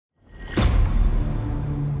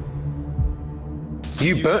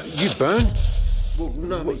You burn? Well,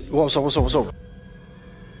 no. What's up?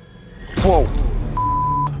 Whoa.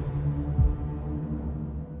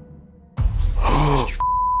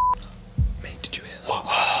 Mate, did you hear that? What?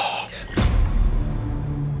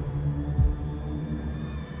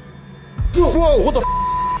 Whoa, what the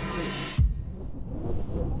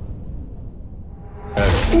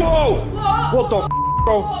Whoa! What the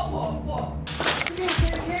bro?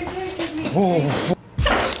 Whoa.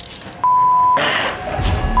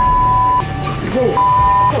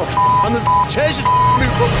 Whoa, and the chairs just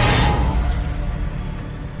moved.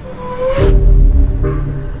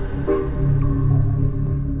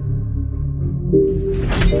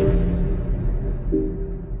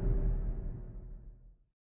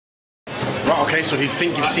 Right, okay, so if you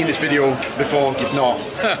think you've seen this video before, you've not.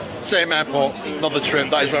 Same airport, another trip.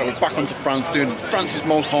 That is right, we're back onto France, doing France's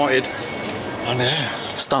most haunted. And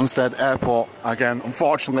Stansted Airport again,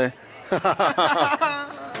 unfortunately.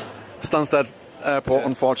 Stansted Airport,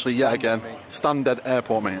 unfortunately, yet again. Stansted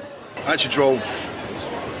Airport, mate. I actually drove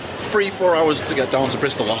 3-4 hours to get down to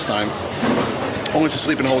Bristol last time, only to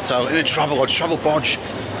sleep in a hotel in a travel bodge.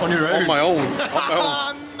 On your own? On my own.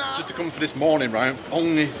 Just to come for this morning, right?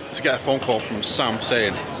 Only to get a phone call from Sam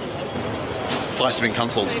saying flights have been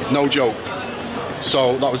cancelled. No joke.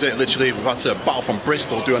 So that was it, literally. We've had to battle from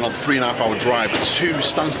Bristol, do another 3.5-hour drive to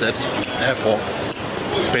Stansted Airport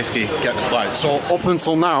to basically get the flight. So up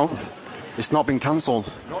until now, it's not been cancelled.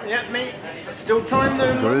 Not yet, mate. Still time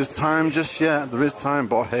though. There is time just yet. There is time,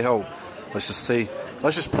 but hey ho, let's just see.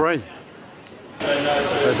 Let's just pray.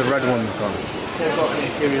 There's the red one's gone.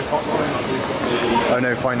 Oh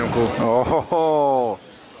no, final call. Oh ho ho.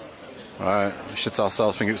 Right, we should tell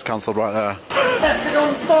ourselves think it was cancelled right there.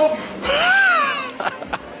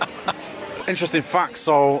 Interesting fact,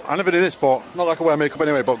 so I never do this, but not like I wear makeup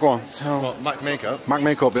anyway, but go on, tell. What, Mac makeup? Mac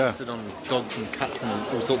makeup, yeah. Tested on dogs and cats and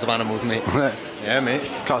all sorts of animals, mate. Yeah, mate.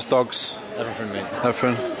 Cats, dogs. Everything, mate.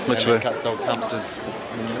 Everything, literally. Yeah, cats, dogs, hamsters,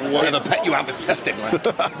 whatever pet you have is tested, right? I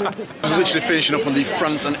was literally finishing up on the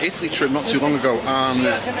France and Italy trip not too long ago, and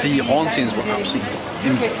the hauntings were absolutely,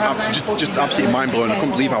 just absolutely mind-blowing. I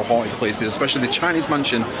couldn't believe how haunted the place is, especially the Chinese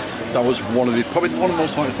mansion. That was probably one of the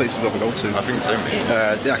most haunted places I've ever go to. I think so, mate.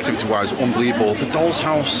 The activity-wise, unbelievable. The doll's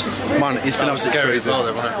house, man, it's been absolutely scary crazy. as well,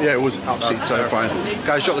 though, wasn't it? Yeah, it was absolutely terrifying.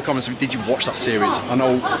 Guys, drop the comments. Did you watch that series? I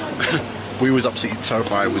know. We was absolutely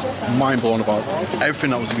terrified. It was mind blown about everything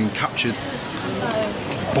that was being captured.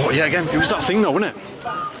 But yeah, again, it was that thing though, wasn't it?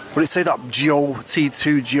 Would it say that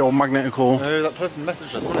T2 geomagnetical? No, that person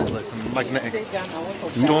messaged us, wasn't it? It was like some magnetic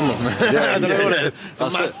storm, wasn't it? Yeah, I don't know what yeah. it is.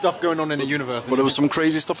 Some mad stuff going on in the universe. But there was some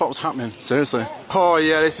crazy stuff that was happening, seriously. Oh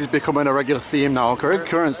yeah, this is becoming a regular theme now. Correct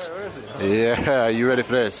currents. Yeah, you ready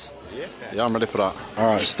for this? Yeah, I'm ready for that.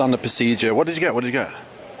 Alright, standard procedure. What did you get? What did you get?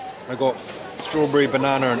 I got strawberry,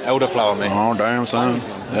 banana and elderflower, mate. Oh damn, son.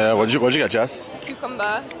 Yeah, what did you get, Jess?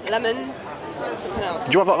 Cucumber, lemon, something else.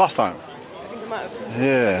 Did you have that last time? I think I might have.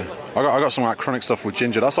 Yeah. I got some like chronic stuff with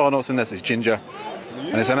ginger. That's all I noticed in this is ginger.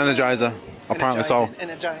 And it's an energizer. Apparently so.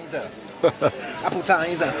 Energizer.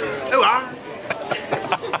 Appletizer.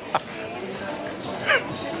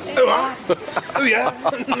 Oh yeah.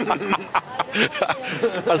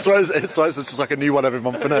 I swear it's just like a new one every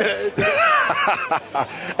month, isn't it?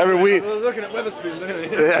 Every week. I was looking at Weatherspoons, looking at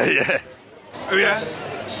it. Yeah. Oh yeah.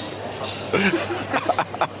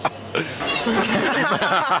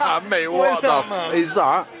 Mate, what the is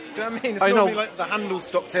that? Do you know what I mean? It's I normally know. like the handle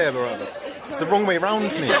stops here, but it's the wrong way round,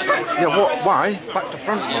 mate. Yeah, what? Why? It's back to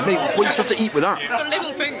front, mate. Mate, what are you supposed to eat with that? It's got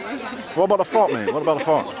little things. What about the fork, mate? What about the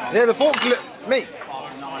fork? Yeah, the fork's mate.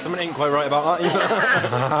 Something ain't quite right about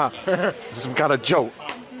that. This is some kind of joke.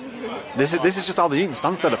 This is just how they eat in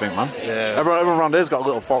Stansted, I think, man. Yeah. Everyone around here's got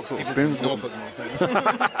little forks, little spoons. It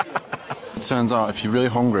turns out if you're really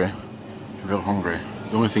hungry, the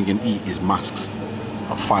only thing you can eat is masks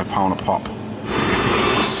of £5 a pop.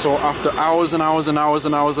 So after hours and hours and hours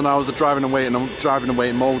and hours and hours of driving and waiting, more driving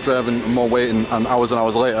and more waiting, and hours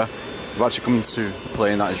later, we've actually come to the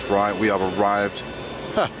plane. That is right, we have arrived.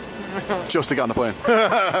 Just to get on the plane.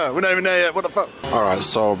 We're not even there yet, what the fuck? Alright,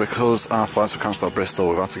 so because our flights were cancelled at Bristol,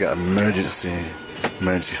 we've had to get emergency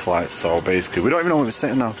flights. So basically, we don't even know where we're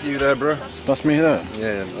sitting now. You there, bro? That's me there?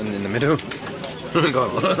 Yeah, and in the middle. Wait,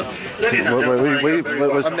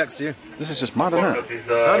 I'm next to you. This is just mad, isn't it?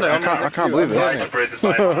 I can't believe this.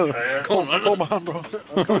 Come on, man. Oh man, bro.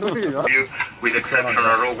 With exception of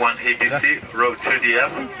row 1 ABC, row 2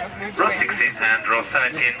 DF, row 16 and row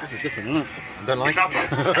 17. This is different, isn't it? I don't like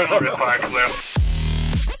it. Required clear.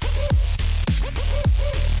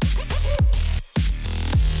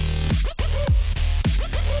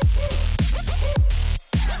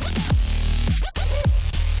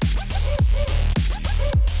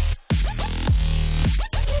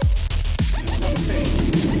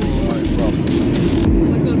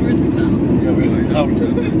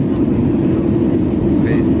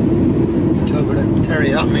 It's turbulence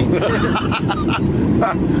Terry at me.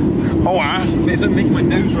 Oh, It's making my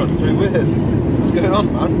nose run. It's very weird. What's going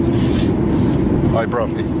on, man? Alright, bro.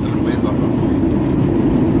 It's something weird about that.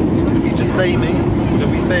 What did we just say, mate? What did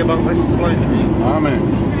we say about this flight? Ah, mate.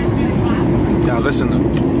 Now listen.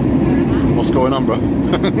 What's going on, bro?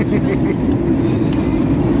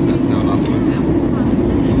 That's our last words.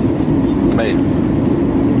 Mate.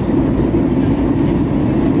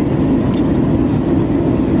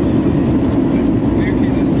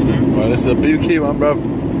 Well, this is a bookie one, bro.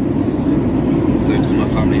 So to my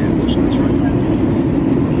family who watching this right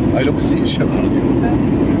now. I don't see shit, man.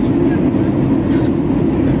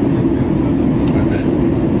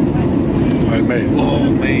 Alright, mate. Oh,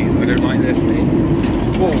 mate, I don't like this, mate.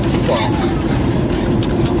 Oh, fuck.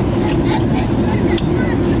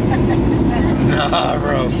 Nah,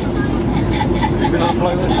 bro. You can't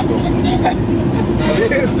fly this, bro.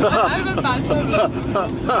 I'm a bad turbulence.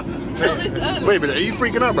 Not this early. Wait a minute, are you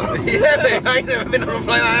freaking out, bro? Yeah, mate, I ain't never been on a plane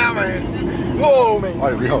like that, mate. Whoa, mate.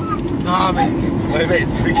 Alright, we go. Nah, mate. Wait, mate,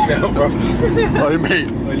 it's freaking me out, bro. Alright, mate.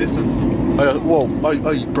 Wait, listen. Whoa,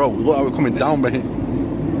 hey, bro, look how we're coming down, mate.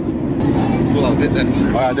 Well, that was it then.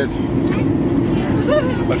 I did. I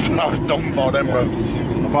thought I was done for them, bro. I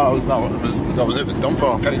thought that was it, it was done for.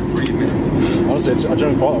 I can't even breathe, mate. Honestly, I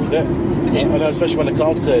genuinely thought that was it. I know, especially when the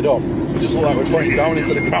clouds cleared up, it just looked like we're pointing down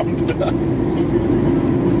into the ground.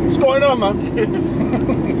 What's going on, man?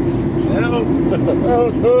 Help.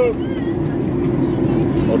 Help.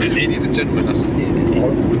 Ladies and gentlemen, I just need it.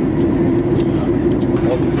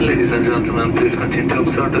 Ladies and gentlemen, please continue to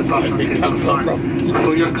observe the fasten seatbelt sign.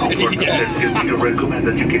 For your comfort, we recommend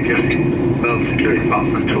that you keep your seatbelt securely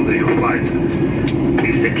fastened through your flight.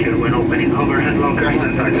 Please take care when opening overhead lockers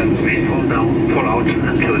as items may fall down, fall out,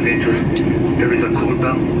 and cause injury. There is a cool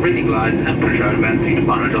belt, reading lights, and pressure venting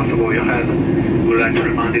banner just above your head. We'd like to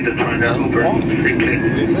remind you that trying to operates strictly.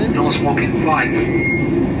 No smoking flights.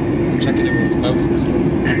 I'm checking everyone's belts and stuff.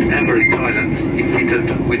 And every toilet is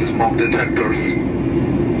fitted with smoke detectors.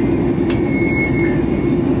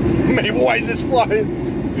 Mate, why is this flying?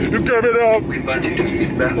 You're coming up. We invite you to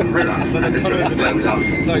sit back, relax, That's where and the enjoy colours the of it. flight.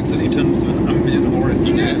 It's like suddenly turns to an ambient orange.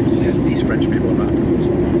 Yeah. These French people are mad.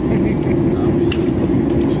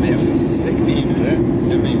 Mate, I feel sick, mate. Is it? You know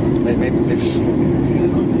what I mean? Maybe this is what we're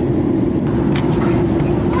feeling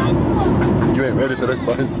like. You ain't ready for this,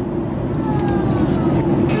 boys.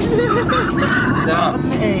 Nah,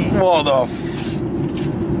 mate. What the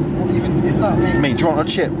What even is that, mate? Mate, do you want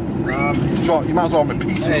a chip? You might as well have a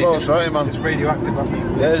pizza as well, right, man? It's radioactive, I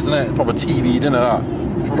mean. Yeah, isn't it? Proper TV dinner, that.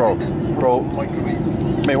 Bro.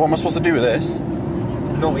 Microwave. Mate, what am I supposed to do with this?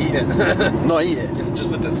 Not eat it. Not eat it. It's just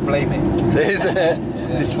for display, mate. Is it? Yeah.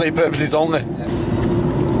 Display purposes only. Yeah.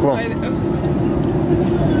 Come on.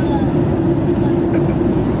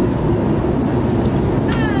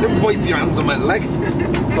 Don't wipe your hands on my leg.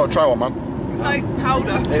 Gotta try one, man. It's like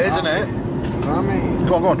powder. It is, isn't it? Nah, mate.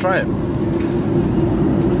 Go on, try it.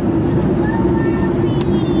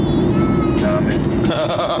 Nah, mate.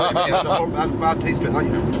 That's bad taste with that, you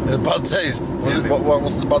know. It's a bad taste.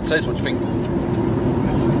 What's the bad taste? What do you think? I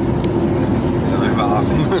don't know about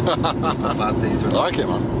that. Bad taste I with like it,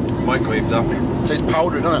 man. microwave that, mate. It tastes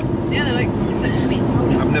powdery, doesn't it? Yeah, they're like, it's like sweet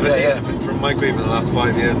powder. I've never Yeah, eaten yeah. anything from microwave in the last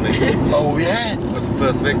 5 years, mate. Oh, yeah. That's the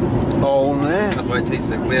first thing. Oh, yeah. That's why it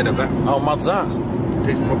tastes like weird, I bet. How mad's that? It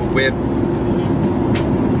tastes proper weird.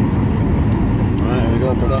 Alright, here we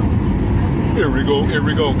go, brother. Here we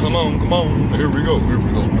go, come on, here we go,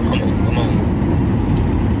 come on.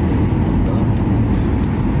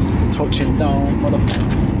 Touching down, motherfucker.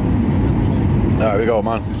 There we go,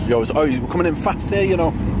 man. Yo, you're coming in fast here, you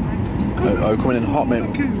know. You're coming in hot, mate.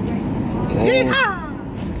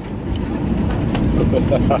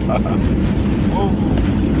 Oh.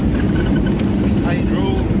 Some hydro.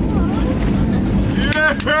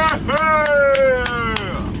 Yeah!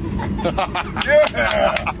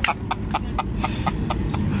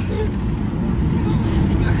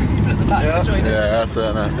 Yeah, that's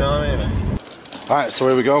it, man. Yeah. Alright, so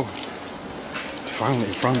here we go. Finally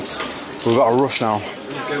in France. We've got a rush now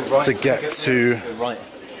to get to... Right.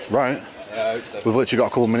 Right? Yeah, I hope so. We've literally got a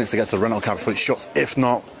couple of minutes to get to the rental cab before it shuts. If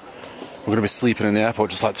not, we're going to be sleeping in the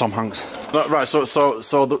airport just like Tom Hanks. Right, so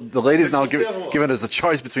the lady's now giving us a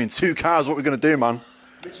choice between two cars. What we're going to do, man?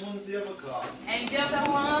 Which one's the other car? And the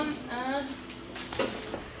other one,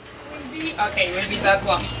 maybe that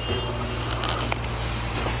one.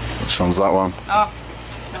 Which one's that one? Oh,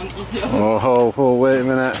 sounds good. Oh, wait a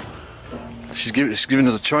minute. She's giving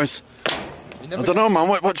us a choice. I don't know, man.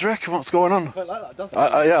 What do you reckon? What's going on? I like that duster.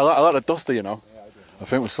 I like the duster, you know. I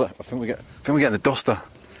think we're getting the duster.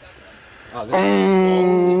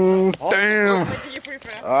 Damn. What do you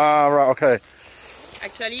prefer? Ah, right, okay.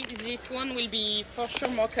 Actually, this one will be for sure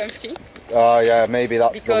more comfy Oh yeah, maybe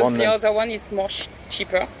that's the because one the then. other one is more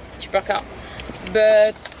cheaper car.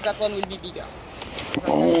 But that one will be bigger.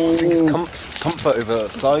 I think it's comfort over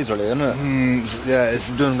size, really, isn't it? Yeah, it's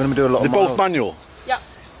doing. I'm going to do a lot They're of both miles. manual. Yeah,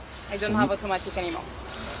 I don't have automatic anymore.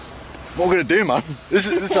 What we're gonna do, man? This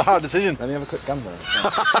is a hard decision. Let me have a quick gander.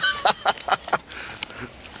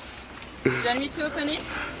 Do you want me to open it?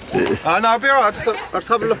 No, I'll be alright. I'll just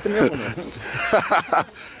have a look in the other one.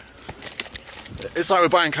 It's like we're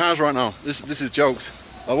buying cars right now. This is jokes.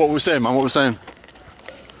 What were we saying, man? What were we saying?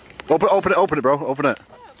 Open it, bro. Open it.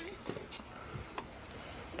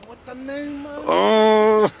 What the no, man?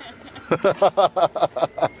 Oh. I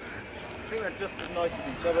think they're just as nice as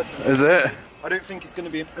each other to me. Is it? I don't think it's going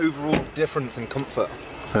to be an overall difference in comfort.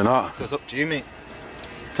 They're not. So it's up to you, mate.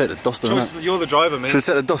 Take the duster, Choice, innit? you're the driver, mate. Should we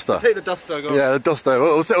take the duster? Take the duster, go. Yeah, the duster.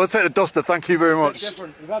 We'll take the duster. Thank you very much.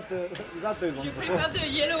 Different. We've had those ones before. Prefer the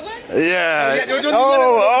yellow one? Yeah. Yeah, do you want the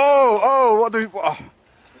Oh, what do we... Oh.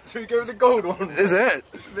 Should we go with the gold one? Is it?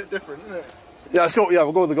 It's a bit different, isn't it? Yeah, let's go. Yeah,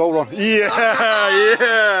 we'll go with the gold one.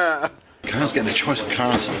 Yeah. Cars getting a choice of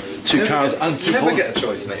cars. Two cars and two never colours. get a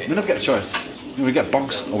choice, mate. We never get a choice. We get a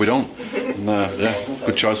box, or we don't. No, yeah,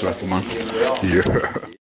 good choice, I reckon, man. Yeah.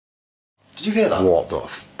 Did you hear that? What the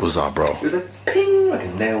was that, bro? It was a ping, like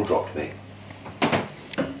a nail dropped me.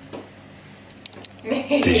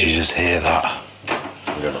 Did you just hear that?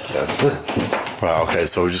 We're going upstairs. Right, okay,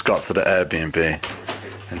 so we just got to the Airbnb.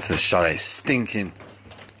 And it's a chalet, stinking.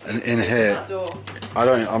 And in here, That door.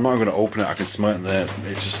 I'm not gonna open it, I can smell it in there.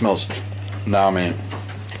 It just smells, nah, mate.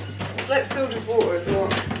 It's like filled with water as well.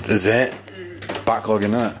 Is it?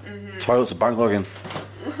 Backlogging, isn't it? Toilets are backlogging.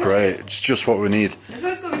 Great, it's just what we need. There's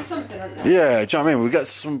always got to be something, isn't there? Yeah, do you know what I mean? We get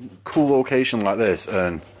some cool location like this,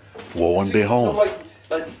 and lo and So behold.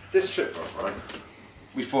 like this trip, right?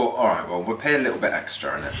 We thought, all right, well, we'll pay a little bit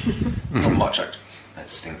extra in it. Not much extra. It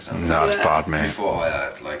stinks. Doesn't it? No, it's bad, We mate.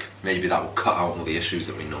 thought, like maybe that will cut out all the issues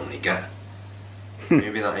that we normally get.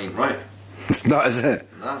 Maybe that ain't right. It's not, is it?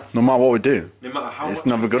 Nah. No matter what we do. No matter how It's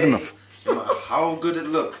much never we good pay, enough. No matter how good it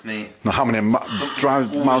looks, mate. No, how many miles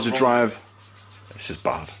always we wrong. drive. It's just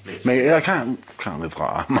bad. It's- Mate, I can't live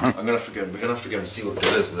like that, man. We're gonna have to go and see what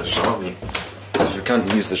there is with the shower, mate. Because if we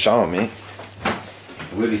can't use the shower, mate,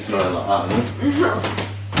 we'll be smelling like that, no?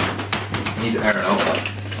 Needs to air it out. Like.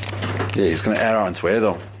 Yeah, he's gonna air out into air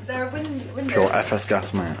though. Is there a window? Pure FS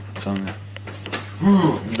gas, mate. I'm telling you.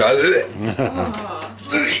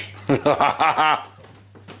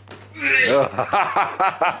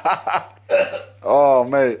 Oh,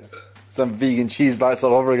 mate. Some vegan cheese bites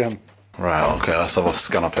all over again. Right, okay, let's have a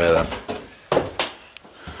scan up here then.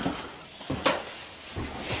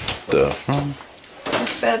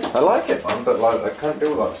 It's bed. I like it, man, but like I can't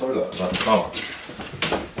deal with that toilet. Like, oh.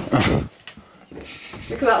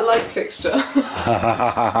 Look at that light fixture.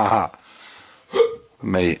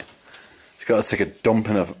 Mate, he's got to take a dump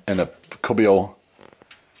in a cubbyhole.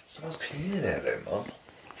 Someone's cleaning it though, man.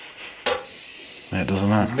 Yeah, doesn't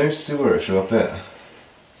There's it? no sewer issue up here.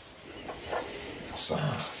 What's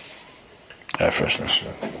that? Air freshener.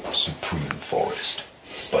 Supreme forest,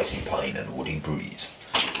 spicy pine and woody breeze.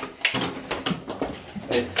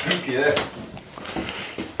 It's creepy there.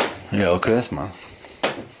 Yeah, look at this, man.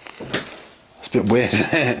 It's a bit weird,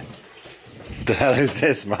 isn't it? The hell is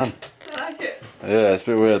this, man? I like it. Yeah, it's a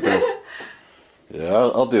bit weird, this. Yeah,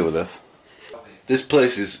 I'll deal with this. This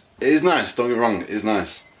place it is nice, don't get me wrong, it is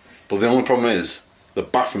nice. But the only problem is, the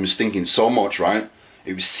bathroom is stinking so much, right?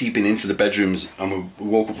 It was seeping into the bedrooms, and we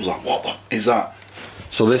woke up and was like, what the is that?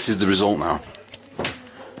 So this is the result now.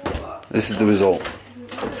 This is the result. No,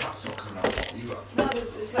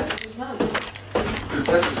 it's like this was mad. This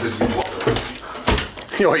is supposed to be what?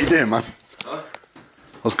 Yo, what are you doing, man? Huh?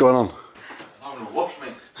 What's going on? I'm gonna wash,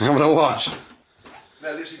 mate. I'm gonna watch. I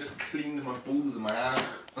literally just cleaned my balls in my hand.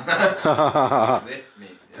 This,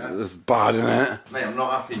 mate. Yeah. It's bad, isn't it? Mate, I'm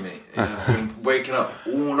not happy, mate. You know, I've been waking up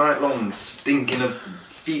all night long stinking of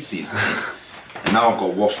feces, mate. And now I've got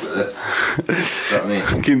to wash with this. You know what I mean?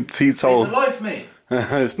 Fucking tea Ain't towel. the life, mate.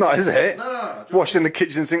 It's not, is it? Nah. Washed in the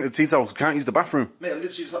kitchen sink, the tea towels. Can't use the bathroom. Mate, I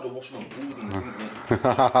literally just had to wash my balls in the sink,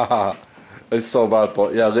 mate. It's so bad,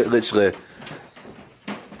 but yeah, literally.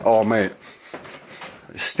 Oh, mate.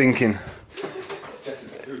 It's stinking. It's just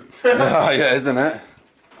as poop. Yeah, isn't it?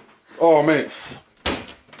 Oh, mate.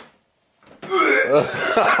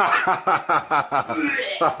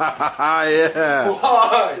 Yeah.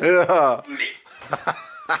 Why? Yeah.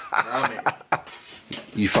 Nah, mate.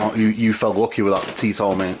 You felt lucky with that tea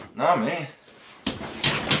towel, mate. Nah, mate.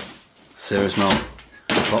 Serious now.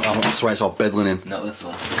 I swear it's all bed linen. Not this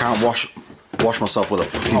one. I can't wash myself with a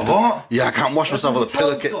fucking... what? Yeah, I can't wash myself with a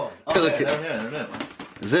pillowcase. No.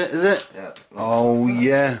 Is it? Yeah. Oh,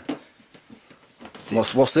 yeah.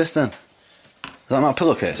 What's this then? Is that not a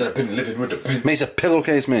pillowcase? I've been living with the bed. Mate, it's a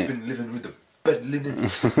pillowcase, mate. Been living with the bed linen.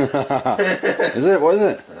 Is it? What is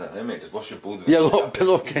it? Hey mate, just wash your balls with Yeah, look,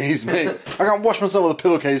 pillowcase, mate. I can't wash myself with a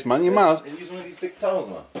pillowcase, man. You mad? Use one of these big towels,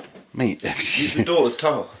 man. Mate. Use your daughter's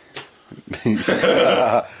towel.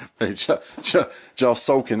 Mate, just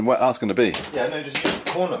soaking wet that's going to be. Yeah, no, just use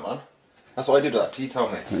the corner, man. That's what I did with that tea towel,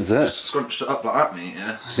 mate. Is it? Just scrunched it up like that, mate,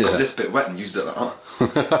 yeah. Just Yeah. got this bit wet and used it like that.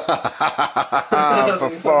 For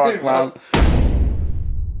fuck, man.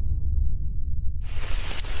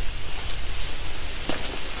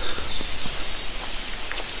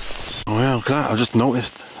 Oh yeah, look at that. I've just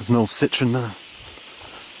noticed there's no Citroen there.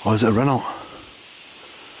 Or is it a Renault?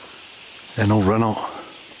 Yeah, no Renault.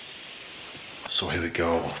 So here we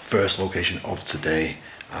go, first location of today,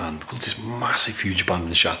 and we've got this massive, huge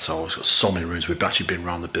abandoned chateau. It's got so many rooms. We've actually been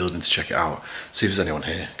around the building to check it out, see if there's anyone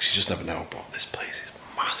here, because you just never know. But this place is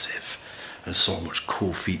massive, and there's so much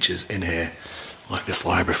cool features in here, like this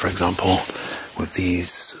library, for example, with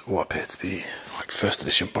these what appear to be like first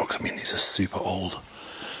edition books. I mean, these are super old,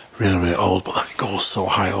 really, really old, but that goes so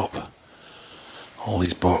high up. All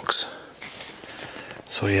these books.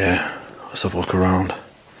 So yeah, let's have a look around.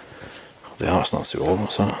 The art's not too old,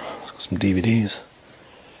 what's that? It's got some DVDs.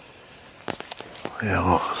 Yeah,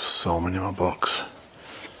 look, so many more books.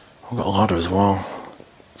 I've got a ladder as well.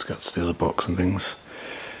 Let's get to the other books and things.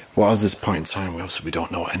 Well, at this point in time, we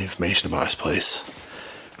don't know any information about this place.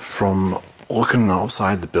 From looking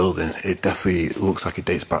outside the building, it definitely looks like it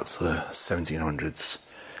dates back to the 1700s,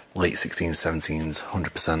 late 16s, 17s,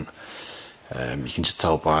 100%. You can just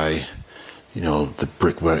tell by, you know, the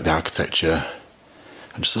brickwork, the architecture,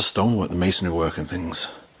 and just the stonework, the masonry work and things.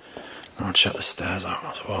 And I'll check the stairs out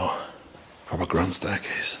as well. Proper grand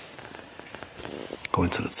staircase. Going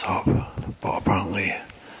to the top, but apparently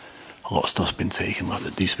a lot of stuff's been taken. Like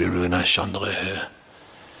there used to be a really nice chandelier here.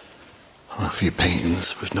 And a few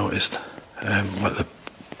paintings we've noticed. Like the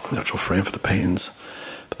actual frame for the paintings,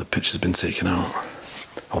 but the picture's been taken out.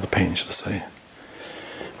 Or the painting, should I say.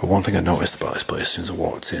 But one thing I noticed about this place as soon as I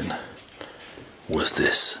walked in was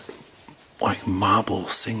this like marble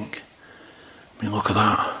sink. I mean, look at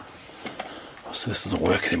that. So this doesn't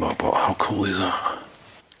work anymore, but how cool is that?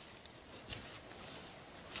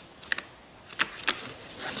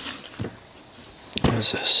 What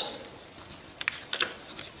is this?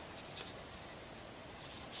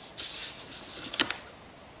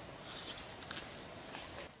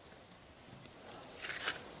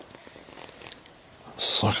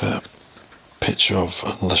 It's like a picture of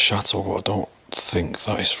another chateau, but I don't think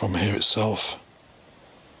that is from here itself.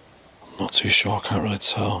 I'm not too sure, I can't really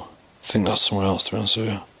tell. I think that's somewhere else, to be honest with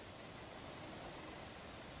you.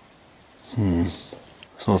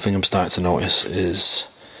 So another thing I'm starting to notice is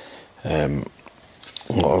a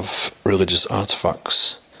lot of religious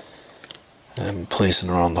artefacts placing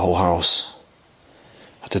around the whole house.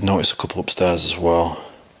 I did notice a couple upstairs as well.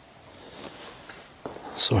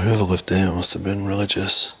 So whoever lived here must have been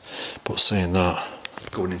religious. But saying that,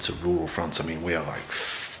 going into rural France, I mean, we are like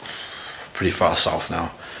pretty far south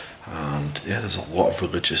now, and yeah, there's a lot of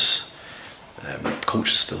religious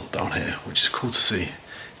culture still down here, which is cool to see.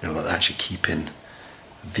 You know, that they're actually keeping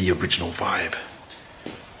the original vibe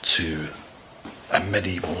to a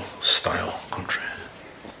medieval style country.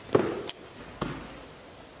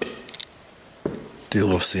 Do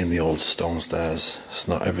love seeing the old stone stairs. It's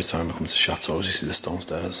not every time I come to chateaus you see the stone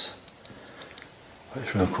stairs, but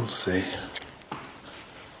it's really cool to see.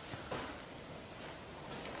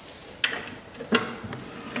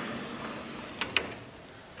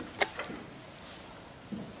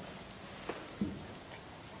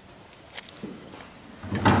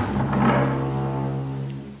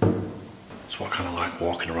 So I kind of like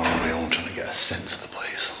walking around on my own, trying to get a sense of the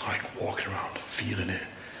place, like walking around, feeling it,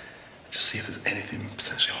 just see if there's anything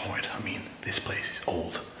potentially haunted. I mean, this place is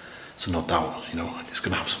old, so no doubt, you know, it's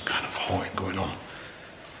going to have some kind of haunting going on.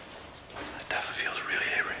 It definitely feels really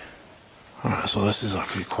eerie. Alright, so this is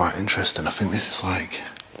actually quite interesting. I think this is like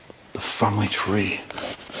the family tree.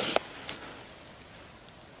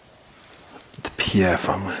 The Pierre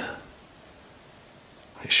family.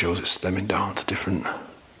 It shows it stemming down to different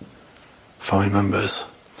family members.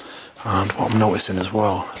 And what I'm noticing as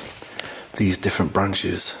well, these different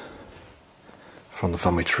branches from the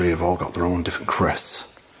family tree have all got their own different crests,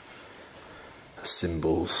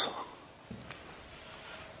 symbols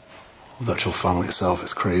of the actual family itself.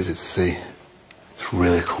 It's crazy to see. It's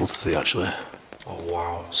really cool to see, actually. Oh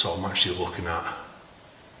wow, so I'm actually looking at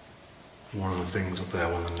One of the things up there,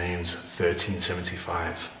 one of the names,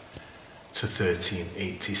 1375 to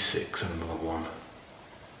 1386, and another one.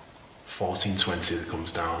 1420 that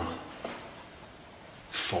comes down.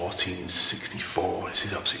 1464, this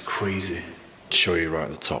is absolutely crazy. Show you right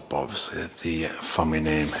at the top, but obviously the family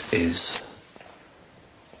name is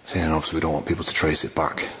here, and obviously we don't want people to trace it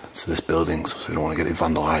back to this building, so we don't want to get it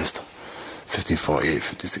vandalised. 1548,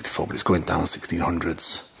 1564, but it's going down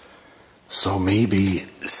 1600s. So maybe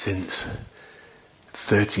since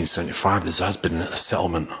 1375 there has been a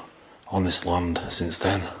settlement on this land since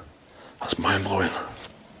then. That's mind blowing.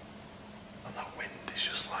 And that wind is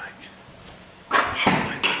just like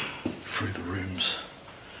howling through the rooms,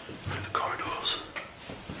 through the corridors.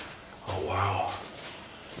 Oh wow.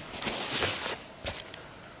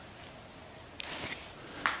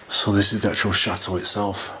 So this is the actual chateau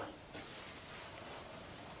itself.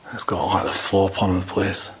 It's got like the floor plan of the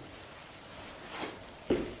place.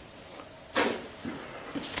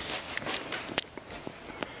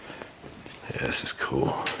 Yeah, this is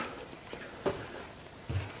cool.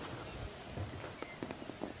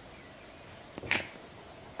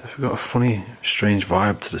 Definitely got a funny, strange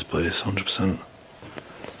vibe to this place, 100%.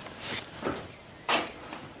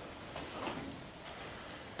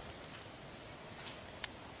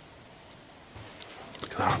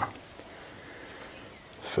 Look at that.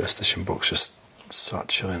 First edition books just sat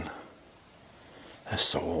chilling. They're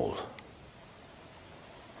so old.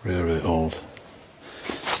 Really, really old.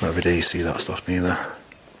 It's not every day you see that stuff neither.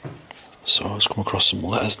 So let's come across some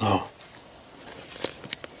letters now.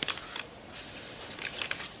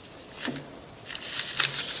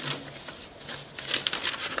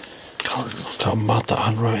 Look how mad that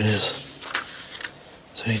handwriting is.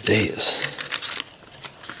 There's any dates.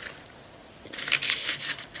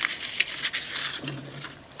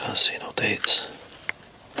 Can't see no dates.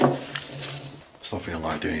 Something I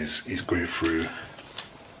like doing is going through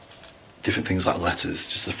different things like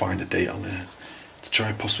letters just to find a date on there, to try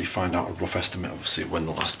and possibly find out a rough estimate of see when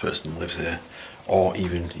the last person lives here, or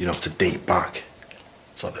even, you know, to date back.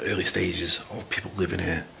 It's like the early stages of people living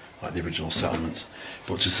here, like the original settlements.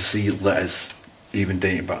 But just to see letters even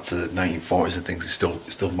dating back to the 1940s and things is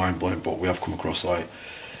still mind blowing. But we have come across like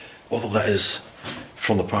other letters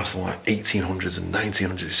from the past, like 1800s and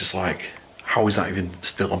 1900s. It's just like, how is that even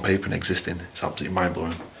still on paper and existing? It's absolutely mind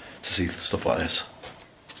blowing to see stuff like this.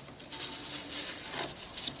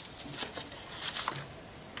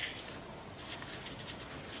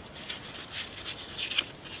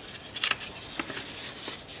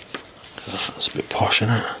 It's a bit posh,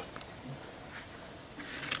 isn't it?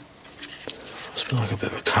 Must be like a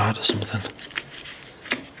bit of a card or something.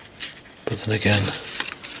 But then again,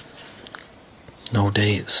 no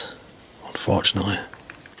dates, unfortunately.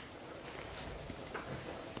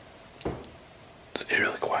 It's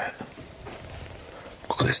eerily quiet.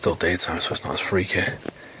 Luckily it's still daytime, so it's not as freaky.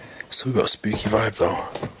 Still got a spooky vibe though.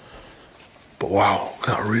 But wow, look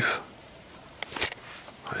at that roof.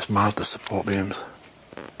 It's mad, the support beams.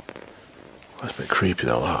 That's a bit creepy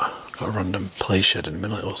though, that. Got a random play shed in the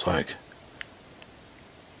middle, it looks like.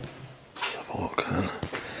 Let's have a look then.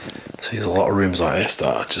 See, there's a lot of rooms like this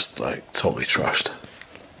that are just like totally trashed.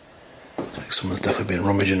 It's like someone's definitely been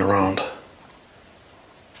rummaging around.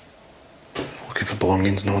 Looking for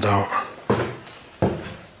belongings, no doubt.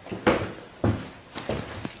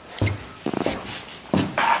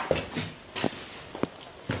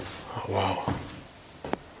 Oh wow.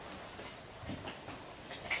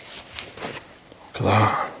 Look at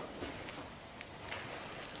that.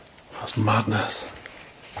 That's madness.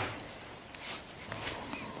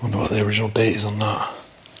 Wonder what the original date is on that.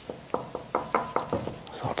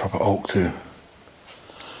 Is that a proper oak too?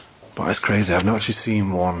 But it's crazy, I've never actually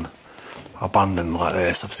seen one abandoned like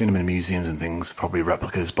this. I've seen them in museums and things, probably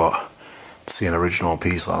replicas, but to see an original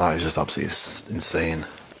piece like that is just absolutely insane.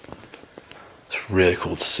 It's really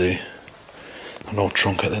cool to see. And no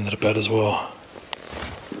trunk at the end of the bed as well.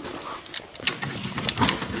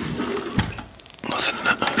 Nothing in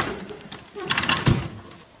it.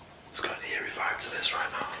 It's got an eerie vibe to this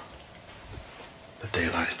right now. The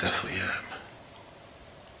daylight's definitely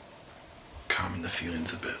calming the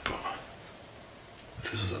feelings a bit, but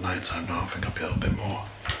if this was at night time now, I think I'd be a little bit more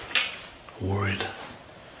worried.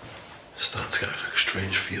 Starting to get like a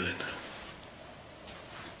strange feeling.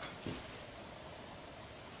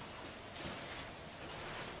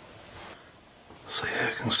 So yeah,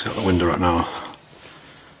 you can see out the window right now.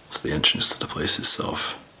 It's the entrance to the place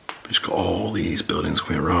itself. It's got all these buildings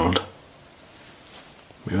going around.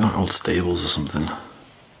 Maybe like old stables or something.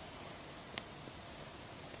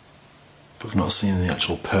 But I've not seen the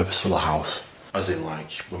actual purpose for the house. As in,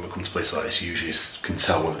 like, when we come to places like this, you usually can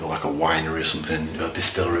tell whether they're like a winery or something, you know, a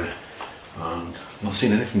distillery. And I've not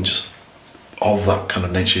seen anything just of that kind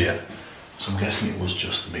of nature yet. So I'm guessing it was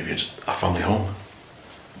just maybe just a family home.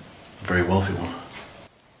 A very wealthy one.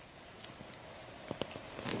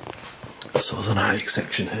 So there's an attic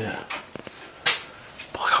section here.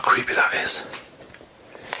 But look how creepy that is.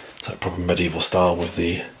 It's like proper medieval style with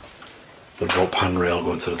the rope handrail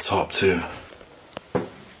going to the top too.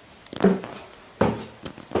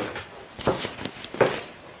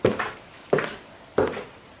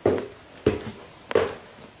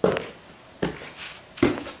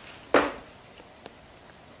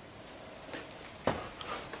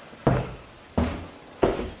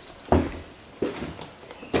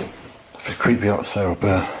 Creepy outside up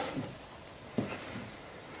there.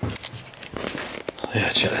 Yeah,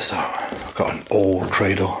 check this out. I've got an old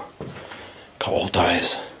cradle. Got old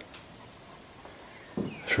dies.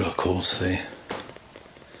 It's really cool to see.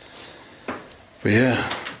 But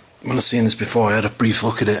yeah, when I seen this before, I had a brief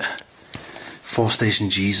look at it. 4-station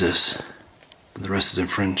Jesus. But the rest is in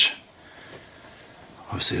French.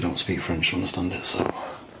 Obviously, I don't speak French to understand it, so I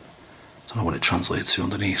don't know what it translates to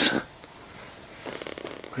underneath.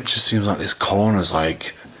 It just seems like this corner is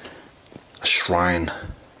like a shrine,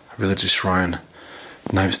 a religious shrine.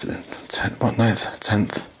 Now it's the 10th, what, 9th,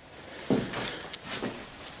 10th,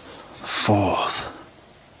 4th.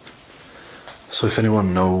 So if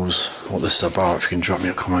anyone knows what this is about, if you can drop me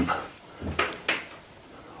a comment.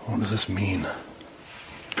 What does this mean?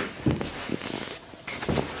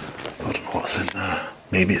 I don't know what's in there.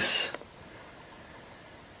 Maybe it's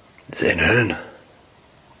an urn.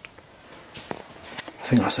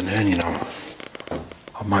 I think that's an urn, you know.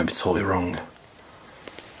 I might be totally wrong.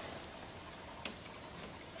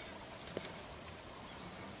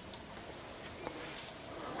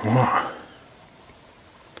 What?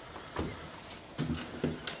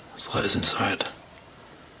 There's letters inside.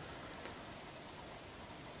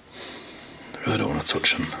 I really don't want to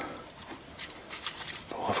touch them.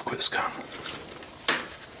 But we'll have a quick scan.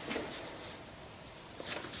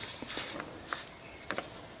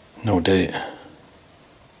 No date.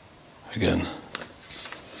 Again.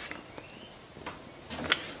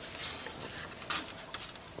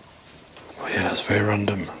 Oh yeah, it's very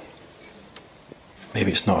random.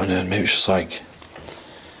 Maybe it's not an urn, maybe it's just like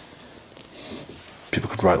people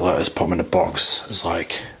could write letters, put them in a box as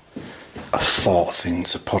like a thought thing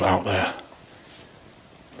to put out there.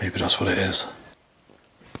 Maybe that's what it is.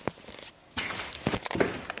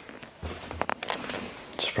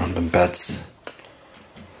 Just random beds.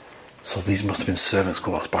 So these must have been servants'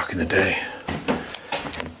 quarters back in the day.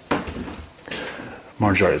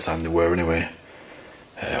 Majority of the time they were anyway.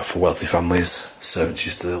 For wealthy families, servants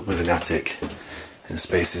used to live in the attic, in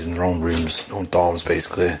spaces in their own rooms, own dorms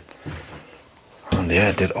basically. And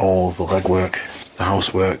yeah, did all the legwork, the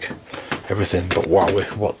housework, everything. But wow,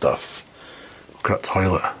 what the look at that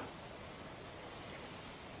toilet.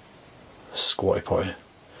 Squatty potty.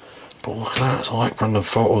 But look at that, it's all like random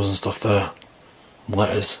photos and stuff there.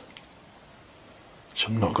 Letters. Which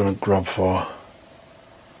I'm not going to grab for.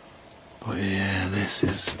 But yeah, this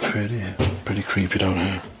is pretty creepy down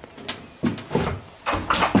here.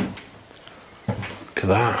 Look at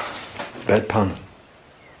that. Bedpan.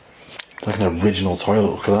 It's like an original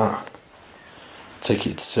toilet, look at that. Take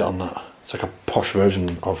it to sit on that. It's like a posh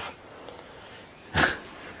version of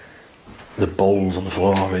the bowls on the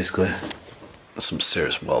floor, basically. There's some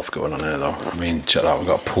serious wealth going on here though. I mean, check that out, we've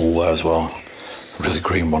got a pool there as well. A really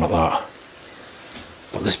green one at that.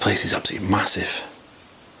 But this place is absolutely massive.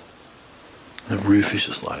 The roof is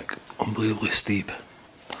just like unbelievably steep.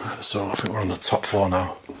 Right, so I think we're on the top floor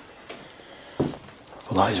now.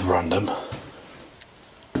 But that is random.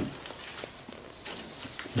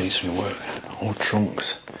 Needs me work. All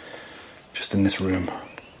trunks. Just in this room.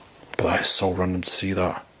 But that is so random to see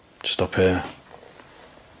that. Just up here.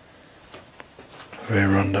 Very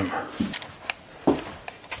random.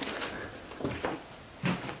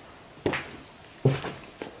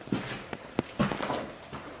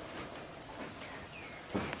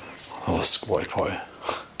 Another squatty potty.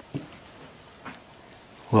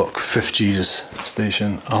 Look, 5th Jesus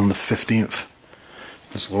station and the 15th.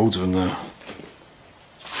 There's loads of them there.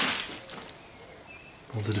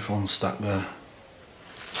 Loads of different ones stacked there.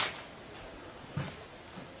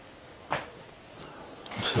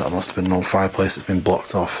 So that must have been an old fireplace that's been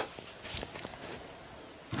blocked off.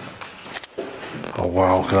 Oh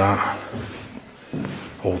wow, look at that.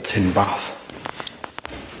 Old tin bath.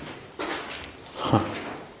 Huh.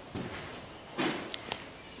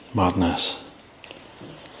 Madness.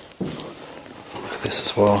 Look at this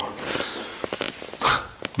as well.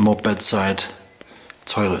 More bedside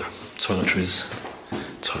Toiletries.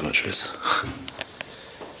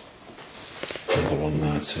 Another one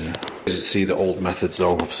there too. You see the old methods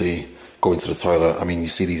though, obviously going to the toilet. I mean, you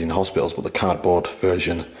see these in hospitals, but the cardboard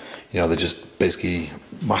version, you know, they just basically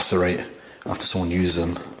macerate after someone uses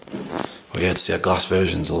them. But yeah, to see a glass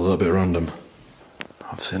version's a little bit random.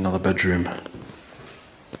 Obviously another bedroom.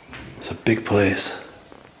 It's a big place.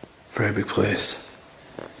 Very big place.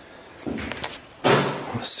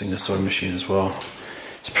 A singer sewing machine as well.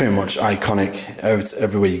 It's pretty much iconic.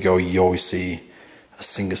 Everywhere you go, you always see a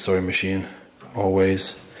singer sewing machine.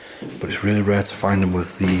 Always. But it's really rare to find them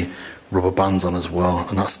with the rubber bands on as well.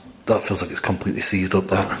 And that feels like it's completely seized up,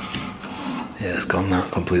 that. Yeah, it's gone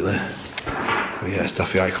that completely. But yeah, it's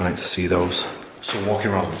definitely iconic to see those. So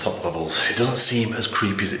walking around the top levels, it doesn't seem as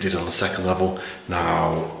creepy as it did on the second level.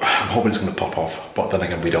 Now, I'm hoping it's going to pop off, but then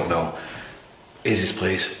again, we don't know. Is this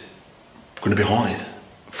place going to be haunted?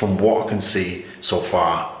 From what I can see so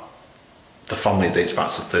far, the family dates back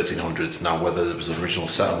to the 1300s. Now, whether there was an original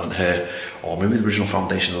settlement here, or maybe the original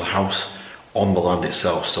foundation of the house on the land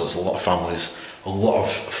itself, so there's a lot of families, a lot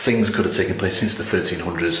of things could have taken place since the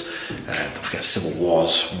 1300s. Don't forget civil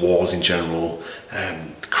wars in general,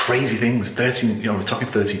 crazy things. We're talking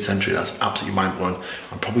 13th century. That's absolutely mind-blowing,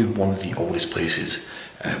 and probably one of the oldest places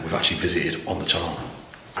we've actually visited on the channel.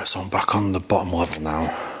 Right, so I'm back on the bottom level now.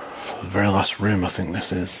 The very last room, I think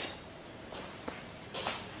this is.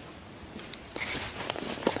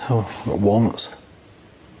 Oh, I've got walnuts.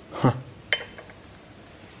 Huh.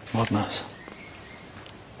 Madness.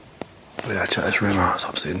 But yeah, check this room out, it's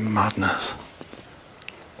absolutely madness.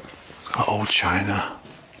 It's got old china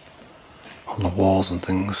on the walls and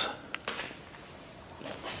things.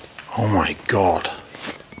 Oh my god.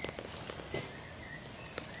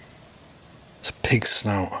 It's a pig's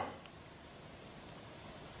snout.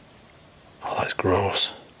 Oh, that's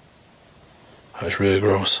gross. That is really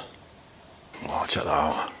gross. Oh, check that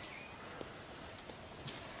out.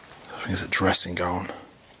 I think it's a dressing gown.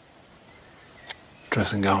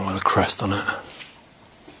 Dressing gown with a crest on it.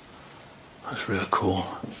 That's really cool.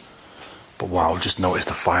 But wow, just noticed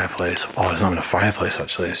the fireplace. Oh, it's not even a fireplace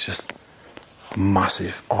actually, it's just a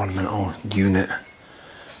massive ornamental unit.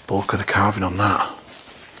 But look at the carving on that.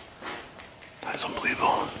 That is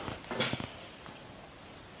unbelievable.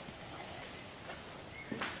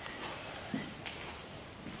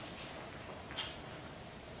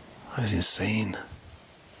 That is insane.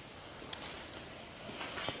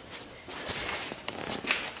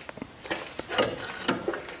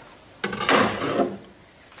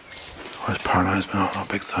 Where's Paranoid's been out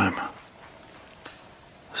big time?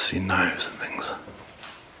 I see knives and things.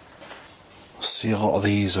 I see a lot of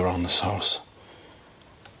these around this house.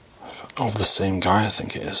 Of the same guy, I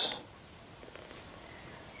think it is.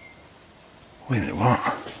 Wait a minute, what?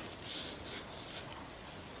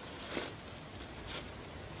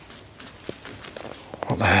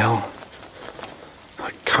 What the hell?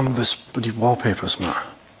 Like canvas bloody wallpaper or something.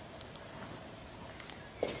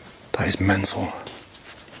 That is mental.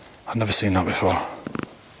 I've never seen that before.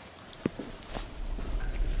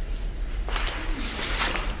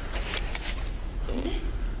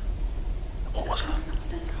 What was that?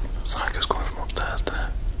 It's like it's coming from upstairs, didn't it?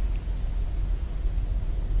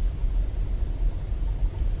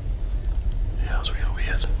 Yeah, that was really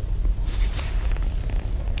weird.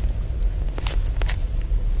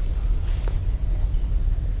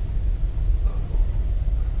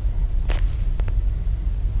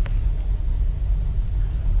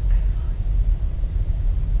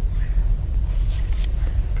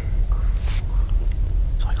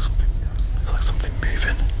 It's like something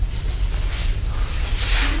moving.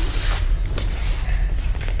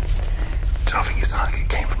 Do you not think it sounded like it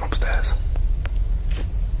came from upstairs?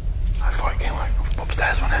 I thought it came like from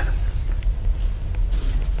upstairs, wasn't it?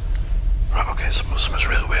 Right, okay, so something's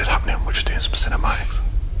really weird happening. We're just doing some cinematics.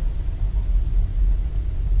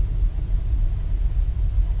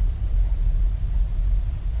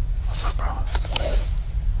 What's up, bro?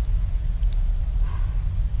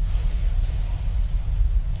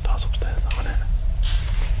 That was upstairs, that wasn't it?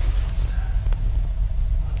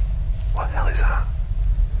 What the hell is that?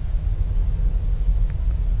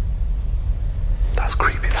 That's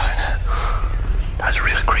creepy, that, isn't it? That's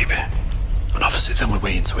really creepy. And obviously the only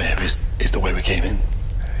way into here is the way we came in.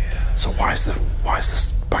 Yeah. So why is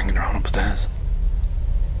this banging around upstairs?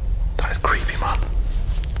 That is creepy, man.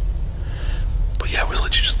 But yeah, we're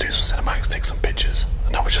literally just doing some cinematics, take some pictures,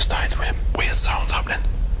 and now we're just starting to hear weird sounds happening.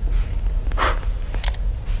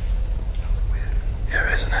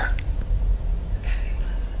 Yeah, isn't it?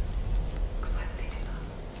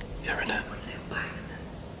 Yeah, isn't it?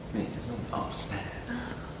 I mean, it's not upstairs.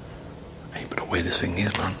 Hey, but the way this thing is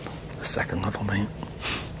though, mate.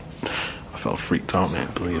 I felt freaked out, mate,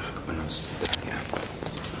 I believe. When I was there, yeah.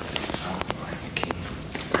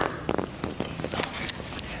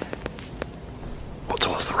 But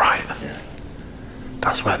towards the right. Yeah.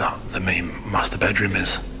 That's where the main master bedroom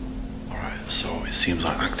is. Alright, so it seems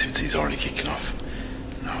like activity is already kicking off.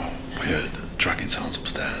 Now, we heard dragging sounds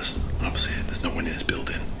upstairs, and obviously there's no one in this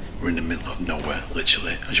building. We're in the middle of nowhere,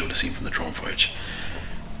 literally, as you would have seen from the drone footage.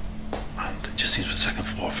 And it just seems for the second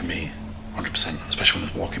floor for me, 100%, especially when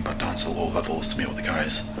I was walking back down to the lower levels to meet with the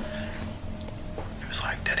guys. It was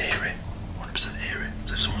like dead eerie, 100% eerie,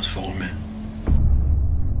 as if someone's following me.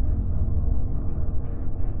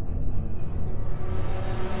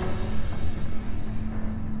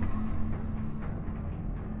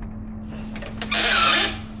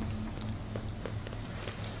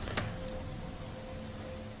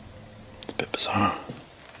 It's a bit bizarre.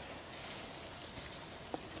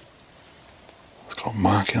 It's got a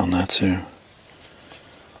marking on there too.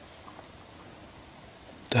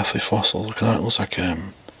 Definitely fossil. Look at that. It looks like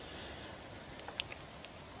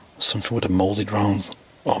something with a moulded round,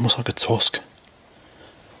 almost like a tusk.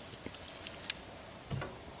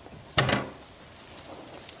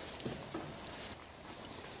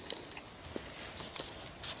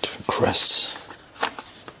 Different crests.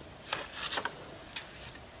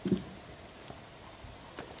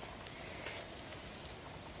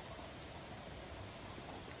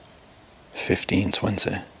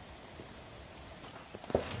 $15.20.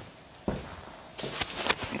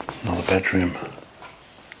 Another bedroom.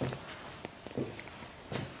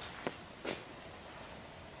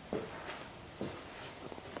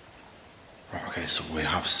 Right, okay, so we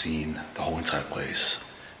have seen the whole entire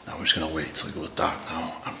place. Now we're just gonna wait till it goes dark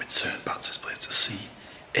now and return back to this place to see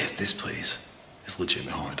if this place is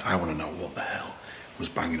legitimately haunted. I want to know what the hell was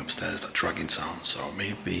banging upstairs, that dragging sound. So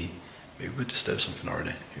maybe we disturbed something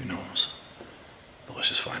already. Who knows? But let's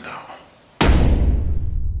just find out.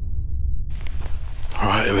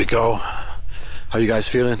 Alright, here we go. How you guys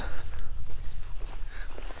feeling?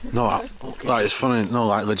 No, like, it's funny, no,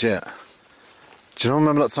 like legit. Do you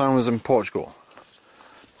remember that time I was in Portugal?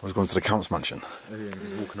 I was going to the Count's mansion. Oh, yeah, he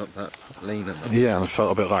was walking up that lane. Yeah, and I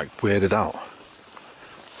felt a bit like weirded out.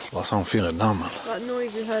 Well, that's how I'm feeling now, man. That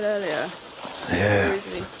noise you heard earlier. Yeah.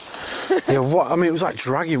 Seriously. Yeah, what? I mean, it was like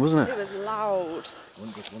dragging, wasn't It it? was loud.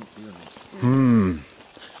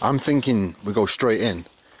 I'm thinking we go straight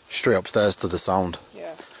straight upstairs to the sound.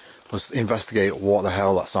 Yeah. Let's investigate what the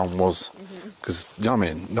hell that sound was. Because, you know what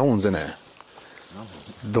I mean? No one's in here.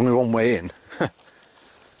 There's only one way in.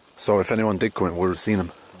 So if anyone did come in, we would have seen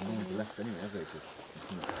them. Left anyway, have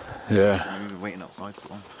they? Yeah, We were waiting outside for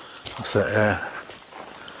one. that's it, yeah.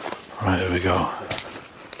 Right, here we go.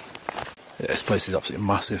 Yeah, this place is absolutely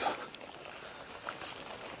massive.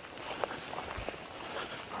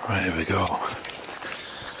 Right, here we go.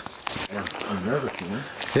 Yeah, I'm nervous, you know.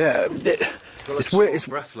 Yeah, it's weird. It's,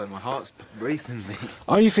 Breath, like my heart's racing me.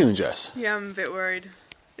 how are you feeling, Jess? Yeah, I'm a bit worried.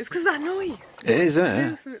 It's because that noise. It is, isn't I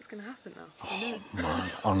know it? something's going to happen now. I know. Man,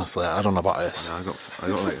 honestly, I don't know about this. No, I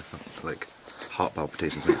got like heart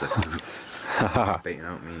palpitations. It's like baiting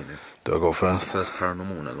out me, you know. Do I go It's the first? first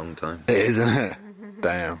paranormal in a long time. It is, isn't it?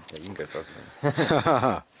 Damn. Yeah, you can go first,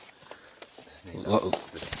 man.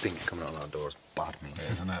 The stink coming out of that door is bad, mate.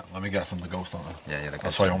 Isn't it? Let me get some of the ghost on there. Yeah, the That's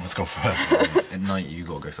ghost. why I want to go first. At night, you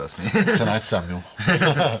gotta go first, mate. Tonight, Samuel.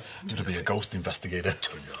 To be a ghost investigator.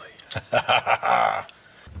 Tonight.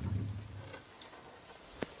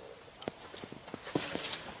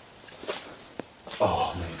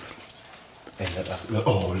 Oh, mate.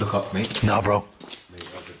 Hey, look up, mate. Nah, bro. Mate,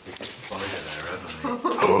 that's the biggest spider there ever, mate.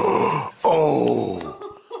 Oh!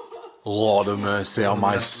 Lord of mercy on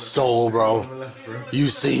my soul, bro. You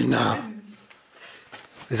seen that?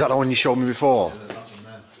 Is that the one you showed me before?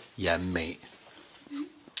 Yeah, mate.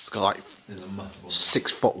 It's got like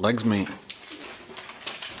 6 foot legs, mate.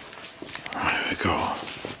 Right, here we go.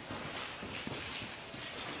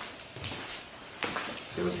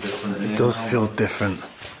 Feels different. It does feel different,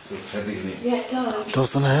 Feels heavy, mate. Yeah, it does.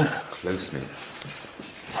 doesn't it? Close, mate.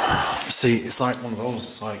 See, it's like one of those,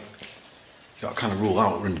 it's like, you gotta kind of rule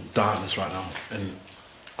out, we're in darkness right now, in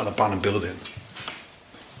an abandoned building.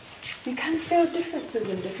 You can feel differences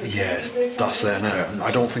in different Yeah, places. They that's find it, innit?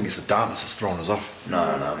 I don't think it's the darkness that's throwing us off. No.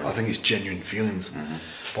 I think it's genuine feelings.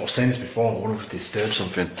 But I was saying this before, I wonder if it disturbs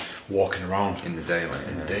something walking around In the daylight.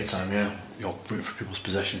 in the daytime, yeah. You're rooting for people's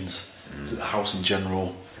possessions, the house in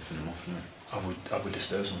general. It's enough, isn't it? I would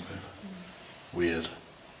disturb something. Weird.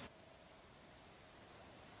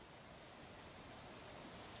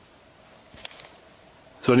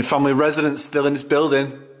 So any family residents still in this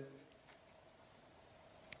building?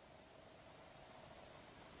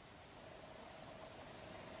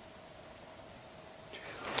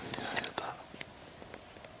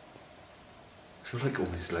 feel like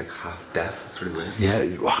almost like half deaf. It's really weird.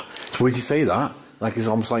 Yeah. Would you say that? Like it's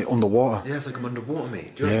almost like underwater. Yeah, it's like I'm underwater,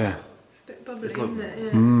 mate. Yeah. It's a bit bubbly, It's like- isn't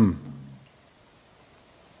it? Yeah.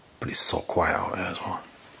 But it's so quiet out there as well.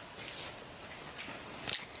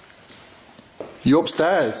 You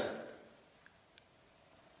upstairs?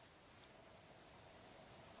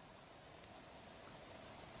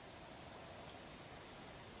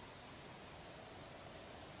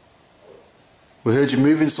 We heard you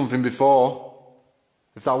moving something before.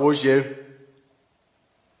 If that was you.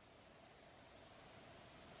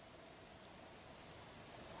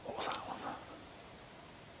 What was that one?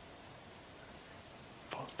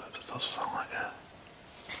 Footsteps, that's what it sounded like, yeah.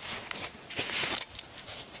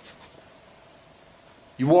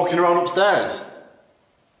 You walking around upstairs?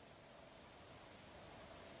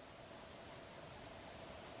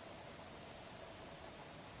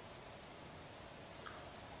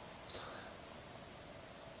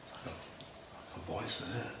 A voice,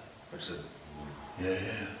 isn't it? What's it?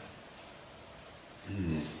 Yeah.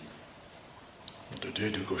 What do?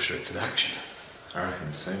 Do we go straight to the action? I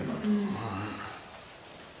reckon so, man.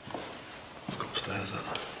 Let's go upstairs then.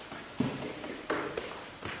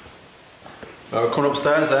 Right, come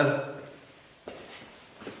upstairs then.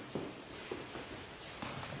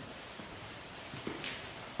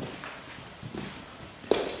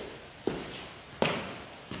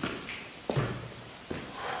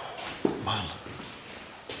 Man.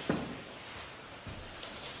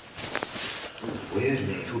 Weird,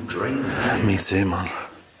 mate. I feel drained. Me too, man.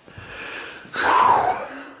 Thought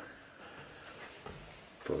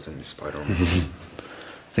it was only spider on me.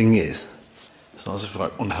 Thing is, it's not as if we're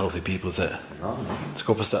like unhealthy people, is it? No. To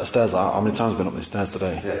go up a set of stairs, like, how many times have I been up these stairs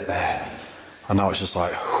today? Yeah. And now it's just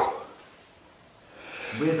like,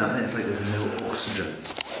 Weird that, and it's like there's no oxygen.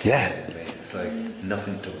 yeah. It's like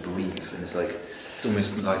nothing to breathe, and it's like it's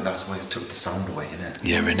almost like that's why it's took the sound away, innit?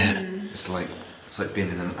 Yeah, innit? It's like being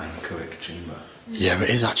in an anechoic chamber. Yeah, it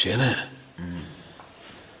is actually, innit?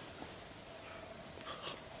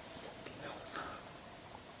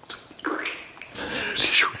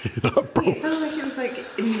 Did you hear that, bro? It sounded like it was like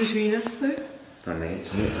in between us though. And mate,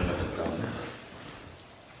 it's moving up and down.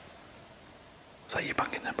 Was that you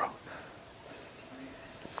banging there, bro?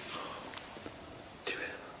 Do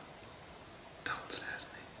it downstairs,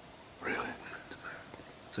 mate. Really?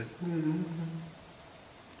 It's like, Do you know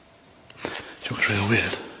what's really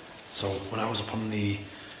weird? So when I was up on the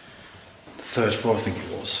third floor, I think it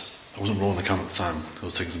was, I wasn't rolling the camera at the time, I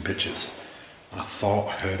was taking some pictures, and I thought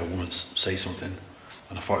I heard a woman say something,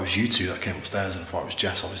 and I thought it was you two that came upstairs, and I thought it was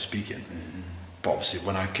Jess obviously speaking. But obviously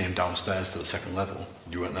when I came downstairs to the second level,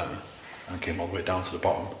 you weren't there, and I came all the way down to the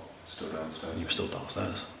bottom, still downstairs. and you were still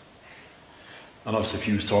downstairs. And obviously if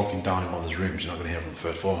you was talking down in one of those rooms, you're not going to hear it on the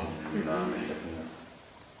third floor. No, mate, definitely not.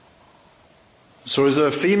 So is there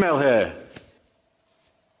a female here?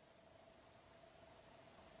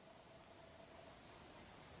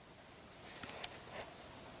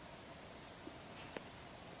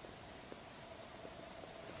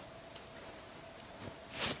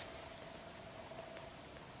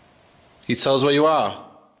 Can you tell us where you are?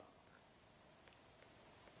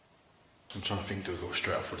 I'm trying to think, do we go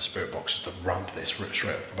straight up for the spirit box just to ramp this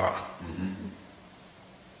straight off the bat?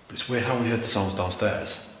 But it's weird how we heard the sounds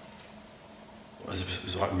downstairs. As if it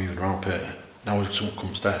was like moving around up here. Now when someone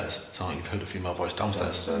comes upstairs, it's like you've heard a female voice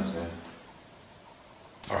downstairs. Yeah.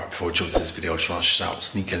 Alright, before we jump into this video, I just want to shout out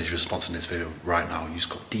Sneak Energy for sponsoring this video right now. Use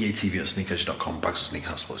code DATV at sneakedge.com, bags of sneak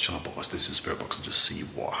house for the channel, but let's do some spirit box and just see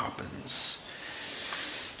what happens.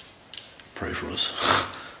 Pray for us.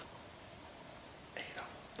 Hey,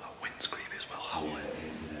 that wind's creepy as well. How Yeah, it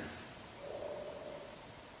is, isn't it?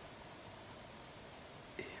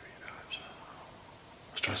 eerie vibes.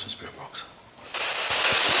 Let's try some spirit box.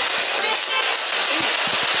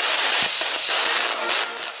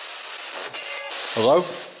 Hello?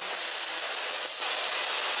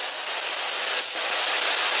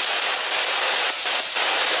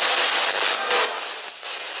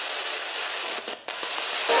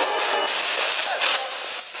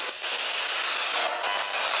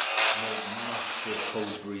 Massive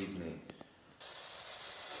cold breeze, mate.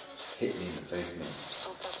 Hit me in the face, mate.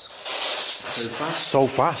 So fast. So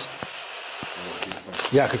fast.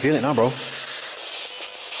 Yeah, I can feel it now, bro.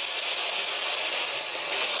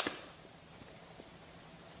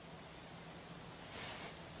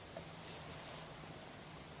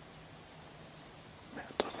 I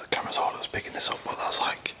don't know if the camera's hard as picking this up, but that's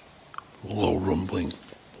like low rumbling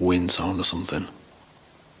wind sound or something.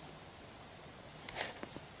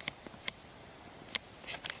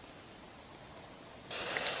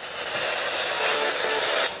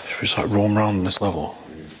 Should we just like roam around on this level?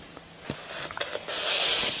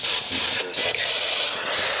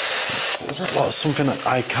 What, something that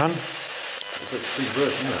I can? It's like 3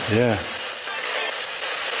 words, isn't it? Yeah.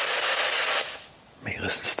 Mate,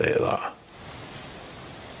 listen, stay at that.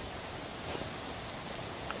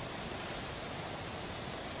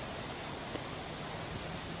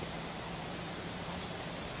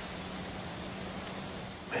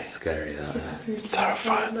 Scary, that. It's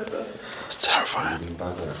terrifying. It's terrifying.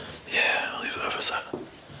 Bugger. Yeah, I'll leave it there for a sec.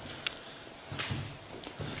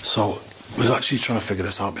 So, we was actually trying to figure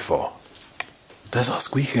this out before. There's that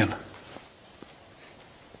squeak again.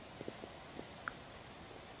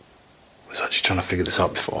 We was actually trying to figure this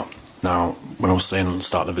out before. Now, when I was saying at the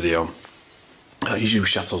start of the video, usually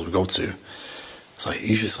chateaus we go to, it's like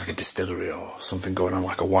usually it's like a distillery or something going on,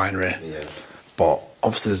 like a winery. Yeah. But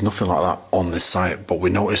obviously there's nothing like that on this site, but we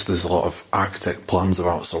noticed there's a lot of architect plans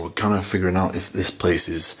about, so we're kind of figuring out if this place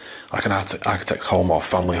is like an architect home or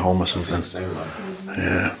family home or something.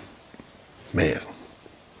 Yeah. Mate,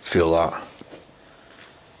 feel that.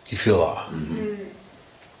 You feel that? Mm.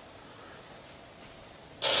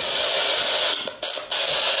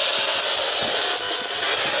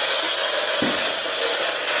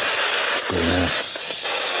 Let's go in there.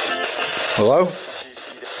 Hello?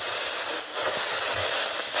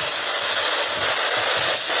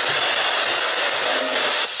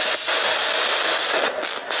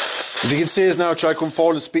 If you can see us now, try to come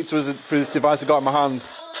forward and speak to us through this device I got in my hand.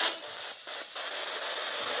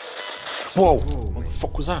 Whoa! What the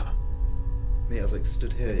fuck was that? Mate, I was like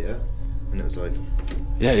stood here, yeah? And it was like...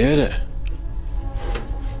 Yeah, you heard it.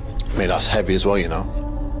 Mate, that's heavy as well, you know.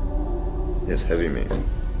 Yeah, it's heavy, mate.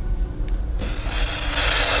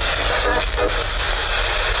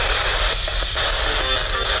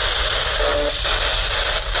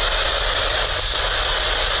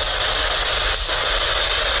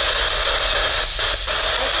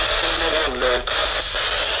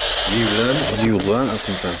 You learned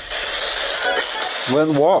something.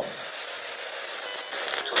 Learn what?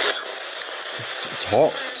 It's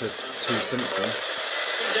hot. To something.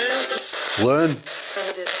 Learn.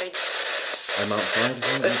 I'm outside,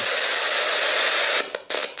 isn't it?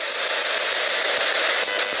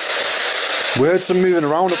 We heard some moving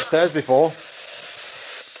around upstairs before.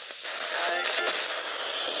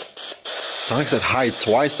 Satanic said hide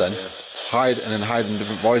twice then. Yeah. Hide and then hide in a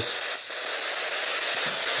different voice.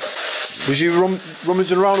 Was you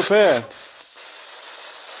rummaging around up here?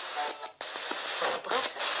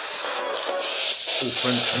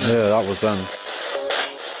 Yeah, that was then.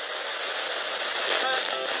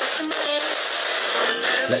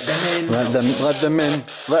 Let them in. Let them in.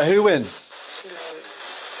 Let who in?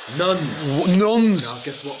 Nuns. Nuns. Now,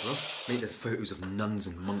 guess what, bro? Mate, there's photos of nuns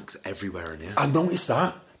and monks everywhere in here. I noticed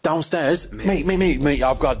that. Downstairs. Mate,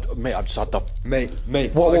 I've just had that. Mate.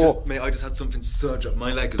 Whoa. Mate, I just had something surge up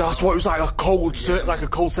my leg. That's what it was like, a cold, like a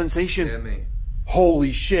cold sensation. Yeah, mate.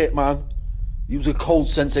 Holy shit, man. It was a cold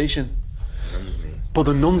sensation. Nuns, mate. But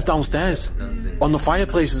the nun's downstairs. Nuns in. On the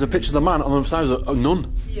fireplace is a picture of the man, on the other side is a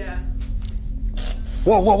nun. Yeah.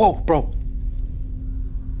 Whoa, bro.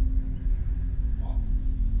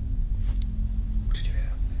 What did you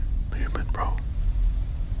hear? Movement, bro.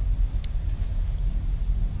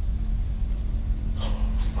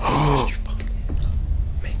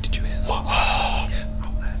 Mate, did you hear that? What? Yeah,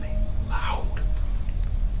 out there, mate. Loud.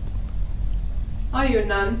 Are you a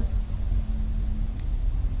nun?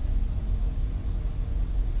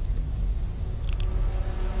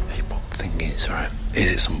 Hey, but the thing is, right,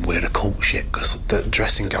 is it some weird occult shit? Because the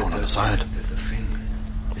dressing gown on the side. The thing,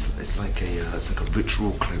 it's like a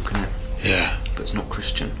ritual cloak, isn't it? Yeah. But it's not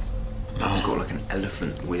Christian. No. It's got like an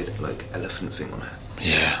weird elephant thing on it.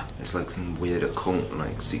 Yeah. It's like some weird occult,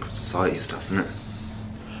 like secret society stuff, isn't it?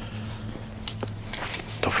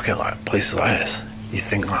 Don't forget, like, places like this, you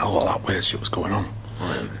think like a lot of that weird shit was going on.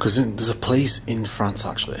 Right. Because there's a place in France,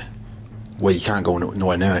 actually, where you can't go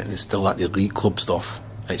nowhere near it, and it's still like the elite club stuff.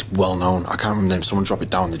 It's well known. I can't remember the name. Someone drop it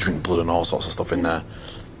down, they drink blood and all sorts of stuff in there.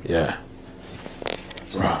 Yeah.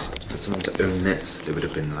 So Right. for someone to own this, they would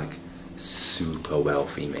have been like super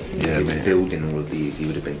wealthy, mate. Yeah, he was mate. building all of these. He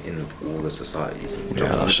would have been in all the societies. Yeah,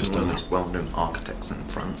 that's just one of done the most well-known architects in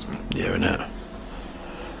France, mate. Yeah, innit?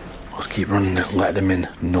 Let's keep running it. Let them in.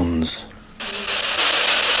 Nuns.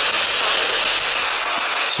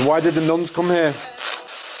 So why did the nuns come here?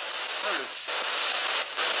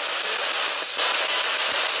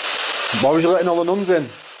 Why was you letting all the nuns in?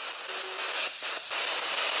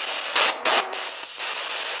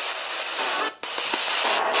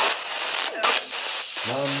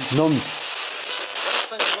 Nuns.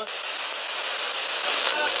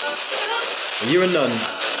 Are you a nun?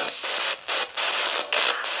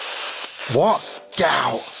 What? Get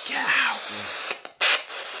out.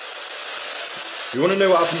 You want to know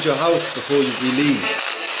what happened to your house before we leave?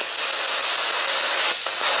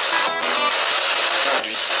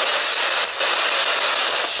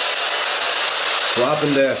 What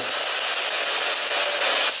happened there?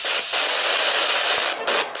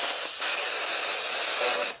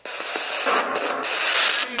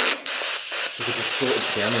 Look at the distorted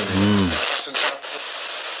piano.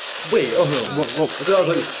 Wait, oh no, what? I thought I was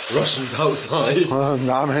like Russians outside.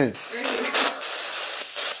 Nah, mate.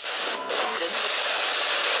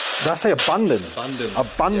 Did I say abandoned? Abandoned.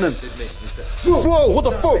 Abandoned. Yeah, it did make sense. Whoa, what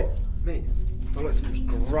the fuck? Mate, I felt like someone just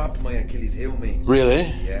grabbed my Achilles heel, mate. Really?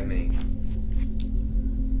 Yeah, mate.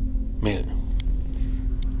 Mate.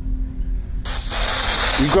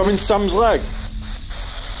 You grabbing Sam's leg?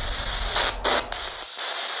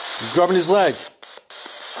 You grabbing his leg?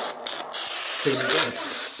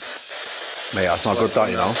 Mate, that's not good, that,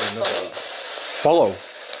 you know. Follow.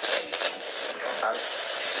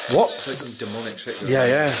 What? It's like some demonic shit. Yeah,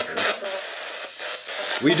 yeah.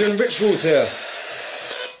 We doing rituals here.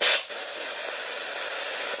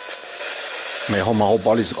 Mate, my whole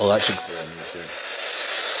body's electric.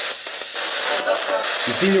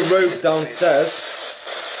 You seen your robe downstairs?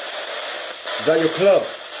 Is that your club?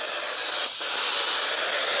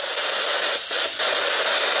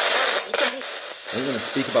 I ain't gonna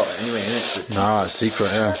speak about it anyway, innit? Nah, it's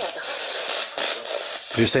secret, yeah.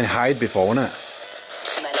 You were saying hide before, wasn't it?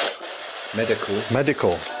 Medical.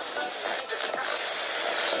 Medical.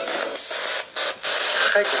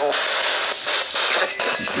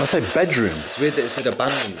 I say bedroom. It's weird that it said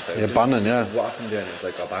abandoned though. Yeah, abandoned, yeah. What happened there? It's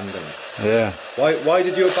like abandoned. Yeah. Why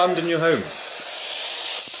did you abandon your home?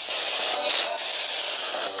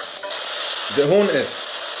 Is it haunted?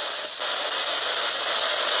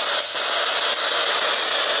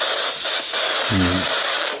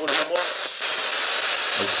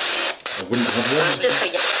 I wouldn't have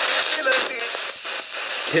one.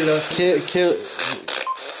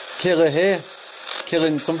 Killer here.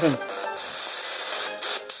 Killing something.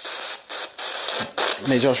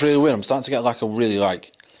 Mate, that's really weird. I'm starting to get like a really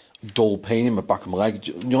like dull pain in my back of my leg.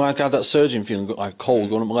 You know, like I had that surging feeling like cold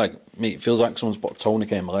going up my leg. Mate, it feels like someone's put a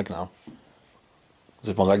tourniquet in my leg now. As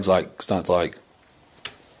if my leg's like starting to like,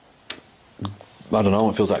 I don't know,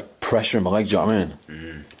 it feels like pressure in my leg, do you know what I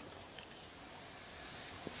mean?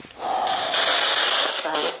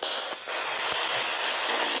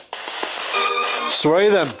 Sway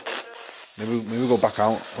them. Maybe we'll go back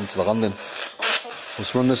out onto the landing.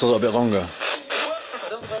 Let's run this a little bit longer.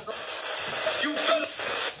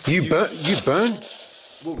 You burn?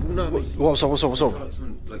 Well, no, What's up? like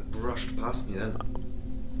someone like brushed past me then.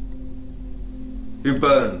 Who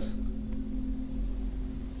burns?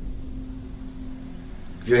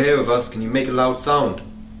 If you're here with us, can you make a loud sound?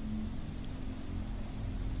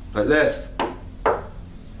 Like this.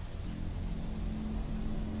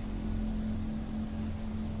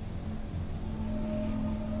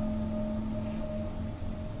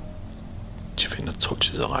 Do you think the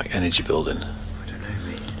touches are like energy building? I don't know,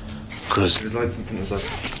 mate. Because It was like something was like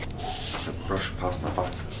brushed past my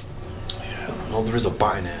back. yeah, well, there is a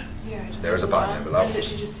bat in here. Yeah, I just There is a saw bat in that. here, but that- I've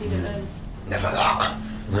literally just seen it then. Never that.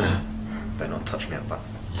 Yeah. Better not touch me up back.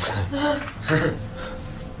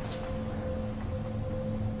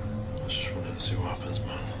 Let's just run it and see what happens,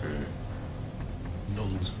 man.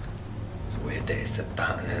 Nuns. It's a weird day, said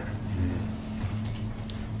that, isn't it?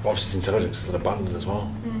 But obviously, it's intelligence is an abandoned as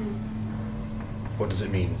well. What does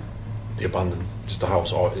it mean? The abandoned, just the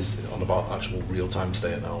house, or is it on about actual real-time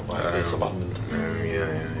stay now? Like it's abandoned. Yeah.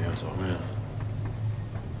 That's what I mean.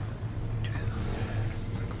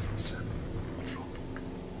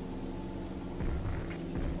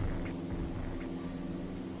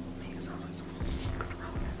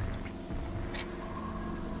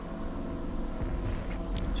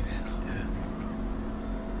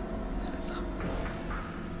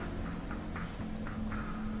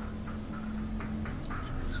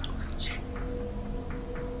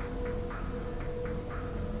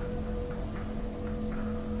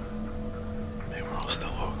 Maybe we're all still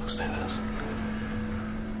upstairs.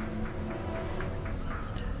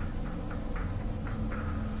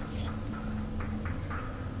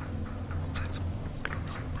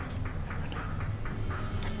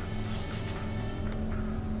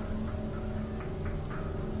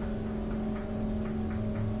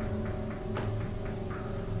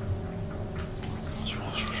 Let's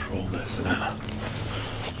roll this, innit?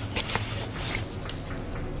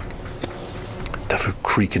 Definitely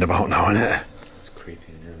creaking about now, innit? It's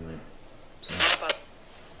creepy, isn't it?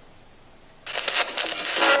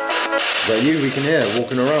 Is that you we can hear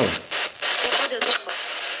walking around?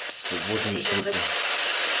 It wasn't something.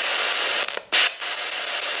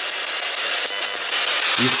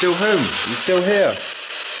 You still home? You still here?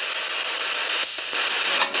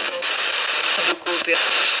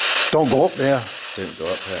 Don't go up there. Don't go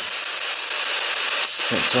up here.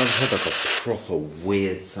 So I just heard like a proper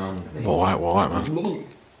weird sound. Alright, man.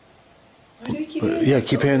 Why do you keep hearing Yeah,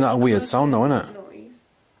 keep hearing that weird sound though, innit? noise?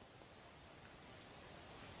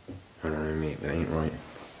 I don't know, mate, that ain't right.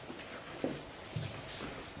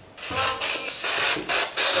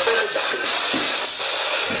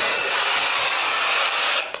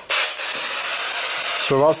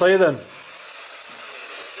 So I'll say then.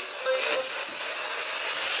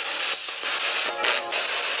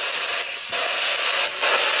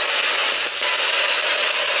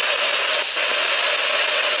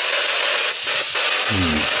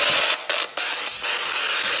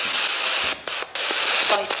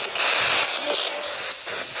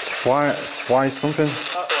 Twice something.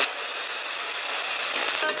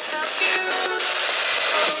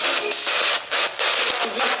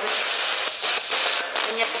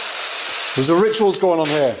 There's a rituals going on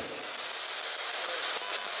here.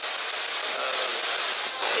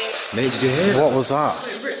 Mate, did you hear that? What was that?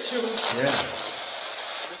 Yeah.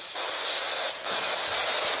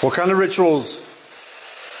 What kind of rituals?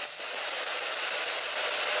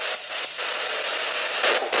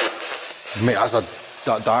 Mate, that's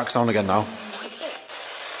that dark sound again now.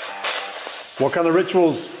 What kind of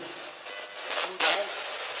rituals?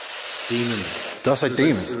 Demons. Did I say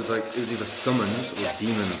demons? It was either summons or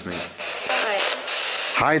demons, mate.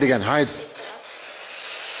 Hide again, hide.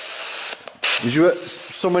 Was you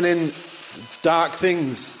summoning dark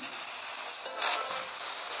things?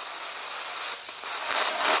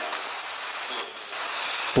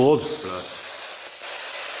 Blood.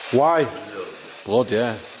 Why? Blood,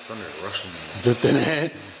 yeah. Russian. Didn't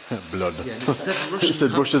it? Blood. Yeah, it said Russian. It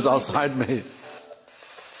said Russia's outside, mate.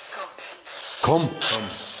 Come.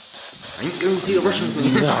 I ain't going to see the Russians,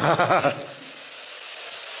 mate.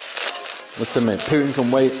 Listen, mate, Putin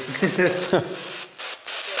can wait.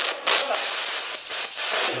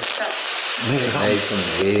 There's some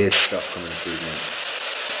weird stuff coming through,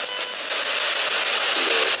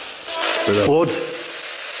 mate. Blood.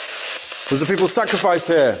 Was the people sacrificed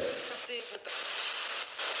here?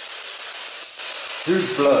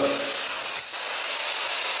 Whose blood?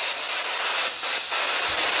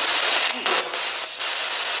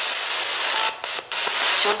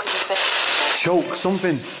 Choke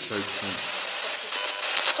something. Choke something.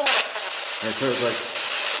 Yeah, so it was like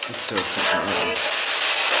sister or something like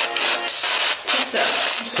that.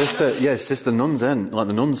 Sister, yeah, sister nuns then, like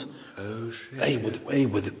the nuns. Oh shit. Hey, with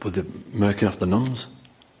the murking off the nuns.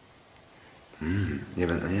 Yeah,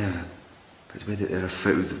 but yeah. But it's weird that there are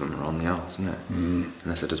photos of them around the house, isn't it?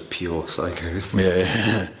 Unless it is pure psychos.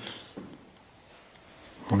 Yeah.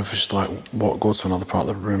 I wonder if it's just like go to another part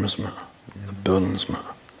of the room or something. The building or something.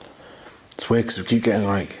 It's weird because we keep getting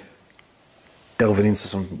like delving into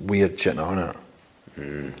some weird shit now, innit?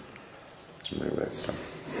 Some really weird stuff.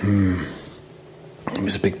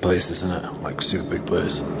 It's a big place, isn't it? Like super big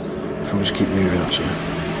place. If we just keep moving, actually.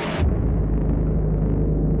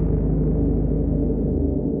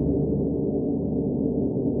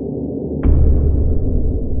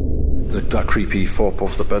 There's that creepy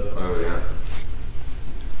four-poster bed. Oh yeah.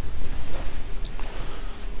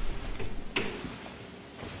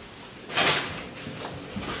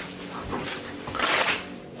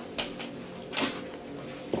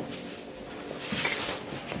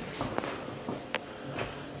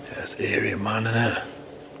 Yeah, it's eerie, man, innit?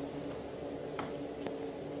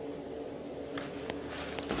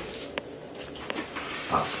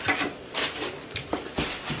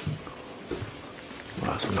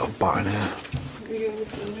 That's a little bat in here. Can we go in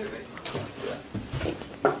this window, right?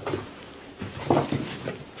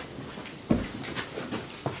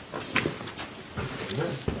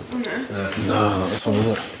 No, not this one, is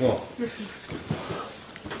it? What?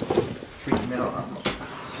 Freaking me out that much.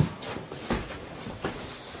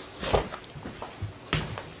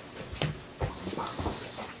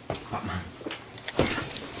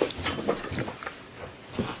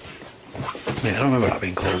 Yeah, I don't remember that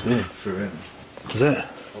being closed, do you? Through in. Is it?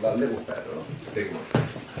 Well, that little bed or the big one?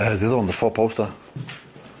 The other one, the four-poster.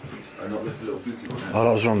 Oh, not this little booky one. Oh,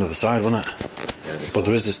 that was around the other side, wasn't it? Yeah, But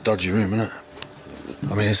there is this dodgy room, isn't it?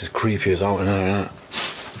 I mean, this is creepy as out in there, isn't it?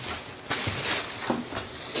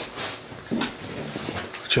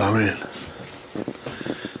 Do you know what I mean? Do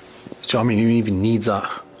you know what I mean? You even need that.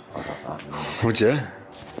 Would you?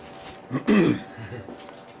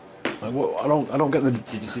 Like, what, I don't get the.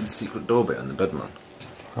 Did you see the secret door bit on the bed, man?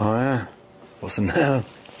 Oh yeah. What's in there?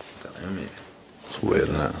 Don't know, mate. It's weird,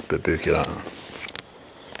 isn't it? A bit booky that.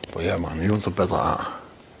 But yeah, man, you want a bed like that?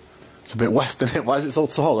 It's a bit west, isn't it? Why is it so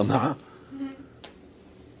tall and that? I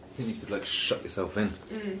think you could like shut yourself in.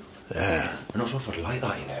 Yeah. I'm not sure if I'd like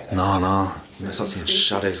that, you know. No. You might start seeing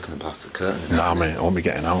shadows coming past the curtain. Nah, mate, I won't be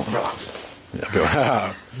getting out.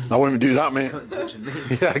 Yeah, I wouldn't do that, mate.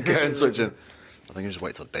 Yeah, getting switching. I think I just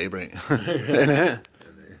wait till daybreak. Innit?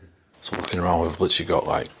 So looking around, we've literally got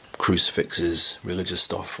like crucifixes, religious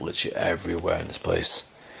stuff, literally everywhere in this place.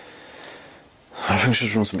 I think we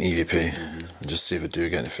should run some EVP and just see if we do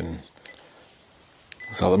get anything.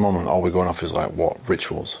 So at the moment, all we're going off is like what?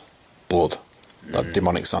 Rituals, blood, that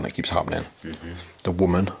demonic sound that keeps happening. The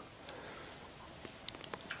woman.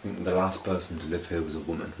 I think the last person to live here was a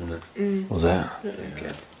woman, wasn't it? Was it?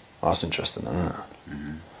 Yeah. That's interesting, isn't it?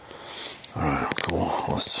 Alright, cool.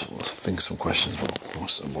 Let's think of some questions.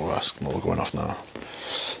 We'll ask what we're going off now.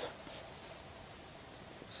 There's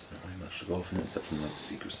not really much to go off in it except from like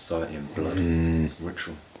secret society and blood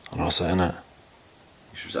ritual. I know, saying it.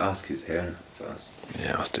 You should just ask who's here first.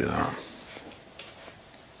 Yeah, let's do that.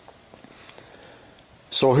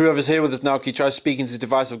 So whoever's here with us now, can you try speaking to this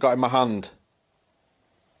device I've got in my hand?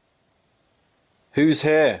 Who's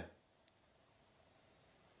here?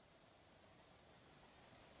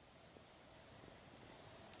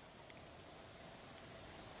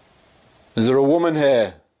 Is there a woman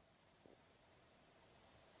here?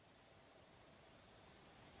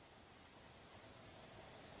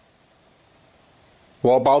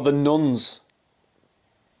 What about the nuns?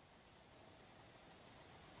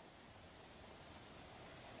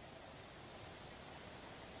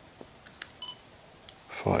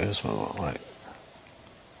 I thought it was like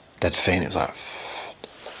dead faint. It was like.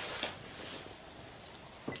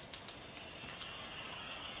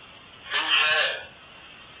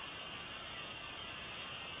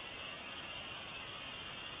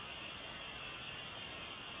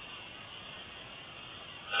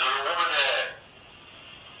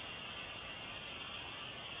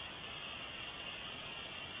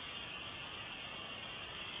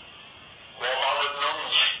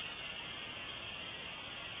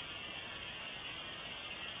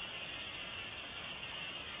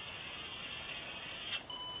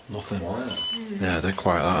 Nothing. Yeah, they're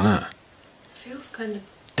quiet, that, isn't it? Feels kind of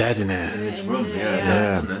Dead in here. In this room,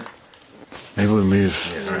 Yeah. Maybe we move.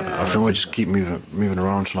 I think we just keep moving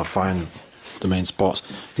around trying to find the main spots.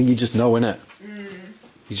 I think you just know, innit?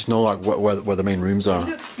 You just know like where the main rooms It are.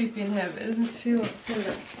 looks creepy in here, but it doesn't feel it.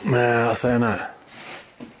 Yeah, that's saying that.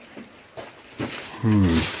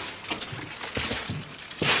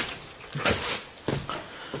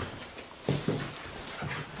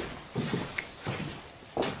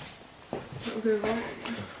 It'll go right.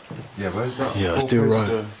 Yeah, where's that? Yeah, let's do it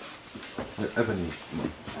right. The ebony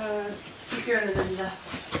one. Keep going in there.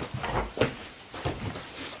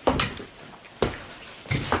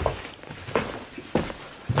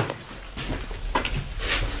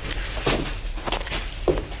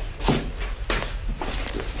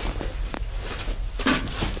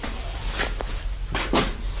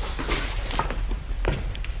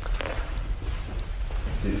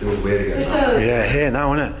 It feels weird again. It does. Yeah, here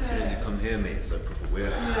now, innit? As soon as you come here, mate, it's like proper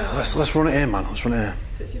weird. Let's run it here, man. Let's run it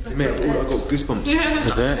here. See, mate, I've got goosebumps.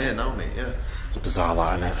 Is it? Here now, mate, yeah. It's bizarre,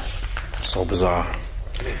 that, innit? So bizarre.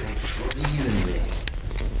 Reason, mate.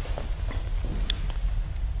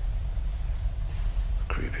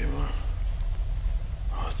 Creepy, man.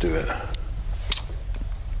 Let's do it.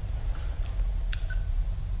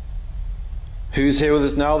 Who's here with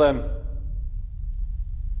us now, then?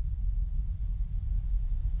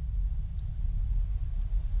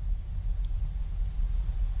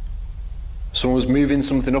 Someone was moving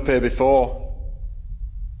something up here before.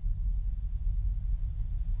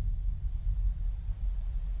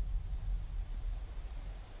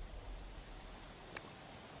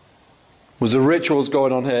 Was there rituals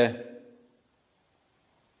going on here?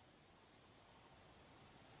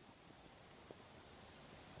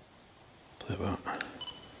 Play it back.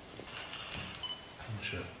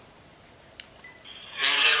 Sure.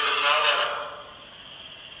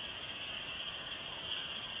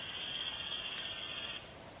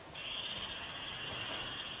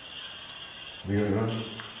 We going around?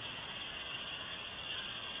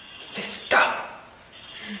 Sister.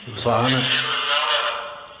 What's that, isn't it?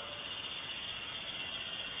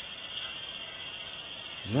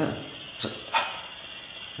 Is that?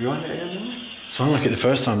 Rewind it again, now? Sounded like it the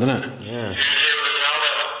first time, didn't it? Yeah.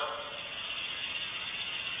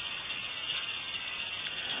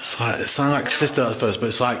 It's like, it sounded like sister at first, but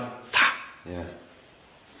it's like. Yeah.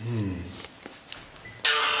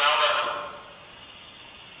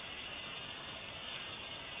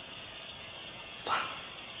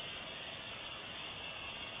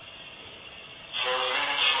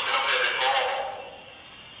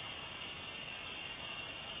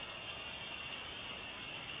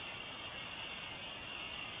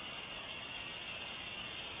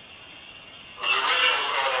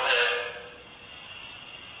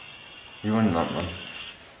 You running that, man?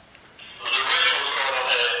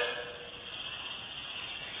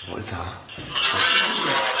 What is that?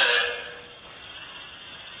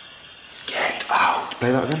 Get out!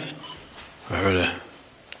 Play that again. I heard it.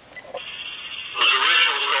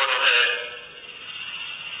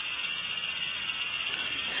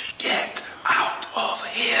 Get out of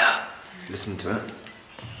here! Listen to it.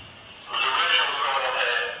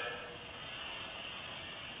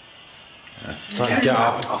 Get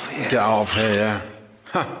out of here. Get out of here, yeah.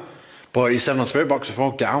 Ha. But you said on Spirit Box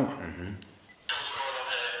before, get out.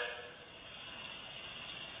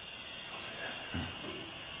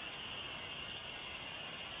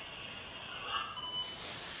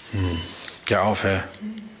 Get out of here.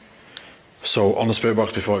 So on the Spirit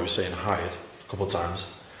Box before it was saying hide a couple of times.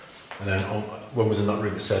 And then when we was in that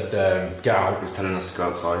room it said get out. It was telling us to go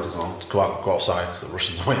outside as well. Go outside because the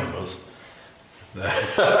Russians are waiting for us.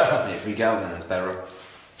 If we get out then it's better.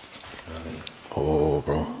 Oh,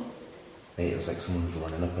 bro. Mate, it was like someone was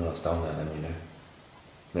running up and us down there then, you know.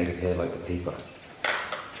 They could hear like the people.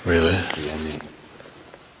 Really? Yeah, mate.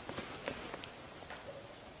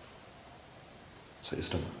 So your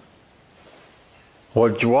stomach.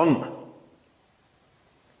 What do you want?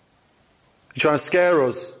 You trying to scare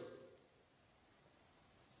us?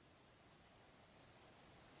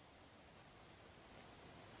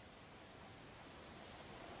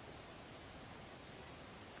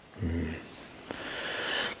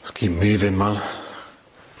 Let's keep moving, man.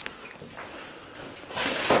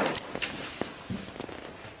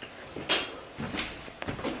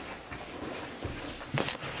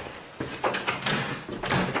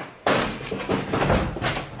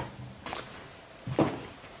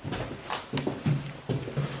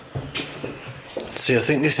 See, I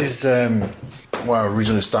think this is where I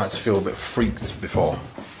originally started to feel a bit freaked before.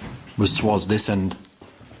 Was towards this end.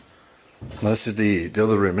 Now this is the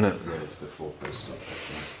other room, isn't it? Yeah, it's the four-post.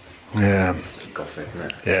 Yeah. It's gothic, isn't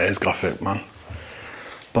it? Yeah, it's gothic, man.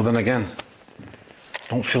 But then again,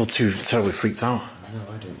 don't feel too terribly freaked out. No,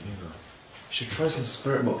 I don't either. You should try some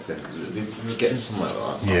Spirit Box then, because we're getting somewhere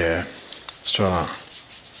like that. Yeah. Let's try that.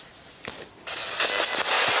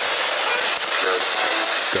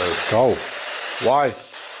 Go. Why?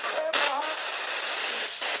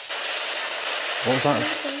 What was that?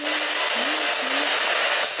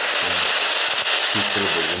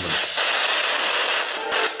 Two-syllable woman.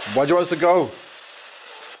 Why do you want us to go?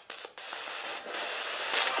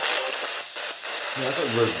 Yeah, that's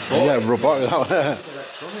like robot. Yeah, robotic.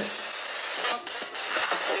 Electronic.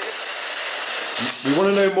 We want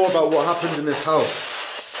to know more about what happened in this house.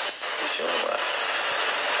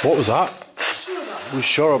 What was that? We're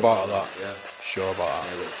sure about that. Yeah. Sure about that.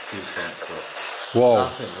 Yeah, look, goosebumps, but Whoa.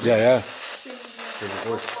 laughing, isn't it? Yeah. Sing the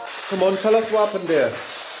voice. Come on, tell us what happened here.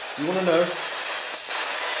 You want to know?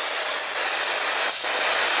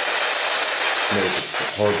 No,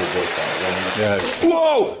 it's a horrible voice out there. Yeah.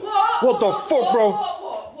 Whoa! What the fuck, bro?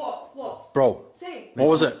 What? Bro, Say. what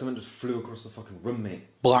was it? Someone just flew across the fucking room, mate.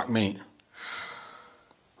 Black meat.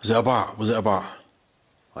 Was it a bat? Was it a bat?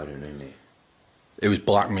 I don't know, mate. It was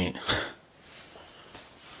black meat.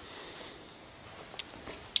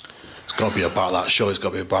 It's got to be a bat. That show. It's got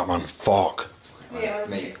to be a bat, man. Fuck. Yeah.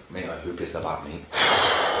 Mate, I hope it's about me.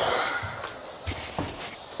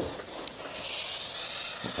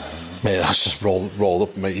 Mate, that's just rolled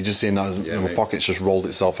up, mate. You just seen that in my mate. pocket's just rolled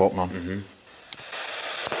itself up, man.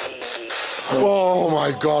 Oh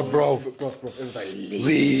my god, bro. It was like,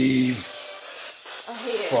 Leave. I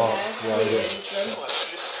hate it. Fuck, Yeah. right, I hate yeah.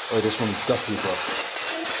 it. oh, this one's dirty, bro.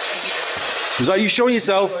 Was that you showing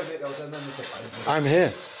yourself? Mate, that was them, it's like, I'm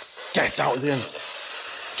here. Get out of the end.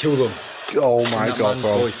 kill them. Oh my That god, man's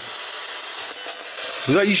bro. voice.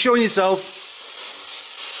 Was that you showing yourself?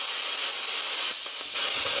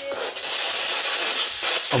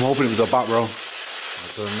 I'm hoping it was a bat, bro. I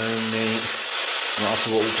don't know, mate. Not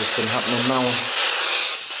after what we've just been happening now.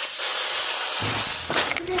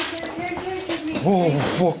 Oh,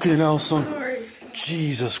 fucking hell, son. Sorry.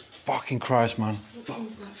 Jesus fucking Christ, man.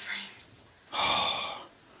 Phone's not free.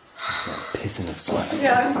 Pissing of sweat.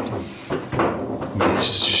 Yeah. Mate,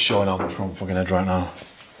 it's just showing how much wrong with my fucking head right now.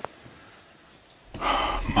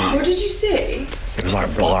 What did you see? It was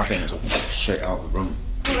like black. Shit out the room.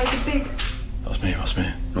 Oh, like a big. That's me.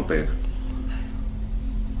 Not big.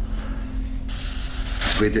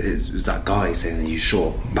 It's weird that it was that guy saying, "Are you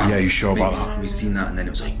sure?" Bam. Yeah, you sure about that? We seen that, and then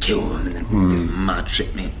it was like, "Kill them," and then this mad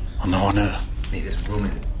shit, mate. I know, I know. Mate, this room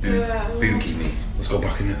is Yeah. boogie, mate. Let's go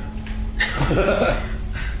back in there.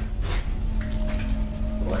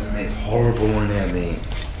 Mate, it's horrible in there, mate.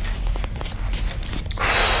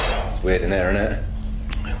 It's weird in there, isn't it?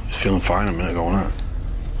 I was feeling fine a minute ago, wasn't it?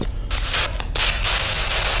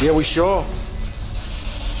 Yeah, we sure.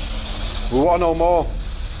 We want to know more.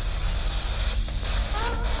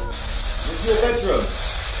 This is your bedroom.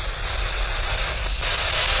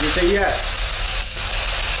 You say yes.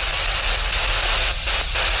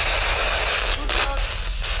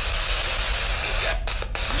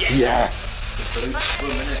 Yeah.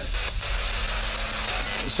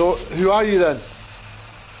 So, who are you then?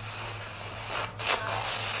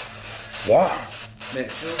 What? Mate, I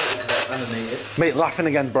feel like this is like animated. Mate, laughing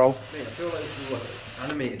again, bro. Mate, I feel like this is what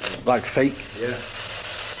animated. Like fake. Yeah.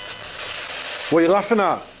 What are you laughing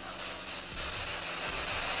at?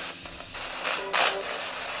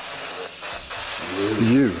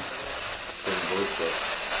 You.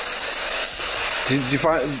 Do you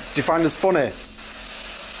find us funny?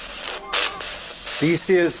 Do you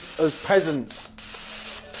see us as peasants?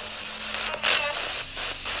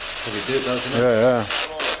 Probably do it, doesn't it? Yeah.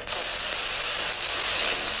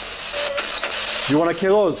 You want to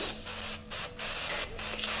kill us?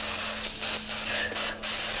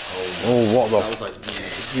 Oh, what the? That was like,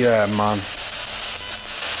 Yeah, man.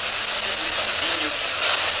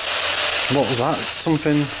 What was that?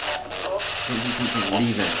 Something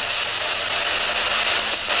leaving.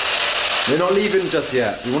 They're not leaving just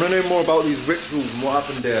yet. You want to know more about these rituals and what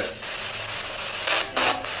happened there?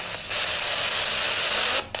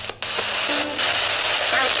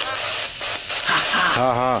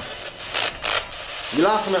 Haha. You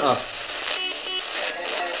laughing at us?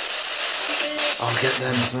 I'll get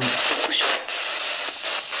them, son.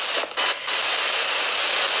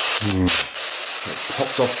 It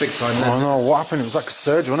popped off big time then. Oh no, what happened? It was like a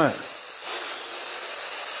surge, wasn't it?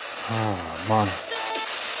 Oh man.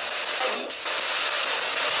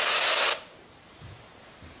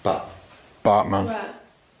 Batman. Where?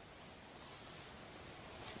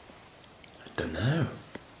 I don't know.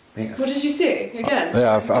 What did you see again?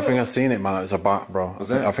 Yeah, I think I've seen it, man. It was a bat, bro. Was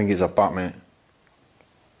it? I think it's a bat, mate.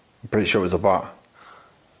 I'm pretty sure it was a bat.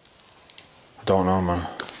 I don't know, man.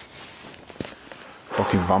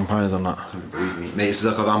 Fucking vampires and that. Believe me. Mate, this is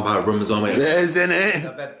like a vampire room as well, mate. It is, isn't it?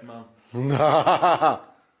 A bed, man.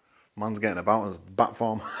 Man's getting about as bat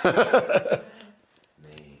form. Can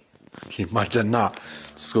you imagine that?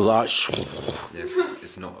 Just goes like, Yes,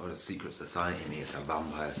 it's not a secret society, mate. It's a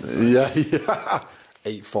vampire society. yeah.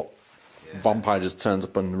 8 foot. Yeah. Vampire just turns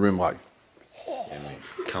up in the room like, Yeah, mate.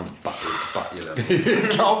 Count Batula.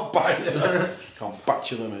 can't bite you. Can't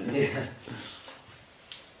bat you, mate. Yeah.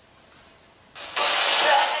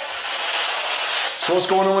 So what's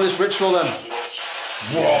going on with this ritual then?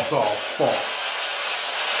 What the fuck?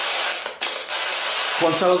 Go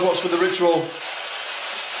on, tell us what's with the ritual.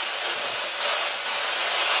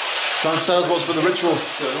 Try and tell us what's with the ritual.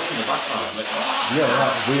 Yeah,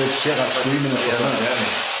 that weird shit, that screaming and stuff, isn't it?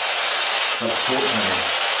 Like torturing.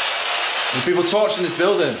 There's people torching this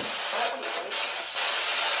building.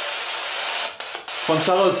 Go on,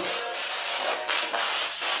 tell us.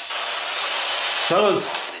 Tell us.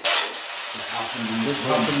 This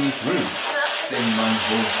happened in this room. Same man's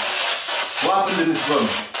voice. What happened in this room?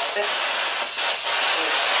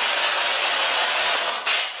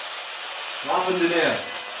 What happened in here?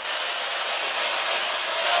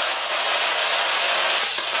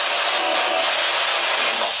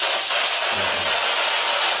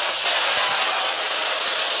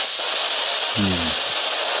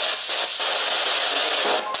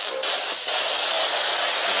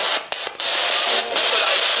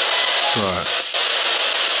 Right.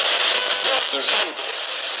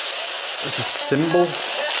 It's a symbol?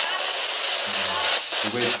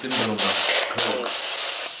 The weird symbol on that cloak.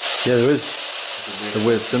 Yeah, there is. The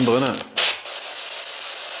weird symbol, innit?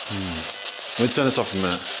 Let me turn this off a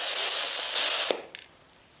minute.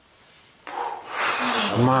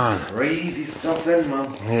 Man. Crazy stuff then,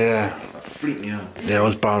 man. Yeah. That freaked me out. Yeah, it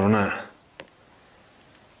was bad, wasn't it?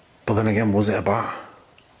 But then again, was it a bat?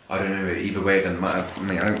 I don't know, either way it doesn't matter. I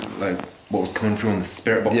mean, I don't like what was coming through on the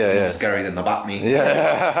spirit box Yeah, was more yeah. scary than the bat me.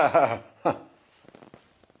 Yeah.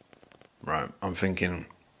 Right, I'm thinking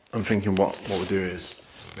what we'll do is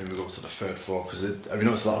maybe we go up to the 3rd floor because have you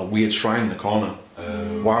noticed that a weird shrine in the corner?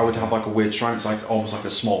 Why would it have like a weird shrine? It's like almost like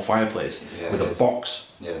a small fireplace Yeah, with it a is.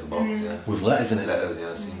 box Yeah, the box, yeah. with letters in it. Letters, yeah,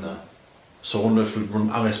 I've seen that. So I wonder if we run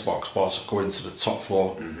Alice box, but also go into the top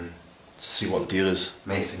floor to see what the deal is.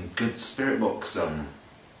 Mate, it's been good spirit box,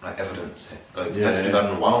 like evidence. Like, Yeah, best we've yeah. had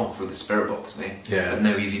in a while for the spirit box, mate. Yeah. But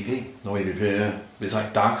no EVP. No EVP, yeah. But it's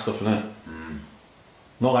like dark stuff, isn't it?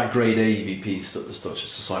 Not like grade A EVP stuff, it's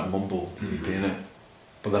just like mumble EVP, innit?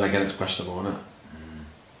 But then again, it's questionable, innit?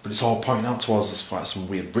 But it's all pointing out towards us like some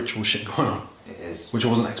weird ritual shit going on, It is. which I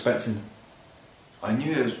wasn't expecting. I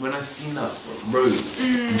knew it was when I seen that road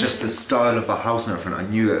and just the style of the house and everything. I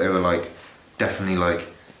knew that they were like definitely like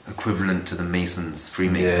equivalent to the Masons,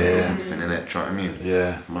 Freemasons or something in it. Do you know what I mean?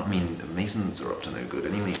 Yeah. I mean, the Masons are up to no good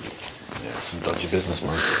anyway. Yeah, some dodgy business,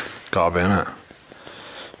 man. Gotta be in it.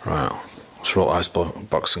 Right, let's roll ice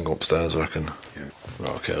box and go upstairs, I reckon. Yeah.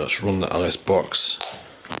 Right, okay, let's run the ice box.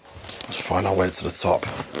 Let's find our way to the top.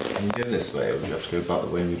 Can you go this way, or do you have to go back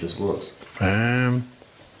the way we just walked?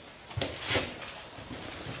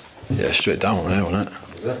 Yeah, straight down there, wasn't it?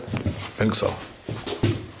 Is it? I think so.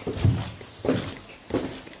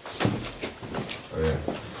 Oh yeah.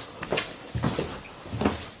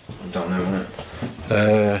 I'm down there, wasn't it?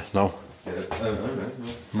 No. Yeah. No.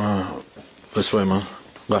 No. This way, man.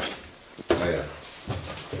 Left. Oh yeah.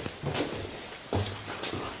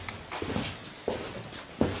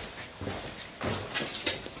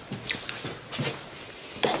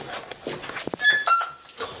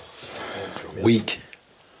 Weak.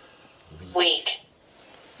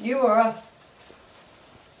 You or us?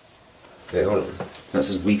 Okay, hold on. That's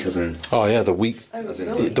as weak as in. Oh yeah, the weak. Oh, As in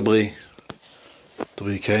really? W.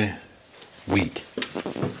 WK. Weak.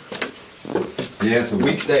 Yeah, it's a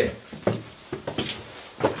weekday.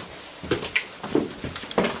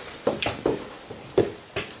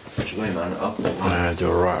 Which way, man? Up or down? Yeah, do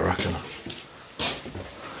alright, I reckon.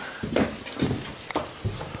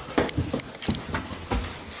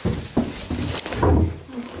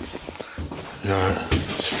 Yeah.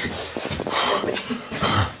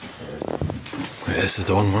 This is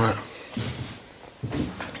the one, wasn't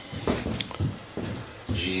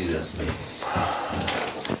it? Jesus.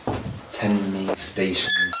 10 me station,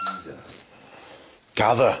 Jesus.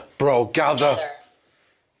 Gather, bro, gather.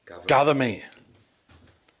 Gather, mate.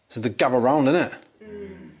 This is the gather round, innit?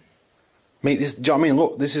 Mate, this, do you know what I mean?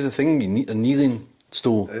 Look, this is a thing, you need a kneeling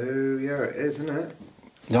stool. Oh, yeah, it is, isn't it?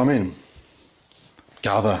 You know what I mean?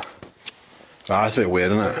 Gather. Ah, that's a bit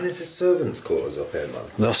weird, isn't And it? it's the servants' quarters up here, man.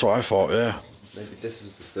 That's what I thought, yeah. Maybe this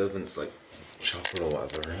was the servants' like chapel or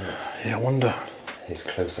whatever, isn't it? Yeah, I wonder. It's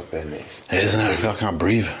close up here, mate. It is, isn't it? I feel I can't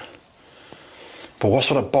breathe. But what's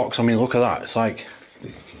with a box? I mean, look at that. It's like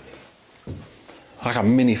a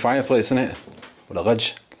mini fireplace, isn't it? With a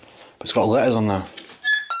ledge. But it's got letters on there.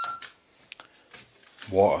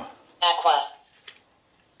 Water. Aqua.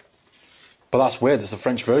 But that's weird. It's a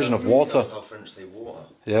French version of water. That's how French say water.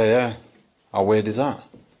 Yeah, yeah. How weird is that?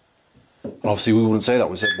 And obviously we wouldn't say that.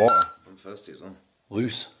 We said water. I'm thirsty as well.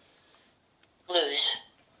 Loose. Loose.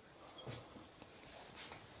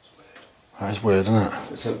 That is weird, isn't it?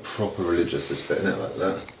 It's like proper religious, this bit, isn't it? Like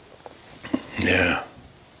that. Yeah.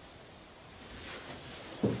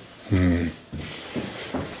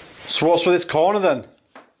 So what's with this corner then?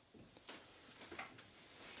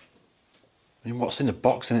 I mean, what's in the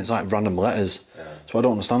box? And it's like random letters. Yeah. So I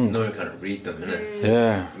don't understand. No one can read them, innit?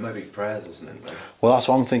 Yeah. It might be prayers or something, like. Well, that's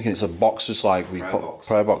what I'm thinking. It's a box, just like we Prayer put box.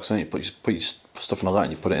 prayer box in it. You put your stuff in a letter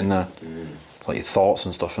and you put it in there. It's like your thoughts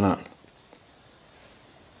and stuff in it.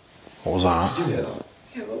 What was that? Did you hear that?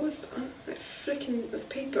 Yeah, what was that? Like flicking the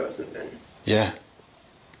paper or something. Yeah.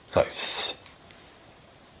 It's like. Tss.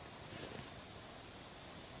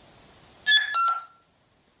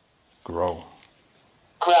 Grow.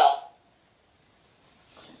 Grow.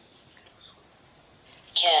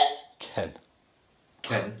 Can. Ken.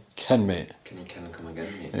 Ken? Ken, mate. Can you come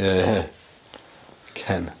again, mate? Yeah.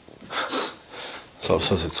 Ken. So it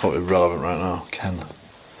says it's totally relevant right now. Ken.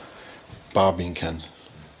 Barbie and Ken.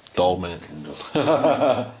 Doll, mate.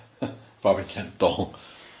 Barbie and Ken. Doll.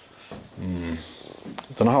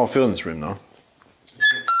 Don't know how I feel in this room now. It's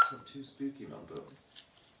not too spooky, man, but.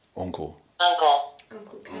 Uncle. Uncle.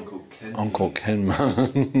 Uncle Ken. Uncle Ken. Uncle Ken,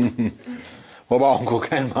 man. What about Uncle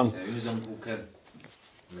Ken, man? Yeah, who's Uncle Ken?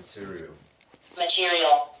 Material.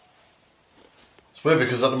 Material. It's weird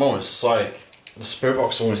because at the moment it's like the spirit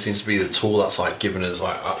box always seems to be the tool that's like giving us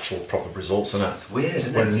like actual proper results, isn't it? It's weird,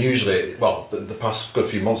 isn't When it? usually, well, the past good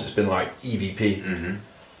few months it's been like EVP,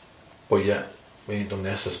 but yet we ain't done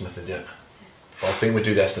the Estes method yet. But I think we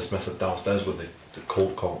do the Estes method downstairs with the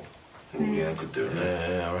cold coat. Oh, yeah, good doing it.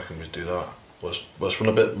 Yeah, I reckon we'd do that. Let's run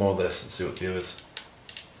a bit more of this and see what the deal is.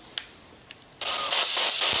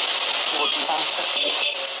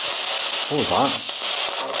 What was that?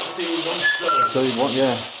 So you want,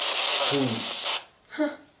 yeah.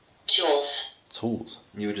 Tools. Tools.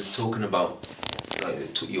 You were just talking about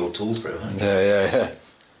like your tools, bro. Huh? Yeah.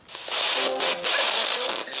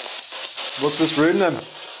 What's this room then?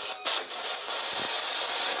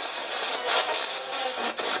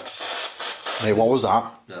 Hey, what was that?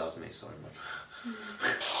 No, that was me. Sorry, man.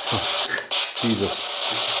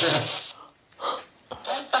 Jesus.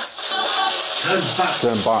 Turn back.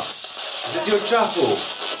 Turn back. Is this your chapel?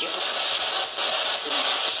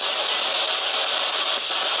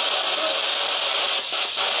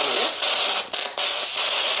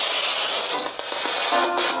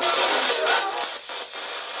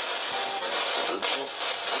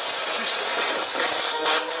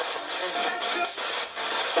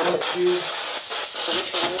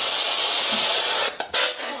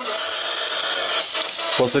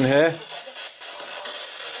 What's in here?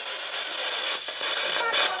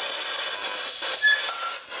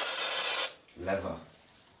 Leather.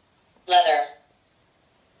 Leather.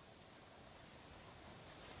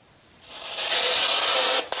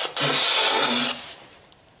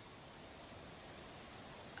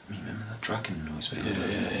 Remember that dragon noise?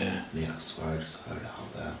 Yeah. Yeah, I swear I just heard it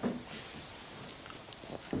out there.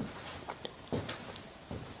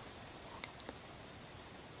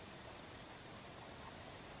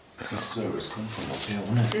 This is where it's come from up here,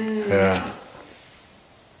 wasn't it? Yeah.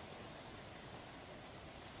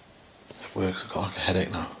 It works. I've got like a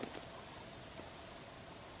headache now.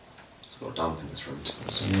 It's got damp in this room too.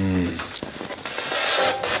 So.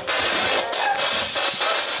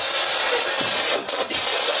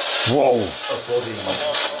 Whoa! A body.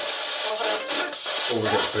 Or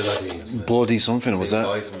was it bloody? Bloody something, was that?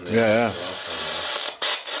 Yeah.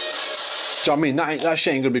 Do you know what I mean? That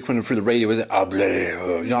shit ain't gonna be coming through the radio, is it? Ah, bloody.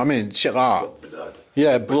 You know what I mean? Shit like that. Blood.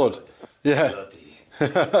 Yeah, blood. Yeah. Bloody. You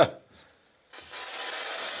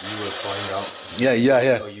will find out.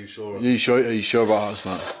 Yeah. Are you sure? Are you sure about that,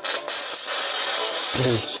 man?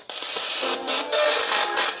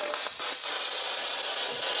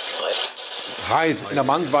 Hide in a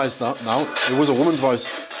man's voice now. It was a woman's voice.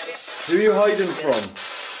 Who are you hiding from?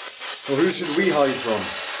 Or who should we hide from?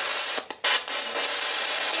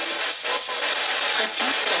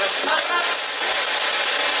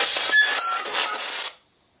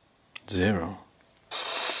 Zero.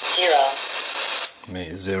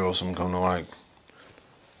 Mate, zero some kind of like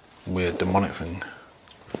weird demonic thing.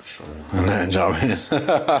 Sure. And then, do you know what I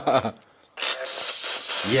mean?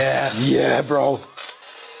 Yeah. Yeah, bro.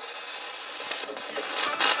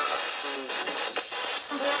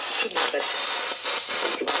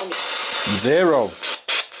 Zero.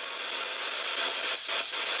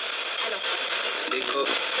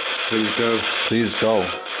 Please go. Please go.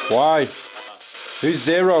 Why? Who's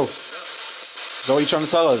zero? Is that what you're trying to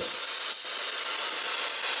tell us?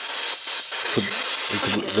 We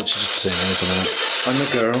could literally just be saying anything, innit? I'm the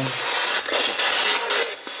girl.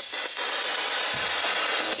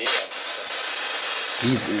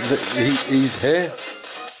 He's here.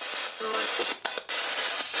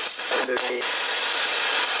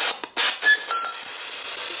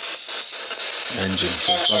 Engine.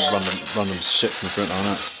 So it's like random shit from the front on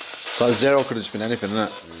it. So that zero could have just been anything, innit?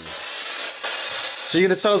 So you're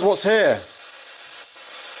gonna tell us what's here?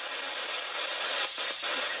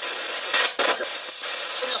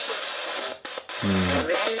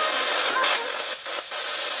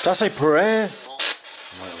 That's a prayer.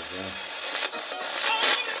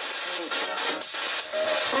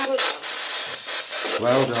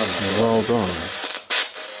 Well done. Well done.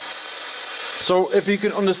 So if you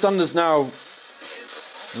can understand us now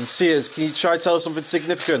and see us, can you try to tell us something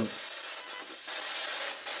significant?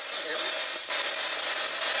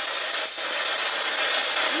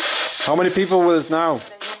 How many people with us now?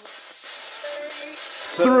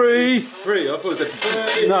 Three. Three, I thought it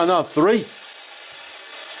said No, three.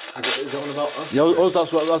 Is that one about us? Yeah,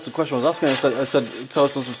 that's the question I was asking. I said, tell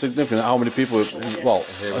us something significant. How many people? Well,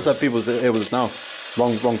 I said people here with us now.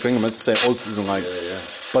 Wrong thing. I meant to say us isn't like. Yeah.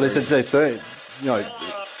 But I said say 30. You know.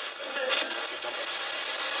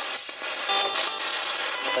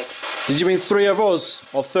 Did you mean 3 of us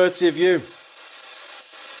or 30 of you?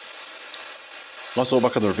 Let's all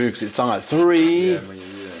back on the review because it sounded like 3. Yeah.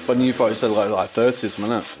 But you thought you said like 30 or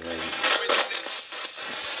something, innit?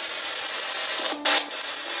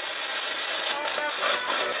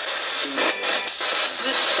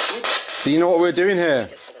 Do you know what we're doing here?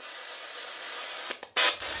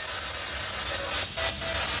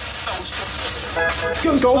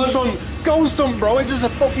 Ghost hunt! Ghost hunt, bro! It's just a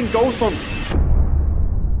fucking ghost hunt!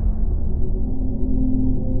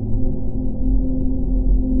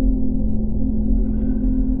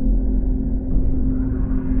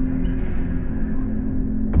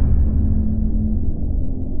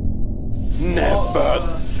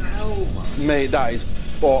 Never! Mate, that is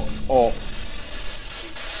fucked up.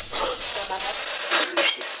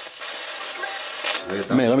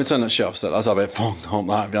 Mate, let me turn that shit off. That's a bit fucked up,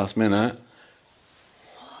 that, if you ask me, innit?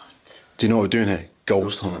 What? Do you know what we're doing here?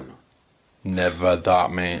 Ghost hunting. Never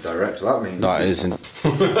that, mate. Direct, that means. That isn't.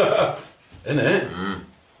 In it?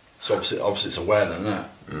 So obviously it's aware then, isn't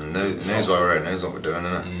it? Knows why we're out, knows what we're doing,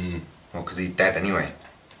 innit? Well, because he's dead anyway.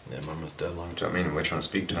 Yeah, man was dead long. Do you know what I mean? We're trying to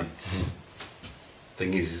speak to him.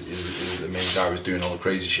 Thing is the main guy was doing all the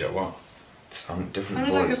crazy shit, what? Some different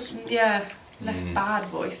Sounded voice. like a, less bad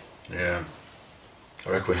voice. Yeah. I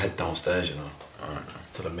reckon we head downstairs, you know. Alright.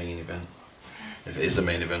 To the main event. If it is the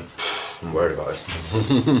main event. I'm worried about it. A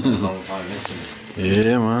long time missing.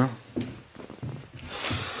 Yeah, man.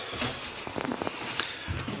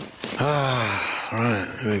 Ah, right,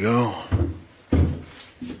 here we go.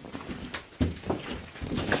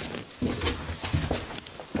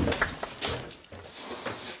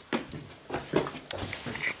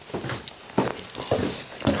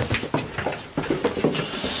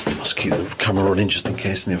 Let's keep the camera running just in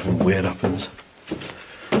case anything weird happens.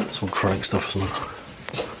 Some crank stuff or something.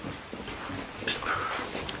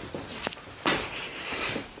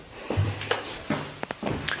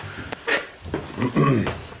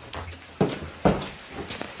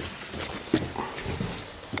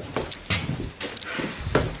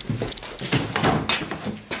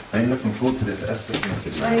 I'm looking forward to this Estes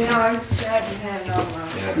method. I know, I'm scared of him now, man.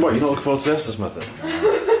 Yeah. What, you're not looking forward to the Estes method?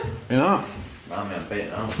 You're not? Nah, man, bait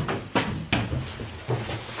now.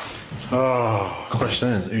 Oh, question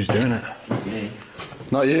is, who's doing it? Me.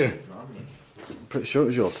 Not you. Not me. I'm pretty sure it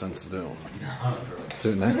was your turn to do it. Do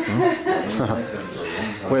it next, no?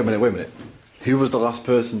 Wait a minute. Who was the last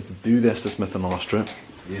person to do the Estes method on the last trip?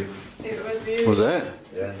 You. It was you. Was it?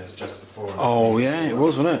 Yeah, and it was just before. Oh, yeah, it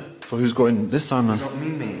was, wasn't it? So who's going this time then? Not me,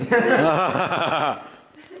 mate.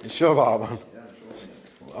 You sure about that, man?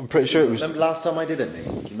 I'm pretty sure it was... Remember last time I did it, mate?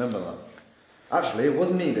 Do you remember that? Actually, it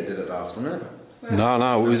wasn't me that did it last, wasn't it?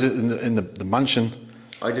 No, was it in the mansion?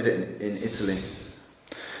 I did it in Italy.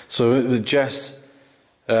 So with Jess,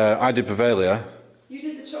 I did Pavalia. You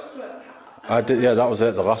did the chocolate. I did, yeah, that was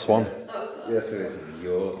it, the last one. That was Yes, it is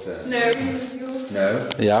your turn. No, it was yours. No.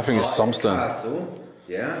 Yeah, I think it's Artist Somston. Castle,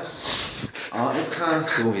 yeah. Artist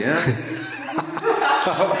Castle, yeah.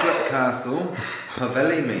 Chocolate Castle,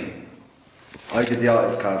 Pavelli, mate. I did the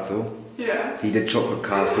Artist Castle. Yeah. He did Chocolate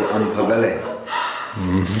Castle and Pavelli.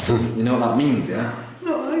 You know what that means, yeah?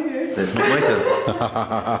 No, I do. There's not my turn.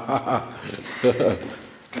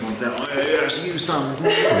 Come on, say, oh, yes, you son.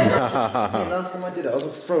 Last time I did it, I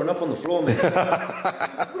was throwing up on the floor, mate.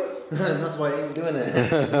 That's why I ain't doing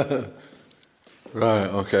it. Right,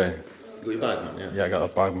 okay. You got your bag, man, yeah? Yeah, I got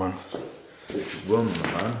a bag, man. Which room,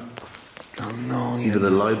 man? Oh, no. It's either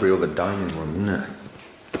the library or the dining room, isn't it?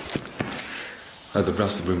 Oh,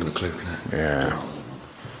 that's the room with the cloak in it. Yeah.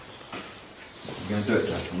 You gonna do it,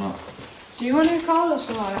 Jess, or not? Do you want to call us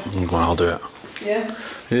or not? Go on, I'll do it. Yeah.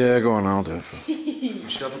 Yeah, go on, I'll do it. We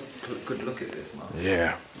should have a good look at this, man.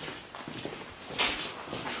 Yeah.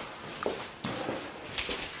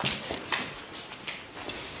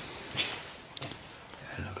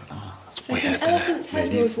 Look at that. It's like an elephant's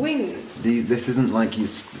head with wings. This isn't like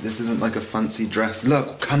this isn't like a fancy dress.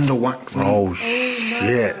 Look, candle wax, man. Oh,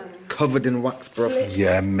 shit. Covered in wax, bro. Slick.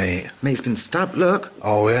 Yeah, mate. Mate's been stabbed. Look.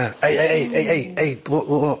 Oh, yeah. Hey,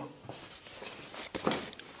 look.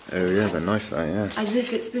 Oh, he has a knife there, yeah. As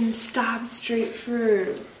if it's been stabbed straight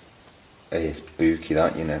through. Hey, it's spooky,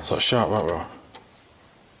 that, you know. It's like sharp, right, bro?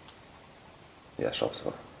 Yeah, sharp as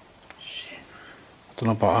well. Shit. I don't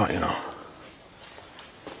know about that, you know.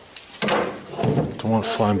 Don't want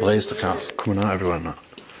flying blaze the cats coming out everywhere and that.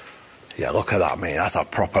 Yeah, look at that, mate. That's a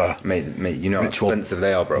proper... Mate, you know Ritual. how expensive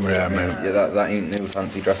they are, bro. Yeah, mate. Yeah, that ain't no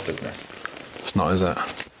fancy dress business. It's not, is it?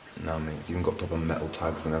 No, mate, it's even got proper metal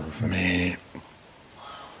tags and everything. Mate.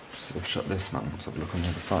 So we've shut this, man. Let's have a look on the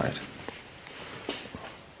other side.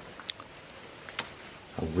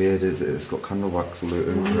 How weird is it? It's got candle wax all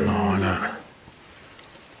over it. No, no.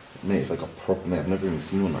 Mate, it's like a proper... Mate, I've never even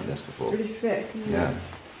seen one like this before. It's really thick, isn't it? Yeah.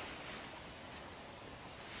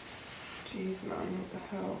 Jeez, man, what the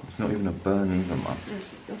hell? It's not even a burn either, man.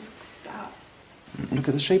 That's like stab. Look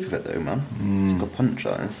at the shape of it, though, man. It's got punch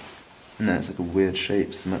eyes. No, it's like a weird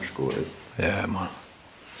shape, symmetrical it is. Yeah, man.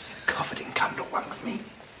 Covered in candle wax, mate.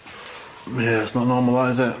 Yeah, it's not normal,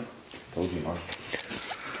 that, is it? Told you, man.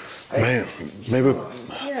 Mate, maybe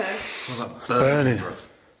Yeah. burning.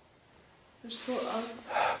 I just thought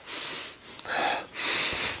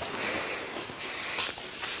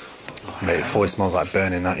Mate, it fully smells like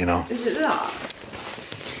burning, that, you know. Is it that?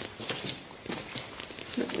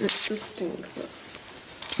 It's the stink. But...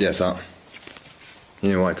 Yeah, it's that.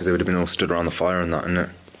 You know why? Because they would have been all stood around the fire and that, innit?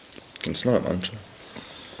 You can smell it, man.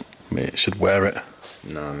 Mate, should wear it.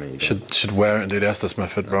 Nah, mate. Should wear it and do the Estes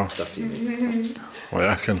method, bro. Dirty, mate. What do you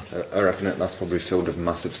reckon? I reckon that's probably filled with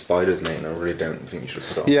massive spiders, mate, and I really don't think you should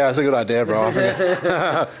put it on. Yeah, it's a good idea, bro. I think.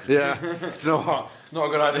 Yeah. Do you know what? Not a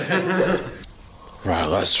good idea. Right,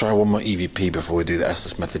 let's try one more EVP before we do the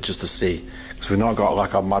Estes method, just to see. Because we've not got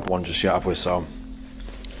like our mad one just yet, have we? So,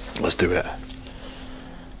 let's do it.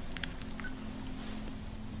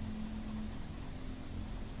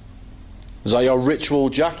 Is that your ritual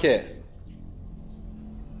jacket?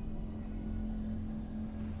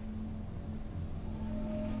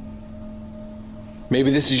 Maybe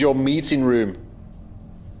this is your meeting room.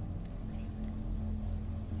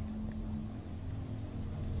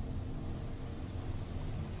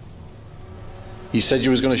 You said you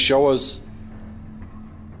was going to show us.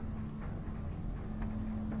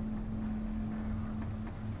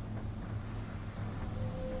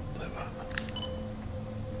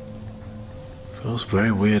 Feels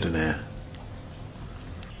very weird in here.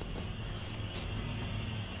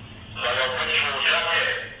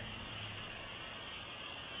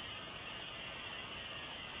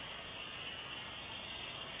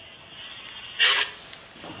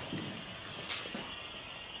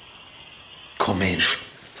 Come in.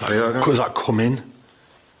 Was that come in?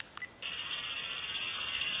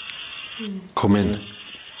 Come in.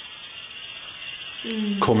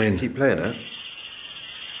 Come in. Keep playing it.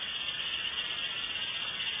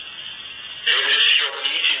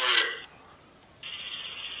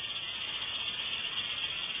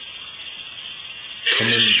 Come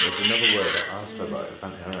in. There's another word that I asked about it. I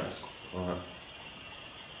can't hear it. Alright.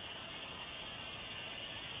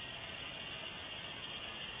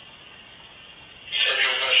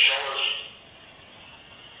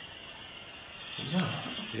 What was that?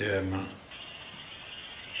 Yeah, man.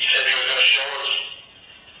 You said you were going to show us.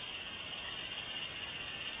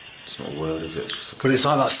 It's not a word, is it? But it's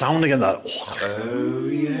like that sound again, that... Oh,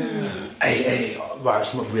 yeah. Hey, right,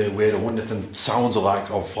 it's not really weird. I wonder if the sounds are like,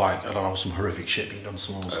 of like, I don't know, some horrific shit being done.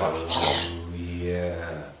 Someone's like... Oh,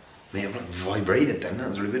 yeah. Mate, I'm like vibrated then. That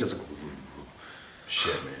was really weird. It's like...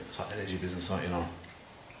 Shit, mate. It's like energy business, like, you know.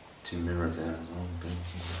 2 mirrors there as well.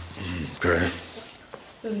 Great.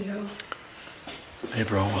 Bloody hell. Hey,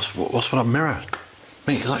 bro, what's with that mirror?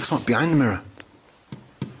 Mate, it's like something behind the mirror.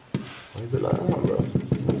 Why is it like that, bro?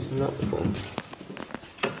 I've seen that before.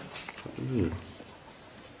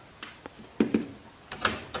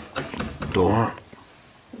 Door.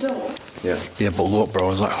 Door? Yeah. Yeah, but look, bro,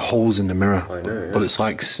 there's like holes in the mirror. I know, yeah. But it's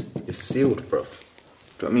like... It's sealed, bro. Do you know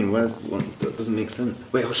what I mean? Where's one? That doesn't make sense.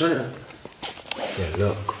 Wait, I'll show you. Yeah,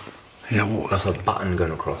 look. Yeah, what? That's a button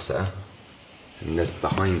going across there. And there's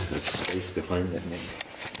space behind it, mate.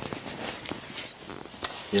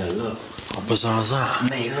 Yeah, look. How bizarre is that?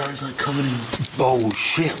 Mate, look, it's like covered in... Oh,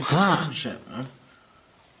 shit, look at that. Shit, man.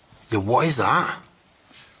 Yeah, what is that?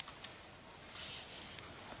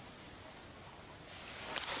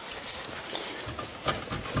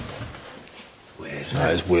 Weird.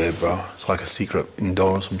 That is weird, bro. It's like a secret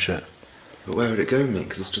indoor or some shit. But where would it go, mate?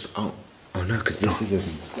 Because it's just out. Oh no, because this is a...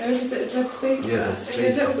 There is a bit of dead space. Yeah, Maybe space.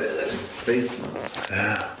 a little bit of those. Space, man.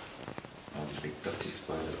 Yeah. Oh, the big dirty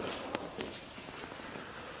spider there.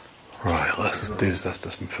 Right, let's just do this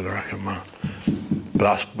Estes for the record, man.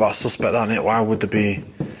 But I suspect that, innit? Why would there be... You know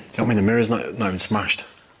what I mean? The mirror's not even smashed.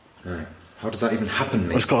 No. How does that even happen,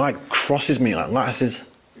 mate? It's got like crosses, mate, like lattices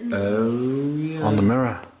Oh, yeah. on the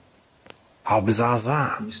mirror. How bizarre is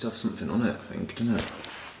that? It used to have something on it, I think, didn't it?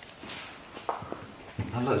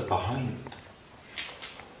 Oh, look, it's behind.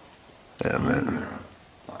 Yeah, man. Mirror.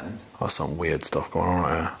 Behind. That's some weird stuff going on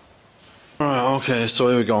right here. Alright, okay, so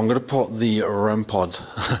here we go. I'm going to put the REM pod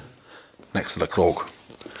next to the cloak.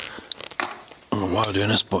 I don't know why I'm doing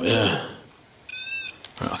this, but yeah.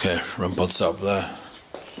 Right, okay, REM pod set up there.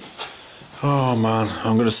 Oh man,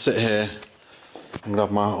 I'm going to sit here. I'm going to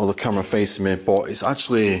have my other camera facing me, but it's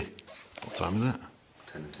actually... What time is it?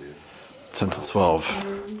 10 to... 10 to 12.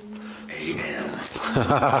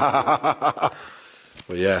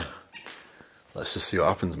 But yeah, let's just see what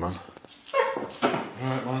happens, man.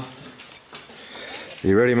 Alright, man.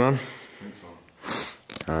 You ready, man? I think so.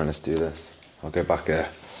 Alright, let's do this. I'll go back here.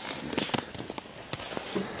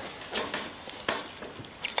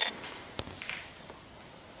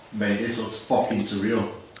 Mate, this looks fucking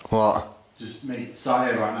surreal. What? Just, mate,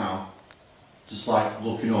 sat here right now, just like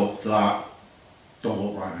looking up to that. Don't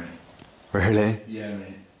look right, mate. Really? Yeah,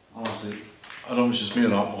 mate. Honestly, I don't know if it's just me or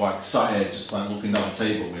not, but like sat here just like looking down the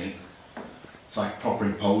table, mate. It's like proper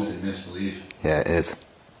imposing, this, believe. Yeah, it is.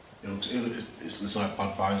 It's like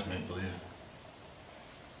bad vibes, mate, believe.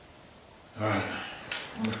 Alright.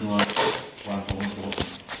 I'm looking like blindfold.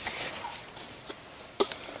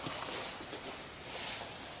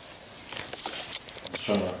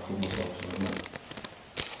 Try to cool myself a little bit.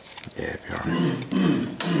 Yeah, if you're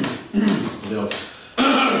alright.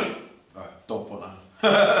 Alright, don't put that.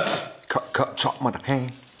 Chop my Hey.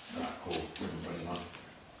 Nah, cool.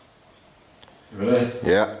 You ready?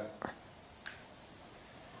 Yeah.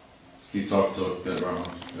 Just keep talking so get it right on.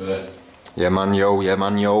 You ready? Yeah man,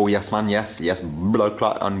 yo, yes man, yes, blood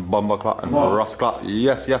clot and bomber clot and rust clot,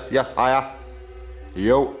 yes, hiya.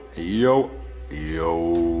 Yo.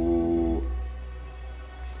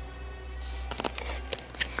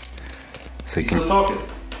 So you Still can, talking?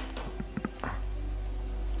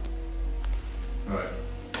 Alright.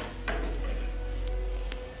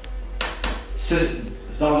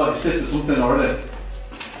 Sounds like sister something already.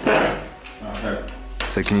 Okay.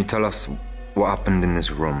 so can you tell us what happened in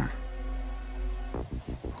this room?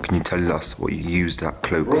 Can you tell us what you used that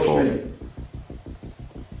cloak for?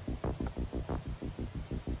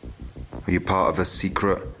 Were you part of a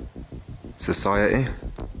secret society?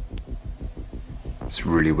 It's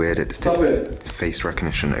really weird, it just did face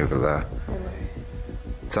recognition over there.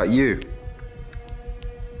 Is that you?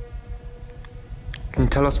 Can you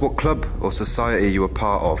tell us what club or society you were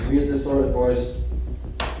part of? We get this started, boys.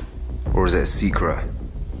 Or is it a secret?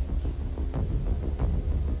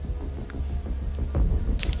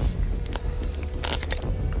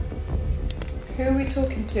 Who are we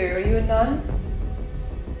talking to? Are you a nun?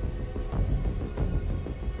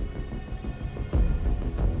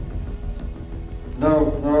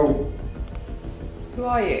 No. Who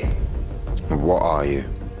are you? What are you?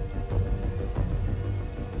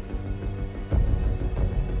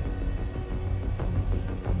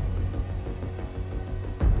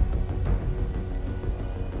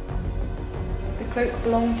 The cloak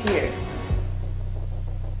belonged to you.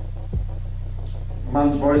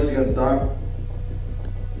 Man's voice again, dark.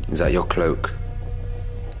 Is that your cloak?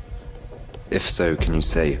 If so, can you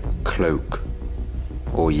say cloak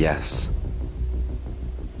or yes?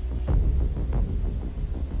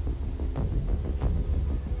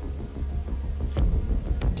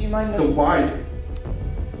 Do you mind us? The wife.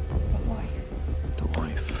 What wife? The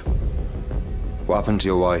wife. What happened to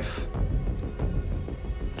your wife?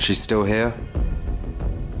 She's still here?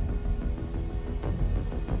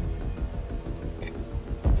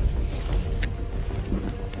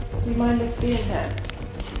 Do you mind us being here?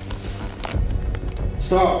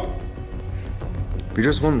 Stop. We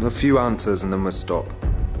just want a few answers and then we'll stop.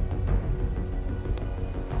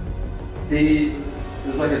 There's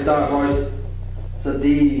like a dark voice. So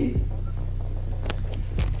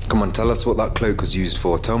Come on, tell us what that cloak was used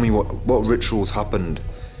for. Tell me what rituals happened.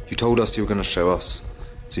 You told us you were going to show us.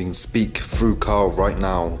 So you can speak through Carl right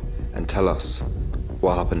now and tell us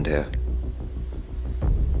what happened here.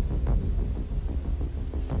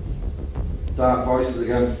 dark voices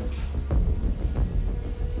again.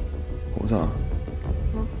 What was that?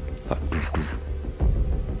 That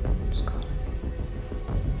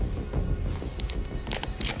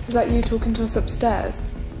Was that you talking to us upstairs?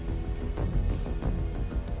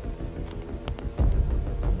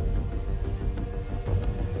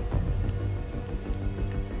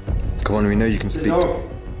 Come on, we know you can speak. No.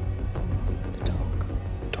 The dog.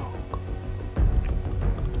 Dog.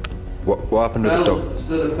 What happened with the Bells. dog?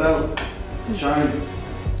 Still a bell. Shine.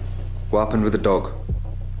 What happened with the dog?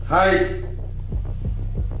 Hide.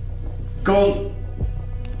 Gone.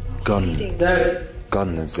 Gun. Dead.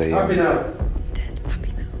 Gun. There's a Happy now. Dead.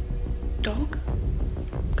 Happy now. Dog?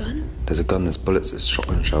 Gun? there's a gun. There's bullets. There's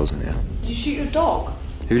shotgun shells in here. Did you shoot your dog?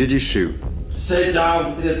 Who did you shoot? Sit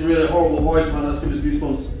down. In a really horrible voice, man. That's giving us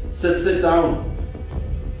goosebumps. Sit down.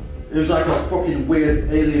 It was like a fucking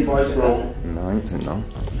weird alien voice, bro. No, I didn't know.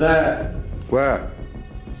 There. Where?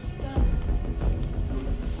 Sit down.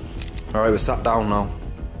 All right, we're sat down now.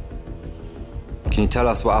 Can you tell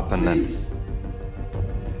us what happened then? Please.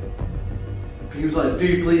 He was like,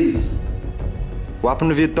 do please. What happened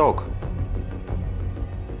with your dog?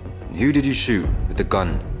 And who did you shoot with the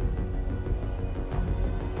gun?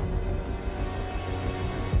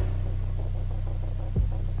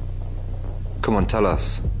 Come on, tell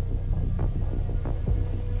us.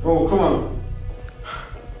 Oh, come on.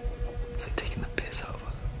 It's like taking the piss out of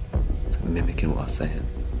us. It's like mimicking what I'm saying.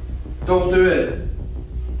 Don't do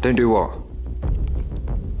it. Don't do what?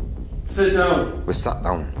 Sit down. We're sat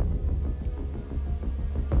down.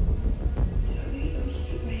 So are we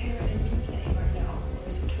here and thinking anywhere now? Or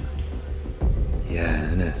is it too good for us? Yeah,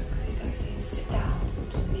 innit? Because he's like saying sit down,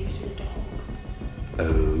 maybe to the dog.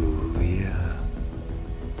 Oh, yeah.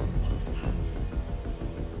 What's that?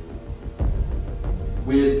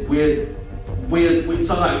 Weird. It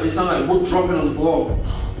sounded like wood dropping on the floor.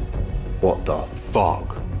 What the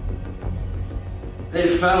fuck?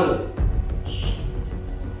 It fell.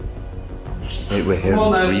 Wait, we're hearing Come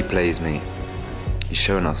on, then. replays, mate. He's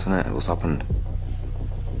showing us, innit? What's happened?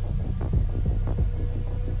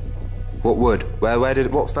 What wood? Where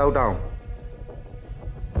did what fell down?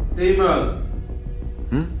 Demon.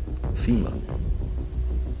 Femur.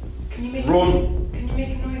 Can you make Run. Can you make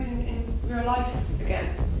a noise in real life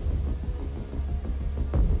again?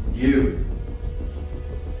 You.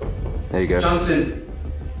 There you go. Chanting.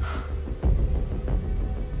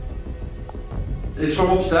 It's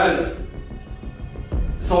from upstairs.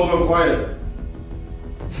 It's all gone quiet.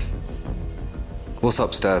 What's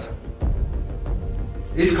upstairs?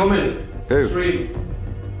 He's coming. Who? Scream.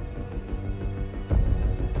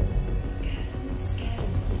 Someone's scared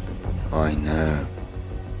of something. I know.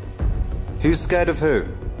 Who's scared of who?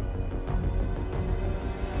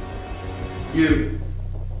 You.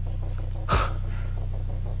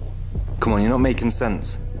 Come on, you're not making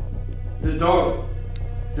sense. The dog.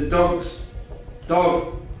 The dog's.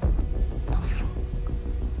 Dog. What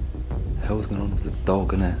the hell's going on with the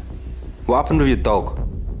dog, innit? What happened with your dog?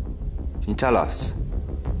 Can you tell us?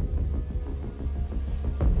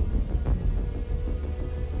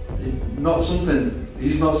 Not something.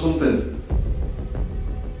 He's not something.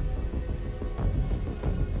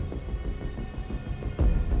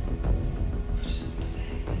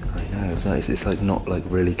 I know, it's like not like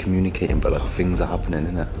really communicating, but like things are happening,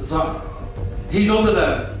 innit? Is that? He's under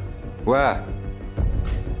there. Where?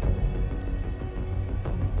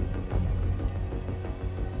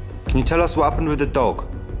 Can you tell us what happened with the dog?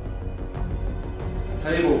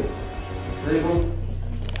 Table. Table.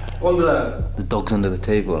 Under there. The dog's under the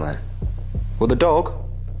table there. Well, the dog?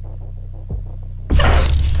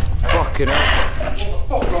 Fucking hell.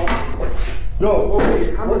 What the fuck, bro? No,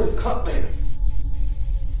 okay, camera just cut me.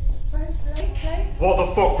 Play. What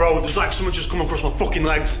the fuck, bro? There's like someone just come across my fucking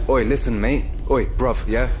legs. Oi, listen, mate. Oi, bruv,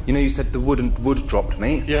 yeah? You know you said the wood dropped,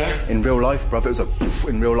 mate? Yeah. In real life, bruv, it was a poof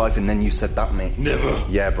in real life, and then you said that, mate. Never.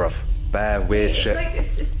 Yeah, bruv. Bare weird It's shit. like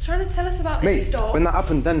it's trying to tell us about Mate, this dog. when that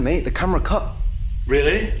happened then, mate, the camera cut.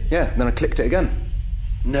 Really? Yeah, then I clicked it again.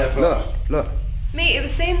 Never. Look. Mate, it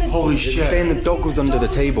was saying the Holy It was shit. saying the dog was under the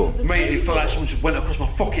table. Mate, it felt like someone just went across my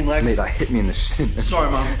fucking legs. Mate, that hit me in the shin.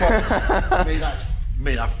 Sorry, man. Fuck.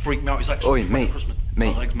 Mate, that freaked me out. It's like Oi, someone mate, went across my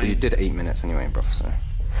legs, well, you mate. did 8 minutes anyway, bruv, so.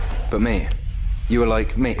 But mate, you were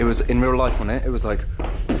like, mate, it was in real life, wasn't it? It was like,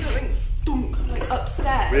 something dunk, like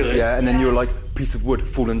upstairs. Really? yeah, and then you were like, piece of wood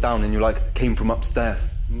falling down, and you like, came from upstairs.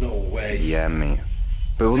 No way. Yeah, mate.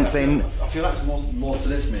 But it wasn't saying, I feel like there's more to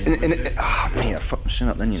this, mate. mate, I fucked my shin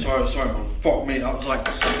up then, you know. Sorry, man. Fuck me. I was like,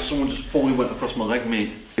 someone just fully went across my leg,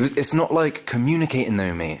 mate. It's not like communicating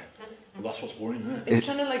though, mate. Well, that's what's worrying, isn't it? It's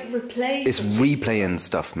trying to like replay. It's something. replaying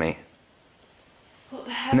stuff, mate. What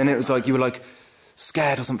the hell? And then it was like, you were like,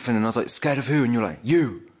 scared or something, and I was like, scared of who? And you're like,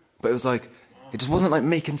 you. But it was like, it just wasn't like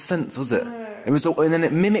making sense, was it? It was, and then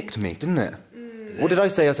it mimicked me, didn't it? What did I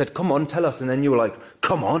say? I said, come on, tell us, and then you were like,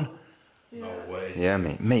 come on. No way. Yeah,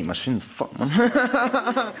 mate, my shin's fucked, man.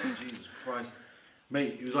 Jesus Christ.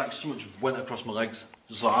 Mate, it was like someone just went across my legs.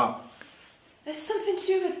 Just like that. There's something to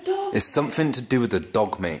do with a dog. It's something to do with the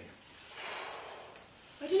dog, mate.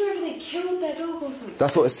 I don't know if they killed their dog or something.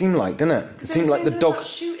 That's what it seemed like, didn't it? It Because seemed they were like the saying dog. about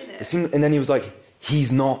shooting it. It seemed, and then he was like,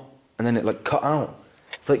 he's not, and then it like cut out.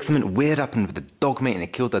 It's like something weird happened with the dog, mate, and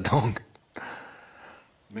it killed the dog.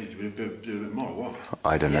 Mate, do a bit more or what?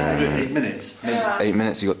 I don't know. Do mate. 8 minutes. Yeah. 8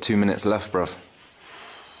 minutes. You got 2 minutes left, bruv.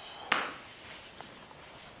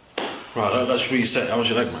 Right, that's reset. How's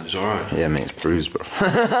your leg, man? It's alright. Yeah, mate, it's bruised, bro.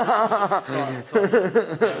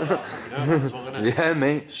 Yeah,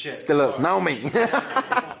 mate. Shit. Still hurts now, mate.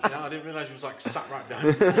 I didn't realise you was like sat right down.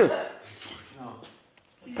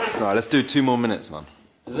 Right, let's do 2 more minutes, man.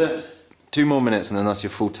 Is it? 2 more minutes, and then that's your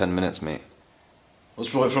full 10 minutes, mate.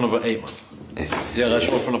 Let's roll it for another 8, man. It's, Yeah, let's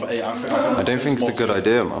roll it for another 8. I don't think it's a good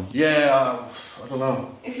idea, man. Yeah, I don't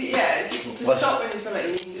know. If you just Let's- stop when you feel like you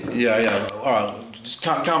need to. Yeah. Alright, just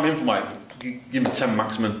count me in for like, give me 10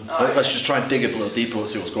 maximum. Let's just try and dig it a little deeper,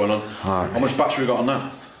 let's see what's going on. Alright. How much battery we got on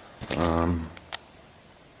that?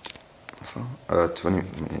 20, you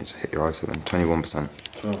need to hit your ISO then. 21%.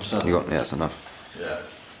 12%. You got, yeah, that's enough. Yeah.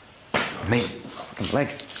 Mate, fucking leg.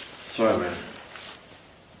 Sorry, man.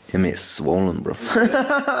 Yeah, mate, it's swollen, bro. If it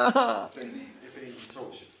touch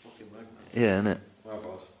your fucking leg, man. Yeah, innit? My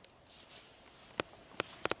bad.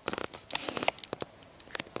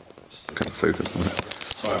 Couldn't focus on it.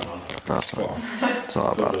 Sorry, man. That's right. It's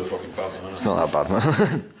not that Really bad. fucking bad, man. It's not that bad,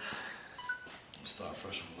 man. Start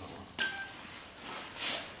fresh on that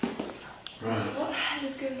one. Right. What the hell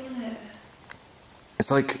is going on here?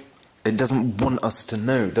 It's like, it doesn't want us to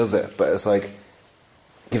know, does it? But it's like,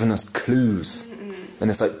 giving us clues. And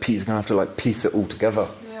it's like, Pete's gonna have to like piece it all together.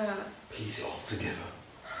 Yeah. Piece it all together.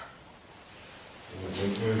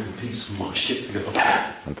 We can piece some more shit together.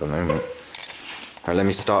 I don't know, mate. Right, let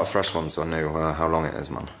me start a fresh one so I know how long it is,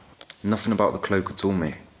 man. Nothing about the cloak at all,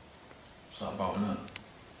 mate. What's that about,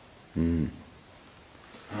 innit?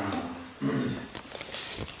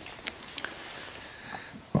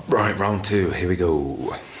 Right, round 2, here we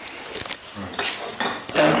go.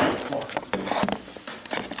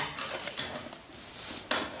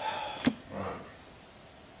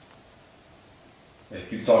 Yeah,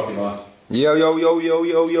 keep talking, man. Yo, yo, yo, yo,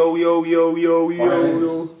 yo, yo, yo, yo, yo, yo,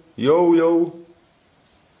 yo. Yo, yo.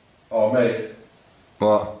 Oh, mate.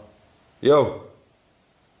 What? Yo.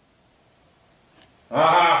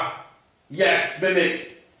 Ah! Yes,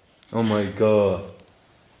 mimic! Oh my god.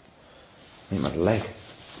 Ain't my leg.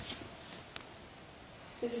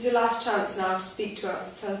 This is your last chance now to speak to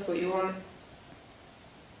us. Tell us what you want.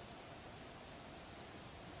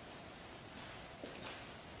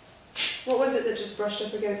 What was it that just brushed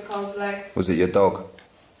up against Carl's leg? Was it your dog?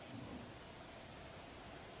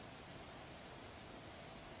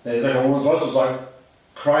 Yeah, it's like a woman's voice was like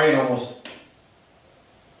crying almost.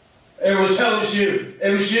 It was you!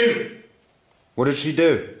 It was you! What did she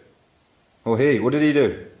do? Or he? What did he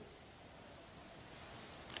do?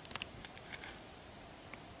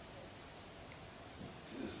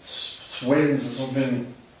 Twins or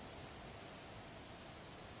something.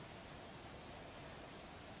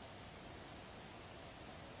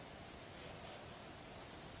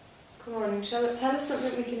 Come on, tell us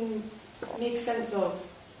something we can make sense of.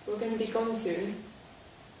 We're going to be gone soon.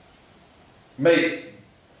 Mate,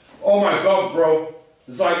 oh my god, bro.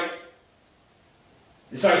 It's like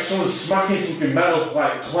someone smacking something metal,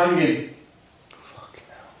 like clanging. Fucking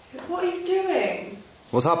hell. What are you doing?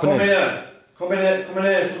 What's happening? Come in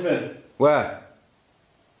here, something. Where?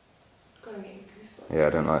 Gotta get your goosebumps. Yeah, I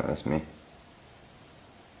don't like this, me.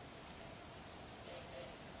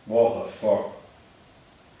 What the fuck?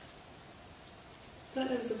 It's like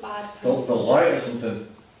there was a bad The person. light or something.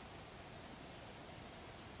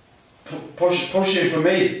 Push him for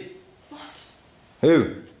me. What?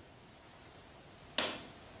 Who?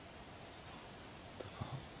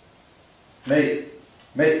 Mate.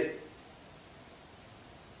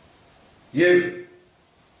 You.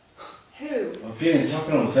 Who? I'm feeling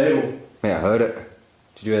tapping on the table. Mate, I heard it.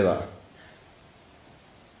 Did you hear that?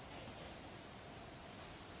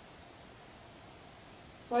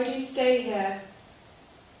 Why do you stay here?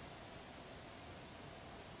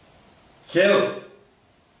 Kill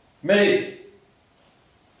me.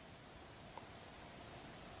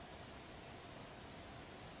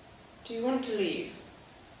 Do you want to leave?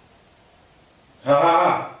 Ha ha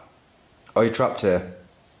ha. Are you trapped here?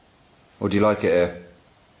 Or do you like it here?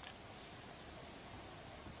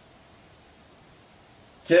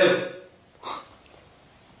 Kill.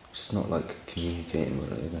 It's just not like communicating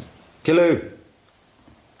with it, is it? Kill who?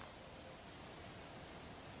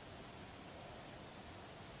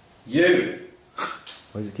 You.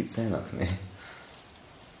 Why does it keep saying that to me?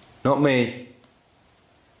 Not me.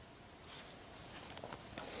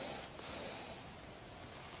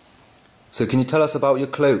 So can you tell us about your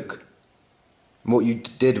cloak? What you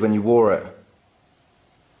did when you wore it?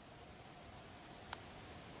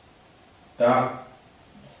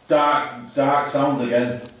 Dark sounds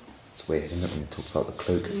again. It's weird, isn't it, when it talks about the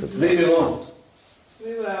cloak, it says Leave me dark alone. sounds.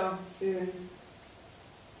 We will, soon.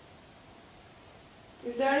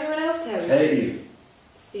 Is there anyone else here we Hate can you.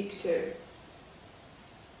 speak to?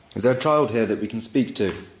 Is there a child here that we can speak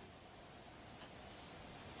to?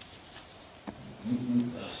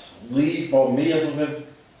 Leave or me or something.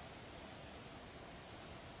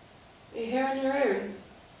 Are you here on your own?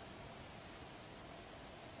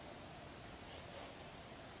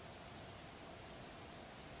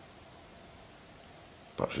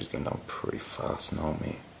 But she's going down pretty fast now,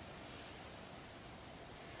 me.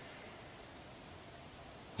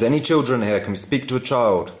 Is there any children here? Can we speak to a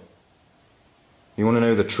child? You want to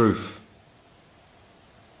know the truth?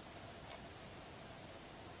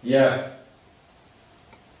 Yeah.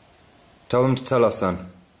 Tell them to tell us then.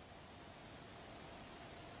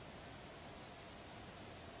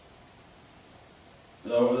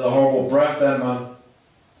 The horrible breath there, man.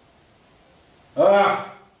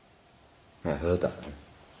 Ah! Yeah, I heard that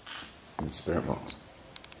in the spirit box.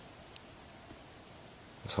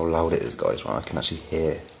 That's how loud it is, guys, right? I can actually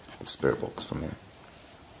hear the spirit box from here.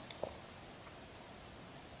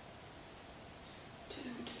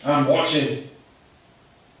 I'm watching.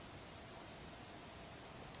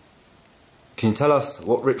 Can you tell us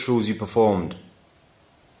what rituals you performed?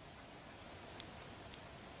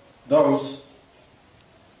 Those.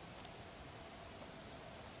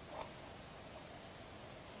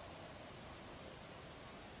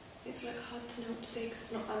 It's like hard to know what to say because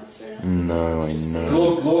it's not answering us. No, I Just say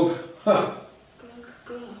know. Glug, glug. Huh. glug.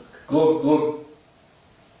 Glug, glug.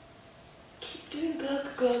 Keeps doing glug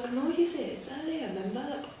glug noises earlier, remember?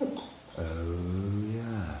 Like, Oh,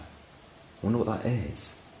 yeah. I wonder what that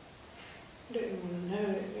is. I don't even want to know,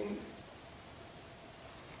 I don't think.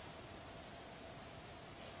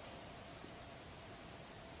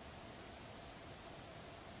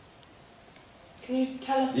 Can you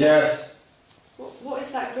tell us? Yes. What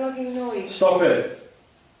is that glugging noise? Stop it.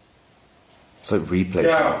 It's like replay.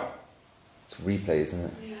 Yeah. It's replay, isn't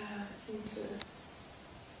it? Yeah, it seems to.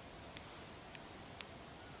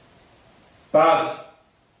 Bad.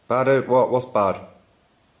 Bad, what? What's bad?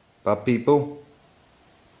 Bad people?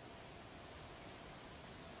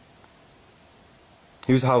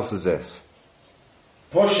 Whose house is this?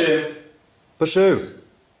 Push him. Push who?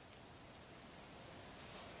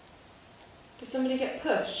 Did somebody get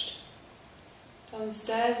pushed? Down the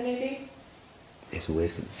stairs, maybe? It's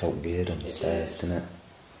weird 'cause it felt weird on the stairs, didn't it?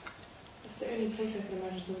 It's the only place I can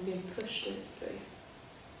imagine someone being pushed in this place.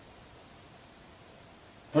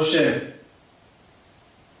 Push him.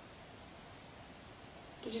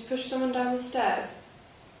 Did you push someone down the stairs?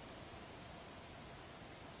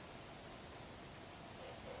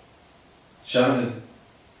 Shannon.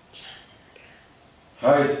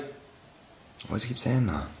 Hide. Why does he keep saying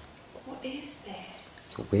that? What is this?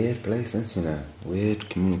 It's a weird place, isn't it? You know? Weird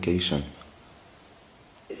communication.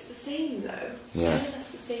 It's the same though. Yeah. Telling us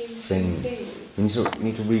the same Things. things. We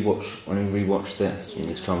need to rewatch. When we rewatch this, we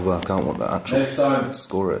need to try and work out what the actual Next time.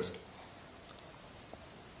 score is.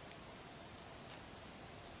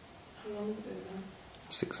 How long has it been now?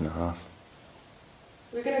 6.5.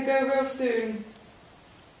 We're gonna go real soon.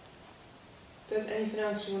 If there's anything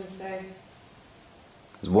else you want to say?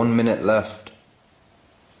 There's 1 minute left.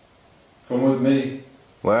 Come with me.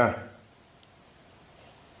 Where?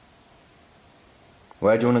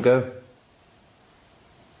 Where do you want to go?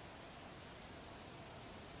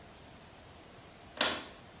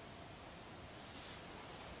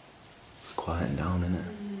 It's quieting down, isn't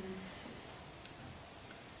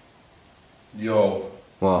it? Yo.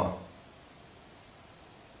 What?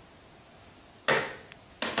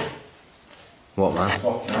 What, man?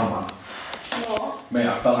 Fucking hell, man. What? Mate,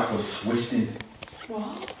 I felt like I was twisting.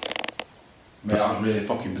 What? Mate, that was really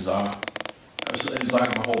fucking bizarre. It was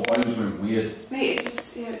like my whole body was going weird. Mate, it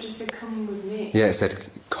just said come with me. Yeah, it said,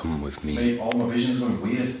 come with me. Mate, all my vision's going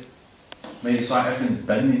weird. Mate, it's like everything's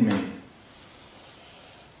bending, mate.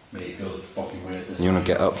 Mate, it feels fucking weird. This You want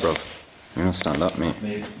to time. get up, bro? You want to stand up, mate?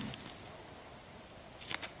 Mate,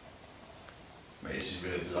 this is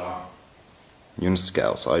really bizarre. You want to get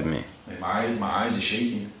outside, mate? Mate, my eyes are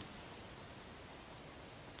shaking.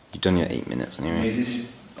 You've done your 8 minutes anyway. Mate,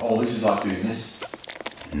 this is like doing this.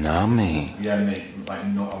 Nah, mate. Yeah, mate, like,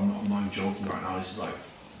 no, I'm not even joking right now. This is like,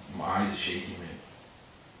 my eyes are shaking, mate.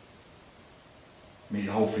 Mate,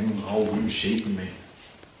 the whole room's shaking, mate.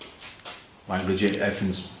 Like, legit,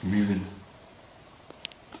 everything's moving.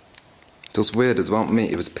 Just weird as well,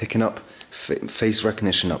 mate. It was picking up face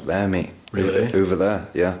recognition up there, mate. Really? Over there,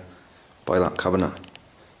 yeah. By that cabinet.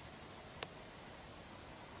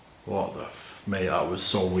 What the mate, that was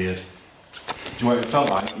so weird. Do you know what it felt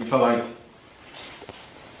like? It felt like,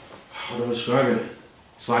 how do I describe it?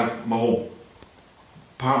 It's like my whole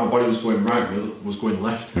part of my body was going right, was going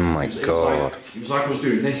left. Oh my God. It was like I was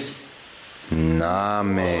doing this. Nah,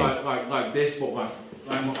 mate. Like this, but like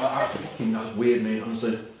fucking, that's weird, mate,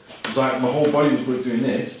 honestly. It was like my whole body was doing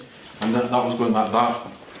this, and that was going like that.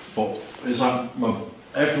 But it's like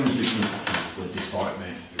everything was just distorted,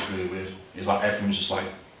 mate. It was really weird. It's like everything was just like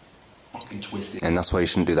fucking twisted. And that's why you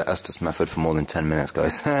shouldn't do the Estes method for more than 10 minutes,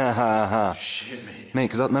 guys. Shit, mate. Mate,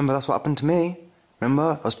 because remember, that's what happened to me.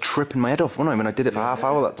 Remember? I was tripping my head off, wasn't I, when I did it for half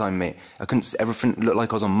hour that time, mate. I couldn't see, everything looked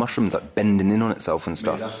like I was on mushrooms, like bending in on itself and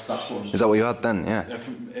stuff. Mate, that's what was. Is that what you had then? Yeah.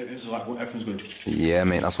 It was like everything's going. Yeah,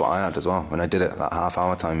 mate, that's what I had as well, when I did it that half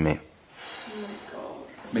hour time, mate. Oh my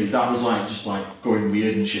god. Mate, that was like just like going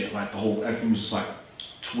weird and shit. Like everything was just like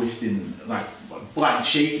twisting, like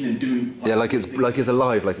shaking and doing. Yeah, like it's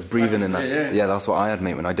alive, like it's breathing in that. Yeah. Yeah, that's what I had,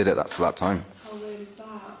 mate, when I did it for that time. How weird is that?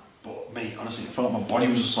 But mate, honestly, it felt like my body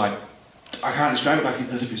was just like, I can't describe it like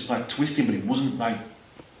as if it's like twisting, but it wasn't like.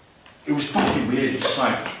 It was fucking weird. It's just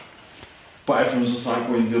like, but everyone was just like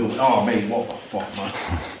going the other way. Oh mate, what the fuck, man?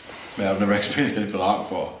 Mate, I've never experienced anything like that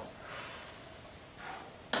before.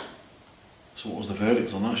 So what was the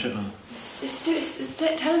verdict on that shit then? It's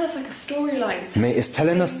telling us like a storyline. Mate, it's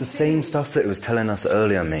telling us the same stuff that it was telling us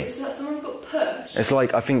earlier, mate. It's like someone's got pushed. It's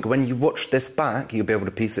like, I think when you watch this back, you'll be able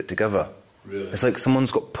to piece it together. Really? It's like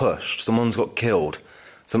someone's got pushed, someone's got killed,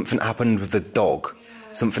 something happened with the dog,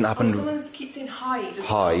 Yeah. something happened... Someone keeps saying hide.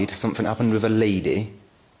 Hide, something happened with a lady.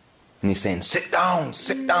 And he's saying, sit down,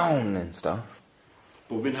 and stuff.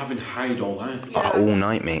 But we've been having Hyde all night. Yeah. All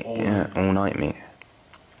night, mate. All night, mate.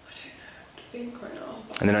 I think right now.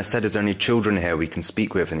 And then I said, is there any children here we can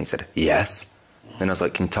speak with? And he said, yes. Then I was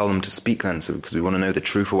like, can you tell them to speak then? So, because we want to know the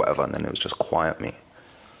truth or whatever. And then it was just quiet, mate.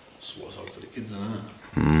 That's what's up to the kids, isn't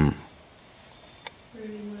it? Really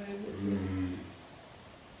weird, this is.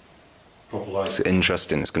 Proper like. It's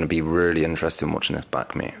interesting. It's going to be really interesting watching this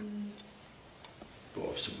back, mate. But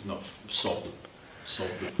obviously we've not solved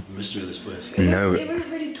the mystery of this place. No. It won't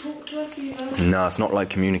really talk to us either. No, it's not like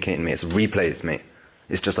communicating, mate. It's replays, mate.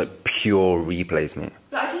 It's just like pure replays, mate.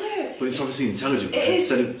 But I don't know. But it's obviously intelligent. It is.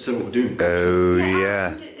 Said what we're doing. Oh,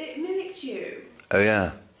 yeah. And it mimicked you. Oh,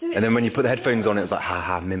 yeah. So it's And then when you like- put the headphones on, it was like,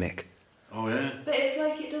 haha, mimic. Oh yeah. But it's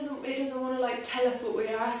like it doesn't want to like tell us what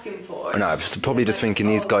we're asking for. No, I'm probably just thinking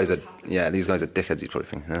these guys are, this happened. yeah, these guys are dickheads. He's probably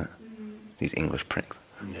thinking, these English pricks.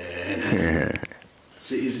 Yeah.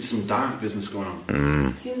 So is it some dark business going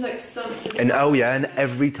on? Seems like something. And oh yeah, and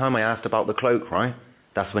every time I asked about the cloak, right?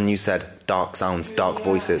 That's when you said dark sounds, dark Yeah.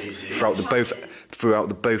 voices throughout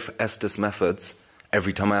the both Estes methods.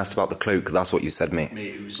 Every time I asked about the cloak, that's what you said, mate.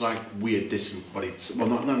 Mate, it was like weird distant, but it's well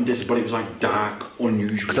not distant, but it was like dark,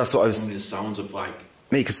 unusual. 'Cause that's what I was- The sounds of like.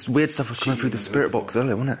 Mate, because weird stuff was coming through the spirit box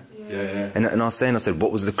earlier, wasn't it? Yeah. And I was saying, I said,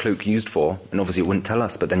 what was the cloak used for? And obviously it wouldn't tell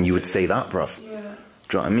us, but then you would say that, bruv. Yeah. Do you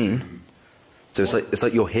know what I mean? So it's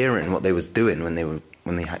like you're hearing what they was doing when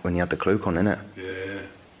you had the cloak on, innit? Yeah.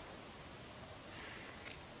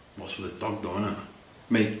 What's with the dog though, innit?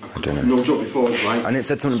 Mate, I don't know. No joke before, it's like. And it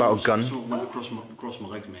said something about a gun. Something went across my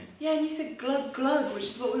legs, mate. Yeah, and you said glug glug, which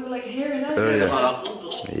is what we were like hearing earlier. Earlier.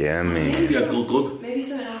 Yeah, mate. Maybe, Yeah, glug glug. maybe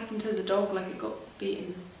something happened to the dog, like it got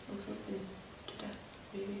beaten or something to death.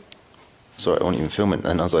 Maybe. Sorry, I wasn't even filming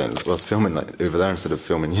then. I was filming like over there instead of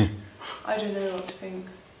filming you. I don't know what to think.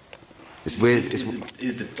 It's weird. Is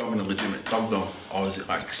the dog a legitimate dog though, or is it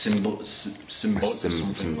like symbolic?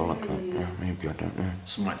 Symbolic, like, yeah, maybe, I don't know.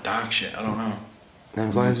 Some like dark shit. I don't know.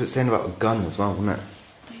 Then why was it saying about a gun as well, wasn't it?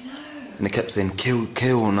 I know. And it kept saying kill,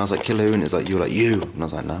 and I was like, kill who? And it's like, you were like, you. And I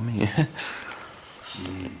was like, nah, me.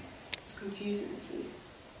 It's confusing, this is.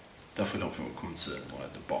 Definitely don't think we're coming to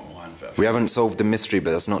like the bottom line of it. We haven't solved the mystery,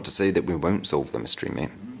 but that's not to say that we won't solve the mystery, mate.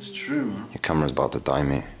 It's true, man. Your camera's about to die,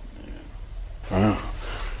 mate.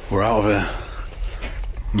 We're out of here.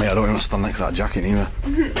 Mate, I don't want to stand next to that jacket either.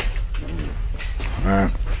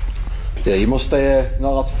 Alright. Yeah, you must stay here. You're not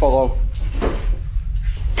allowed to follow.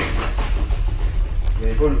 Yeah,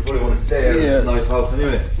 you probably want to stay here. Yeah. It's a nice house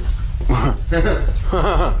anyway.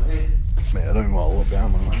 Mate, I don't even want to look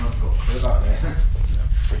behind me.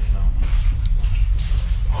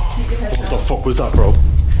 Keep your head What the down. fuck was that, bro?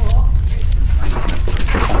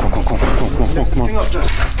 Come on.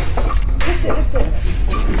 Lift it.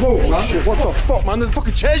 Whoa, man. Shit, what the fuck, man? The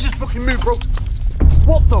fucking chairs just fucking moved, bro.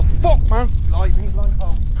 What the fuck, man?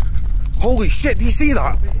 Holy shit, do you see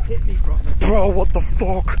that? Bro, what the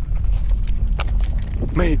fuck?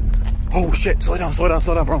 Mate, oh shit, slow down,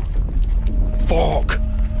 bro. Fuck.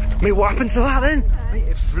 Mate, what happened to that then? Mate,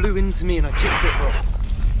 it flew into me and I kicked it,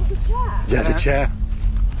 bro. Yeah, the chair.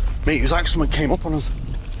 Mate, it was like someone came up on us.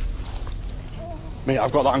 Mate,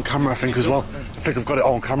 I've got that on camera, I think, as well. I think I've got it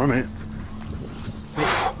all on camera, mate.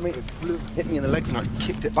 Mate, it flew, hit me in the legs and I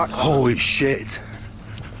kicked it back. Holy shit.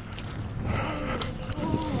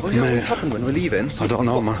 What always happened when we're leaving? I don't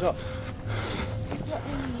know, man.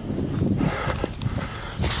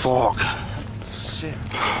 Fuck. Shit.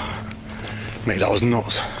 Mate, that was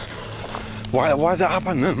nuts. Why did that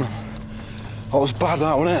happen then, man? That was bad,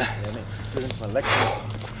 that, wasn't it? Yeah, mate, it flew into my legs.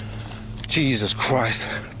 Jesus Christ.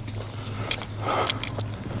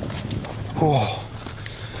 Oh.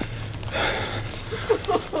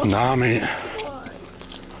 Nah, mate.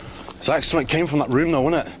 It's like something came from that room though,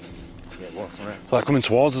 wasn't it? Yeah, it was, right? It's like coming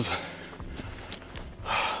towards us.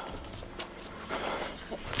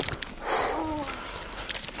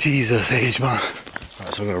 Jesus age, man.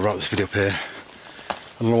 Right, so I'm gonna wrap this video up here. I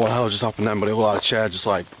don't know what the hell just happened then, but it looked like the chair just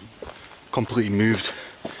like completely moved.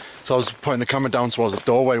 So I was putting the camera down towards the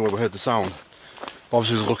doorway where we heard the sound.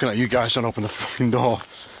 Obviously I was looking at you guys trying to open the fucking door.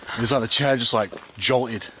 It was like the chair just like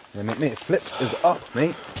jolted. Yeah, mate, it flipped. It was up, mate.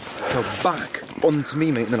 It fell back onto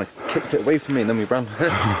me, mate, and then I kicked it away from me and then we ran.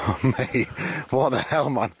 Mate, what the hell,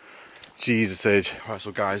 man? Jesus age. Right,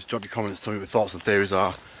 so guys, drop your comments, tell me what your thoughts and theories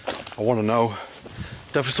are. I want to know.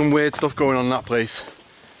 Definitely some weird stuff going on in that place.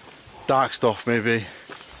 Dark stuff, maybe.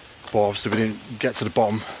 But obviously we didn't get to the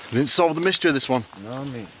bottom. We didn't solve the mystery of this one. No,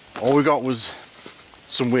 mate. All we got was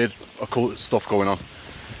some weird occult stuff going on.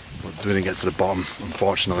 But we didn't get to the bottom,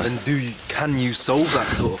 unfortunately. And can you solve that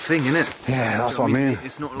sort of thing, innit? Yeah, that's what I mean.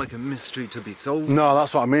 It's not like a mystery to be solved. No,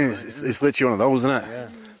 that's what I mean. It's literally one of those, isn't it? Yeah.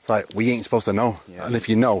 It's like, we ain't supposed to know. Yeah. And if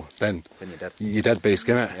you know, then you're dead. You're dead,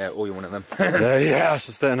 basically, innit? Yeah, or you're one of them. yeah, that's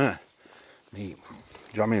just it, innit? Neat. Do you know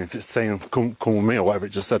what I mean? If it's saying, come with me or whatever it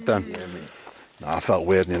just said then. Yeah, mate. Nah, I felt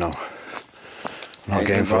weird, you know. Not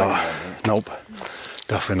game for that. Nope.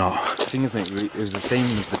 Definitely not. The thing is, mate, it was the same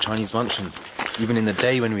as the Chinese mansion. Even in the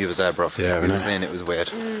day when we was there, bro. Yeah, we were saying it was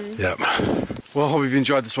weird. Yep. Well, I hope you've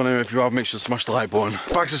enjoyed this one anyway. If you have, make sure to smash the like button.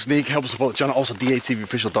 Bags a sneak, help support the channel. Also,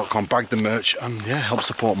 datvofficial.com. Bag the merch. And yeah, help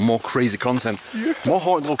support more crazy content. Yeah. More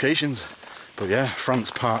haunted locations. But yeah, France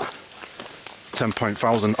part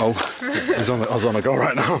 10.000 is on a go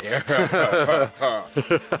right now.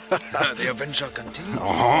 The adventure continues.